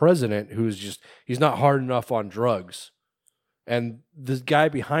president who's he's not hard enough on drugs. And this guy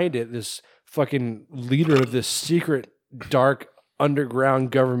behind it, this fucking leader of this secret, dark,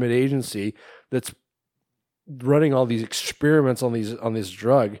 underground government agency that's running all these experiments on this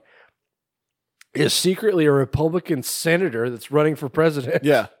drug, is secretly a Republican senator that's running for president.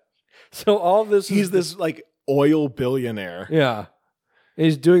 Yeah. So all this he's this like oil billionaire. Yeah. And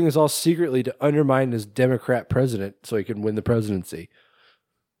he's doing this all secretly to undermine his Democrat president so he can win the presidency.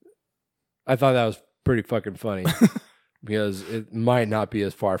 I thought that was pretty fucking funny because it might not be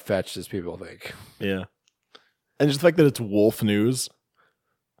as far-fetched as people think. Yeah. And just the fact that it's Wolf News.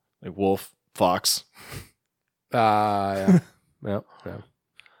 Like Wolf, Fox. Yeah. Yeah.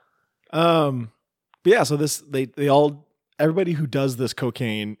 But yeah, so everybody who does this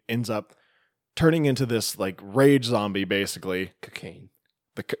cocaine ends up turning into this like rage zombie, basically. Cocaine.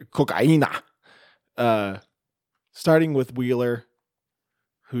 The cocaina. Starting with Wheeler,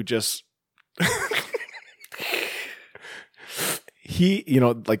 who just He,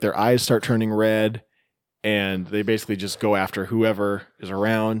 like their eyes start turning red, and they basically just go after whoever is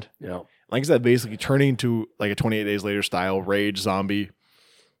around. Yeah. Like I said, basically turning into like a 28 Days Later style rage zombie.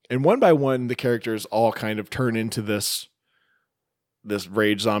 And one by one, the characters all kind of turn into this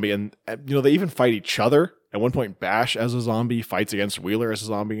rage zombie. And, they even fight each other. At one point, Bash as a zombie fights against Wheeler as a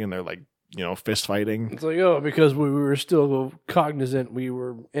zombie, and they're like, fist fighting. It's like, oh, because we were still cognizant we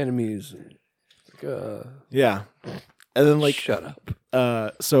were enemies. Yeah. And then like, shut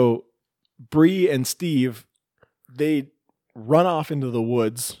up. So Bree and Steve, they run off into the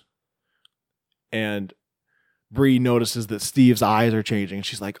woods, and Bree notices that Steve's eyes are changing.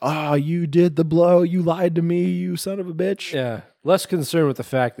 She's like, "Oh, you did the blow. You lied to me, you son of a bitch." Yeah. Less concerned with the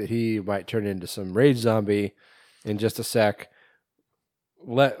fact that he might turn into some rage zombie in just a sec.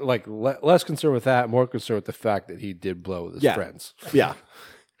 Less concerned with that, more concerned with the fact that he did blow with his friends. Yeah.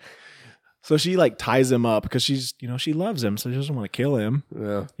 So she like ties him up because she's, she loves him, so she doesn't want to kill him.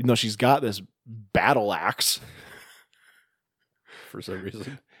 Yeah. Even though she's got this battle axe. For some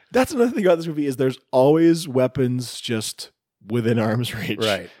reason. That's another thing about this movie is there's always weapons just within arm's reach.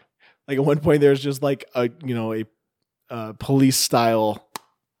 Right. Like at one point there's just like a police style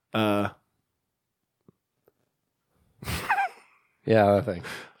yeah, that thing.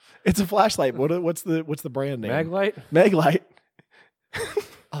 It's a flashlight. What's the brand name? Maglite.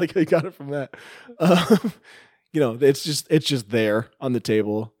 I like how you got it from that. It's just there on the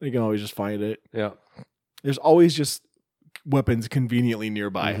table. You can always just find it. Yeah. There's always just weapons conveniently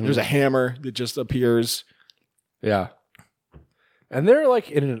nearby. Mm-hmm. There's a hammer that just appears. Yeah. And they're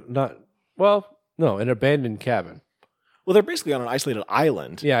like in an abandoned cabin. Well, they're basically on an isolated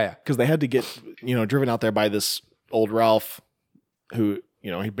island. Yeah. Because they had to get, driven out there by this old Ralph who,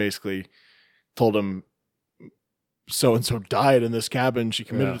 he basically told him so-and-so died in this cabin. She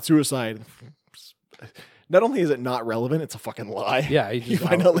committed suicide. Not only is it not relevant, it's a fucking lie. Yeah. You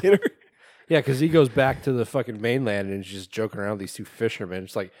find out later. Yeah, because he goes back to the fucking mainland and he's just joking around with these two fishermen.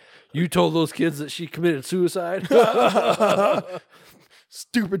 It's like, you told those kids that she committed suicide?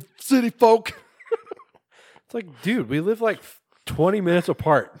 Stupid city folk. It's like, dude, we live like 20 minutes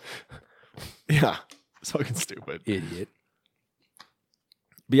apart. Yeah. It's fucking stupid. Idiot.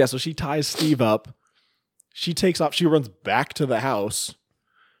 But yeah, so she ties Steve up. She takes off. She runs back to the house.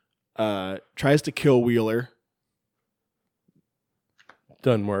 Tries to kill Wheeler.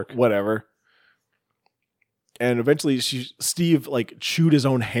 Doesn't work. Whatever. And eventually Steve like chewed his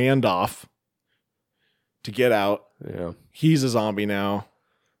own hand off to get out. Yeah. He's a zombie now.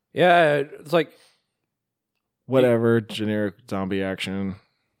 Yeah, it's like whatever, generic zombie action.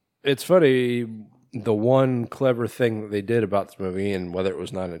 It's funny, the one clever thing that they did about this movie, and whether it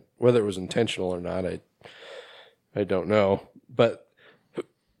was intentional or not, I don't know. But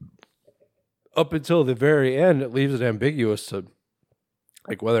up until the very end, it leaves it ambiguous to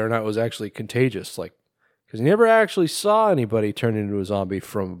like whether or not it was actually contagious. Like, because you never actually saw anybody turn into a zombie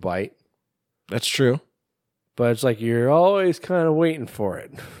from a bite. That's true. But it's like you're always kind of waiting for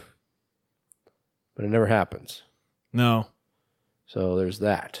it. But it never happens. No. So there's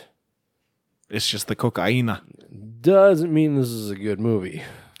that. It's just the cocaine. Doesn't mean this is a good movie.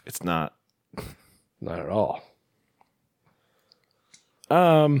 It's not. Not at all.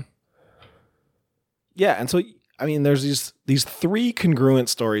 Yeah, and so I mean there's these three congruent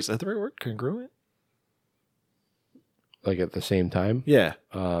stories. Is that the right word? Congruent? Like at the same time? Yeah.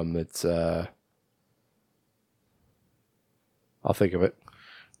 It's I'll think of it.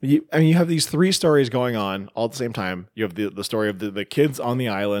 You have these three stories going on all at the same time. You have the story of the kids on the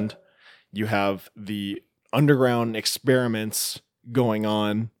island. You have the underground experiments going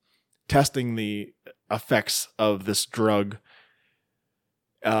on, testing the effects of this drug.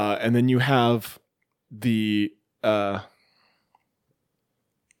 And then you have there's a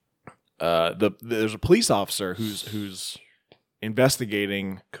police officer who's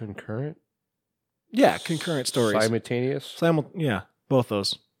investigating concurrent. Yeah, concurrent stories. Simultaneous. Yeah, both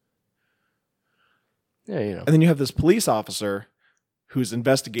those. Yeah, And then you have this police officer who's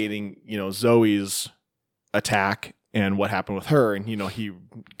investigating, Zoe's attack and what happened with her, and he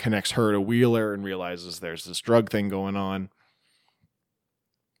connects her to Wheeler and realizes there's this drug thing going on.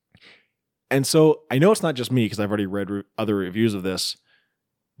 And so I know it's not just me because I've already read other reviews of this,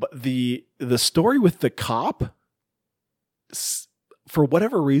 but the story with the cop, for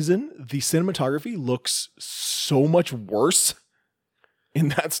whatever reason, the cinematography looks so much worse in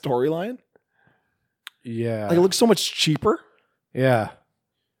that storyline. Yeah. Like it looks so much cheaper. Yeah.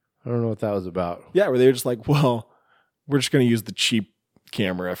 I don't know what that was about. Yeah, where they were just like, well, we're just going to use the cheap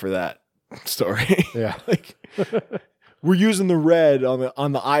camera for that story. Yeah. Like we're using the red on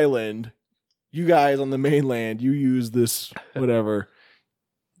the island you guys on the mainland, you use this whatever.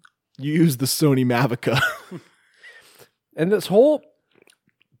 You use the Sony Mavica. And this whole,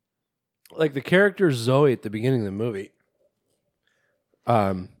 like the character Zoe at the beginning of the movie,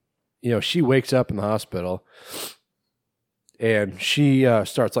 she wakes up in the hospital and she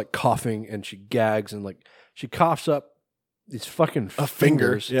starts like coughing and she gags and like she coughs up these fucking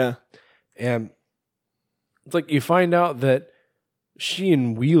fingers. Yeah. And it's like you find out that she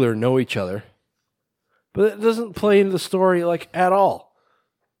and Wheeler know each other, but it doesn't play into the story like at all.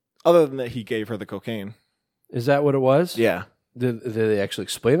 Other than that, he gave her the cocaine. Is that what it was? Yeah. Did they actually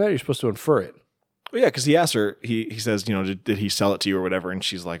explain that? Or you're supposed to infer it. Well, yeah, because he asked her, he says, did he sell it to you or whatever? And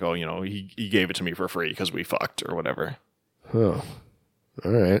she's like, oh, he gave it to me for free because we fucked or whatever. Oh,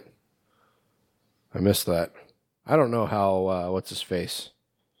 all right. I missed that. I don't know how, what's his face?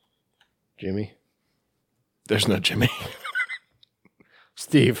 Jimmy? There's no Jimmy.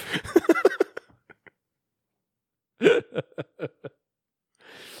 Steve.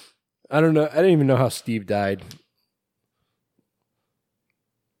 I don't know. I didn't even know how Steve died.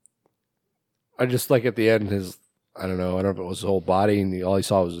 I just like at the end I don't know if it was his whole body and all he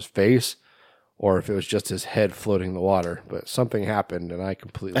saw was his face or if it was just his head floating in the water. But something happened and I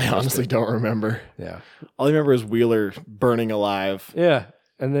completely I honestly don't remember. Yeah. All I remember is Wheeler burning alive. Yeah.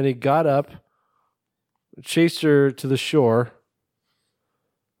 And then he got up, chased her to the shore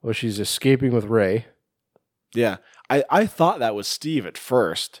while she's escaping with Ray. Yeah. I thought that was Steve at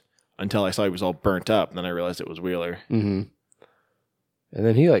first until I saw he was all burnt up. And then I realized it was Wheeler. Mm-hmm. And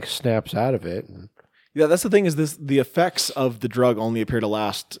then he like snaps out of it. Yeah, that's the thing is the effects of the drug only appear to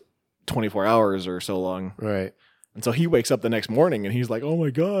last 24 hours or so long. Right. And so he wakes up the next morning and he's like, oh my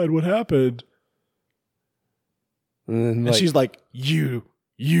God, what happened? And she's like, you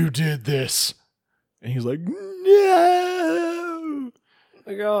did this. And he's like, no.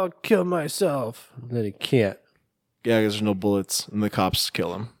 Like, I'll kill myself. And then he can't. Yeah, because there's no bullets and the cops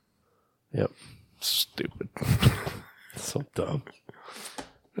kill him. Yep. Stupid. So dumb.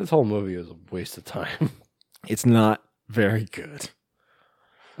 This whole movie was a waste of time. It's not very good.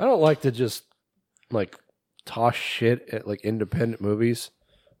 I don't like to just like toss shit at like independent movies.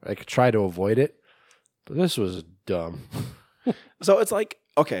 I could try to avoid it, but this was dumb. So it's like,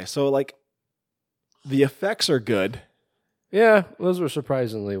 okay, so like the effects are good. Yeah, those were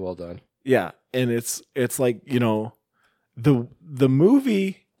surprisingly well done. Yeah, and it's like, the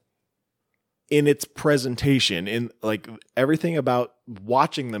movie in its presentation, in like everything about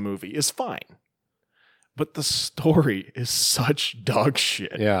watching the movie is fine. But the story is such dog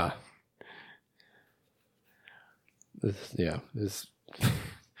shit. Yeah.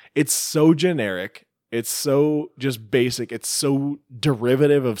 It's so generic. It's so just basic. It's so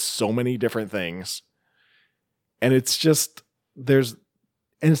derivative of so many different things. And it's just,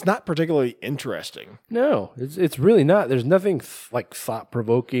 it's not particularly interesting. No, it's really not. There's nothing like thought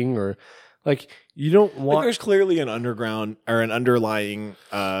provoking or like you don't want. Like there's clearly an underground or an underlying,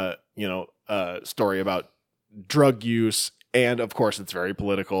 story about drug use, and of course it's very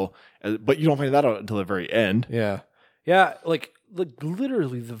political. But you don't find that out until the very end. Yeah, like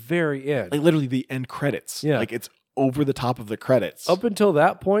literally the very end, like literally the end credits. Yeah, like it's over the top of the credits. Up until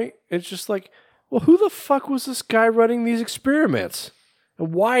that point, it's just like, well, who the fuck was this guy running these experiments,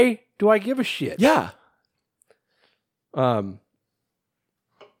 and why do I give a shit? Yeah.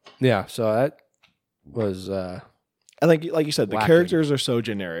 Yeah, so that was I think, like you said, the characters are so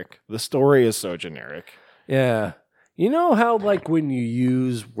generic. The story is so generic. Yeah. You know how like when you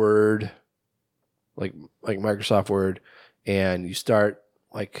use Word, like Microsoft Word, and you start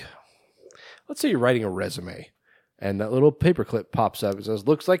like, let's say you're writing a resume, and that little paperclip pops up and says,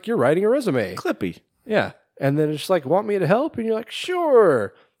 looks like you're writing a resume. Clippy. Yeah. And then it's like, want me to help? And you're like,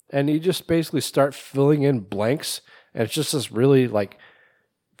 sure. And you just basically start filling in blanks, and it's just this really like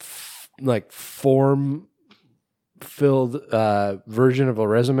form filled version of a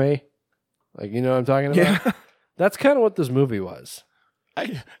resume. Like, you know what I'm talking about? Yeah. That's kind of what this movie was.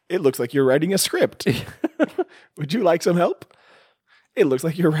 It looks like you're writing a script. Would you like some help? It looks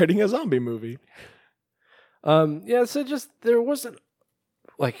like you're writing a zombie movie. Yeah, so just there wasn't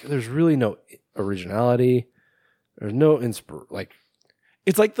like there's really no originality. There's no it's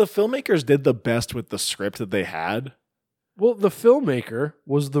like the filmmakers did the best with the script that they had. Well, the filmmaker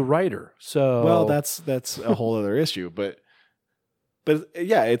was the writer. So well, that's a whole other issue, but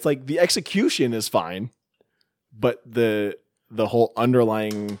yeah, it's like the execution is fine, but the whole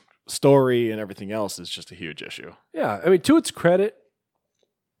underlying story and everything else is just a huge issue. Yeah, I mean, to its credit,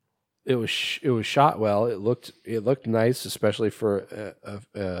 it was shot well. It looked nice, especially for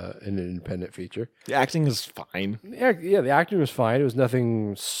an independent feature. The acting is fine. Yeah, the acting was fine. It was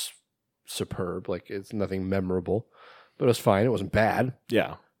nothing superb. Like it's nothing memorable, but it was fine. It wasn't bad.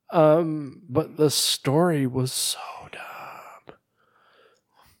 Yeah. But the story was so dumb.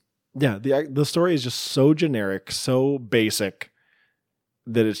 Yeah, the story is just so generic, so basic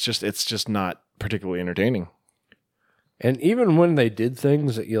that it's just not particularly entertaining. And even when they did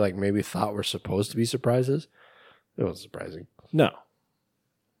things that you like maybe thought were supposed to be surprises, it wasn't surprising. No.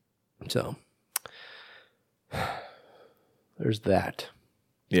 So there's that.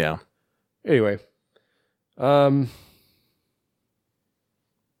 Yeah. Anyway, you have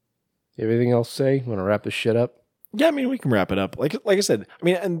anything else to say? Want to wrap this shit up? Yeah, I mean, we can wrap it up. Like I said, I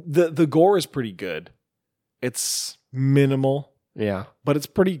mean, and the gore is pretty good. It's minimal. Yeah. But it's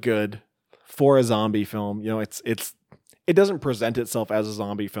pretty good for a zombie film. You know, it doesn't present itself as a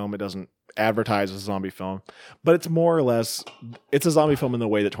zombie film. It doesn't advertise as a zombie film. But it's more or less, it's a zombie film in the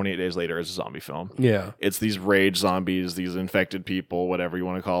way that 28 Days Later is a zombie film. Yeah. It's these rage zombies, these infected people, whatever you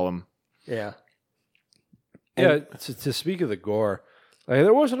want to call them. Yeah. To speak of the gore, like,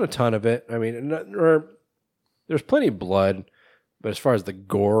 there wasn't a ton of it. I mean, there's plenty of blood, but as far as the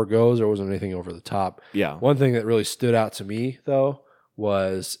gore goes, there wasn't anything over the top. Yeah. One thing that really stood out to me, though,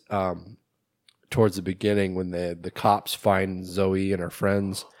 was towards the beginning when the cops find Zoe and her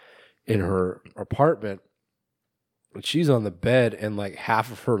friends in her apartment, and she's on the bed and like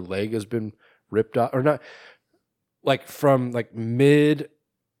half of her leg has been ripped off, or not, like from like mid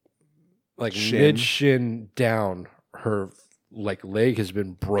shin down, her like leg has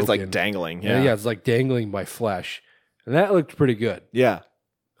been broken. It's like dangling. Yeah. Yeah, it's like dangling by flesh. And that looked pretty good. Yeah.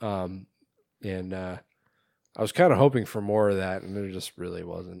 I was kind of hoping for more of that, and there just really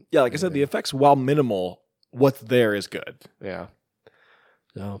wasn't. Yeah, like I said, the effects, while minimal, what's there is good. Yeah.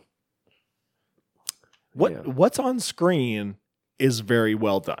 So what's on screen is very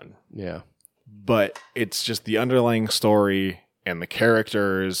well done. Yeah. But it's just the underlying story and the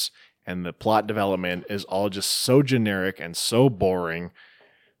characters and the plot development is all just so generic and so boring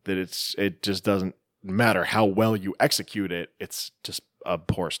that it just doesn't matter how well you execute it. It's just a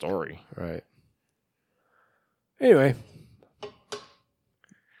poor story. Right. Anyway, is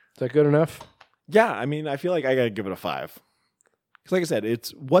that good enough? Yeah, I mean, I feel like I gotta give it a 5. Because like I said,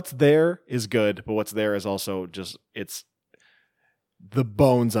 it's what's there is good, but what's there is also just the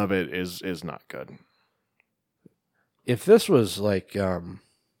bones of it is not good. If this was like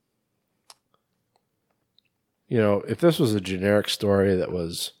if this was a generic story that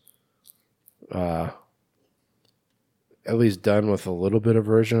was at least done with a little bit of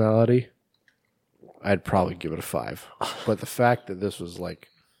originality, I'd probably give it a 5. But the fact that this was like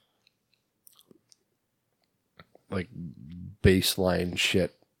baseline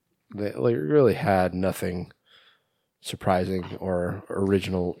shit that like really had nothing surprising or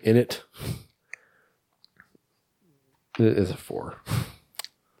original in it, it is a 4.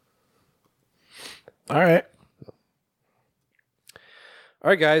 All right. All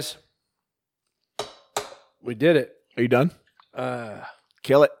right, guys. We did it. Are you done?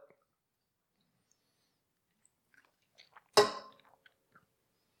 Kill it.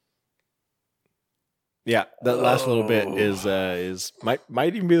 Yeah, that last little bit is might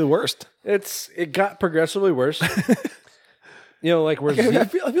even be the worst. It got progressively worse. Like where I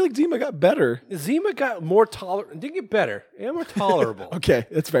feel like Zima got better. Zima got more tolerant. Didn't get better. And more tolerable. Okay,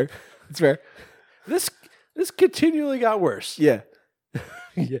 that's fair. That's fair. This continually got worse. Yeah.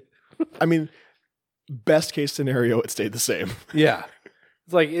 Yeah. I mean, best case scenario, it stayed the same. Yeah.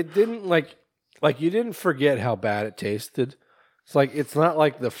 It's like it didn't like you didn't forget how bad it tasted. It's like it's not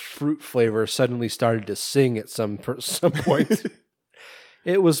like the fruit flavor suddenly started to sing at some point.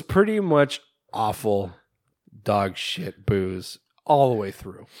 It was pretty much awful dog shit booze all the way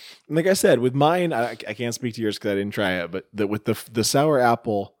through. And like I said, with mine, I can't speak to yours because I didn't try it, but with the sour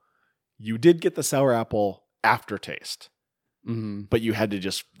apple, you did get the sour apple aftertaste. Mm-hmm. But you had to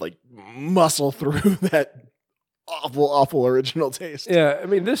just like muscle through that awful original taste. Yeah, I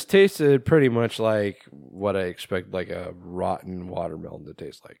mean, this tasted pretty much like what I expect like a rotten watermelon to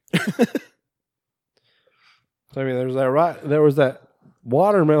taste like. So, I mean, there was that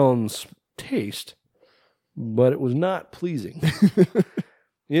watermelon's taste, but it was not pleasing.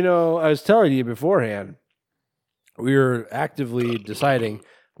 I was telling you beforehand, we were actively deciding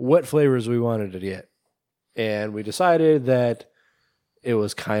what flavors we wanted to get. And we decided that it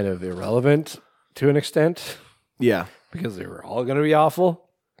was kind of irrelevant to an extent. Yeah. Because they were all going to be awful.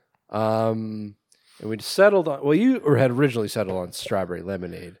 And we settled on, well, you had originally settled on strawberry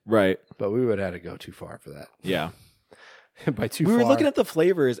lemonade. Right. But we would have had to go too far for that. Yeah. By too far. We far. were looking at the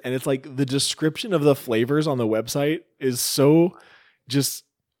flavors, and it's like the description of the flavors on the website is so just,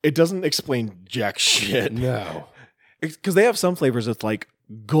 it doesn't explain jack shit. No. Because they have some flavors that's like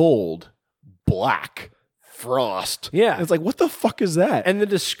gold black frost. Yeah. It's like, what the fuck is that? And the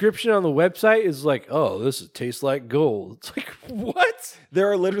description on the website is like, oh, this tastes like gold. It's like, what? There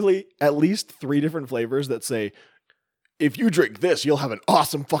are literally at least 3 different flavors that say, if you drink this, you'll have an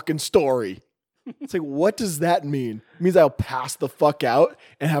awesome fucking story. It's like, what does that mean? It means I'll pass the fuck out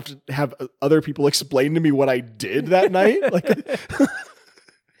and have to have other people explain to me what I did that night? Like,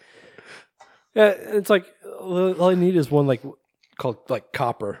 yeah, it's like, all I need is one like called like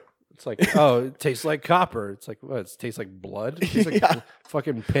copper. It's like, oh, it tastes like copper. It's like, what? It tastes like blood? It tastes like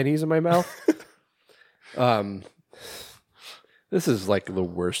fucking pennies in my mouth. This is like the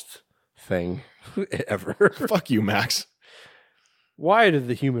worst thing ever. Fuck you, Max. Why did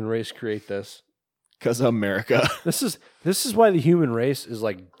the human race create this? Because America. This is why the human race is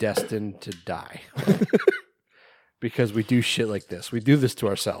like destined to die. Because we do shit like this. We do this to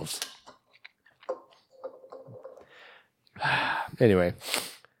ourselves. Anyway.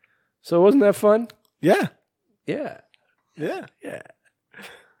 So wasn't that fun? Yeah. Yeah. Yeah. Yeah.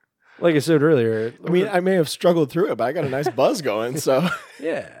 Like I said earlier. I mean, I may have struggled through it, but I got a nice buzz going, so.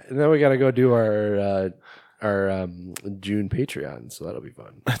 Yeah. And then we got to go do our June Patreon, so that'll be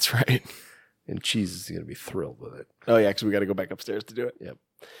fun. That's right. And Cheese is going to be thrilled with it. Oh, yeah, because we got to go back upstairs to do it. Yep.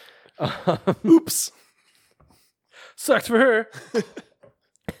 Oops. Sucks for her.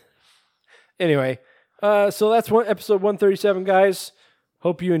 Anyway, so that's episode 137, guys.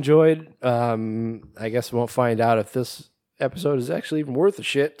 Hope you enjoyed. I guess we won't find out if this episode is actually even worth a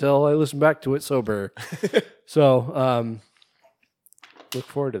shit till I listen back to it sober. So, look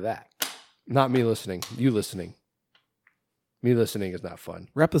forward to that. Not me listening. You listening. Me listening is not fun.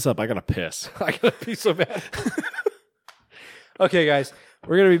 Wrap this up. I got to piss. I got to pee so bad. Okay, guys.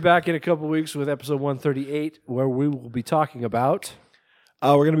 We're going to be back in a couple weeks with episode 138, where we will be talking about...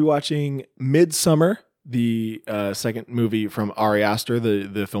 we're going to be watching Midsummer, the second movie from Ari Aster,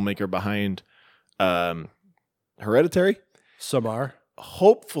 the filmmaker behind Hereditary. Samar.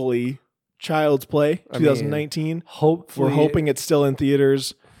 Hopefully, Child's Play, 2019. Hopefully. We're hoping it's still in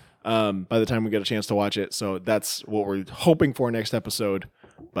theaters by the time we get a chance to watch it. So that's what we're hoping for next episode,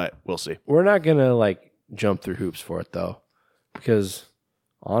 but we'll see. We're not going to like jump through hoops for it, though, because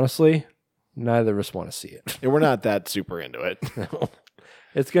honestly, neither of us want to see it. And we're not that super into it. No.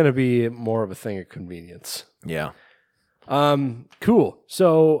 It's going to be more of a thing of convenience. Yeah. Cool.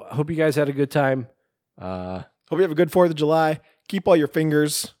 So I hope you guys had a good time. Hope you have a good 4th of July. Keep all your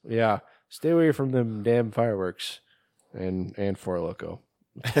fingers. Yeah. Stay away from them damn fireworks and Four Loko.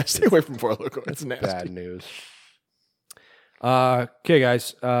 Stay away from Four Loko. It's nasty. Bad news. Okay,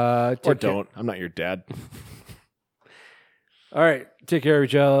 guys. Or don't. I'm not your dad. All right. Take care of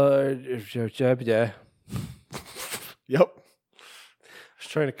each other. Yep.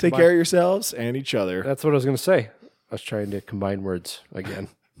 Trying to take care of yourselves and each other. That's what I was going to say. I was trying to combine words again.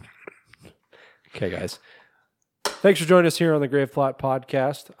 Okay, guys. Thanks for joining us here on the Grave Plot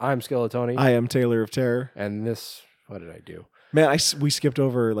Podcast. I'm Skeletoni. I am Taylor of Terror. And this, what did I do? Man, we skipped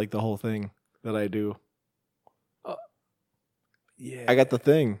over like the whole thing that I do. Yeah. I got the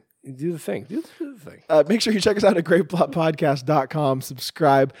thing. Do the thing. Do the thing. Make sure you check us out at graveplotpodcast.com.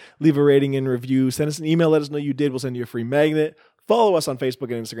 Subscribe, leave a rating and review. Send us an email. Let us know you did. We'll send you a free magnet. Follow us on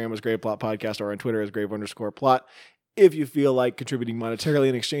Facebook and Instagram as Grave Plot Podcast or on Twitter as Grave_Plot. If you feel like contributing monetarily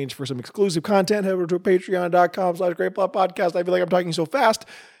in exchange for some exclusive content, head over to patreon.com/Grave Plot Podcast. I feel like I'm talking so fast.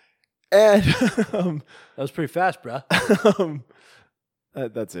 And that was pretty fast, bro.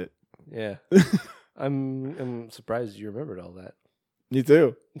 That's it. Yeah. I'm surprised you remembered all that. Me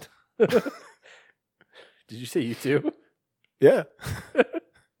too. Did you say you too? Yeah.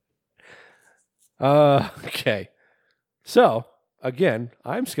 Okay. So, again,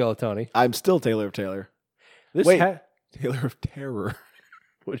 I'm Skeletoni. I'm still Taylor of Taylor. Wait, Taylor of Terror.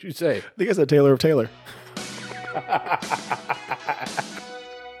 What did you say? I think I said Taylor of Taylor.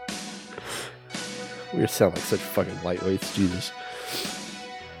 We sound like such fucking lightweights. Jesus.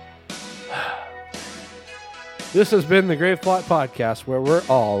 This has been the Grave Plot Podcast, where we're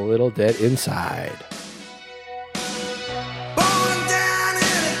all a little dead inside.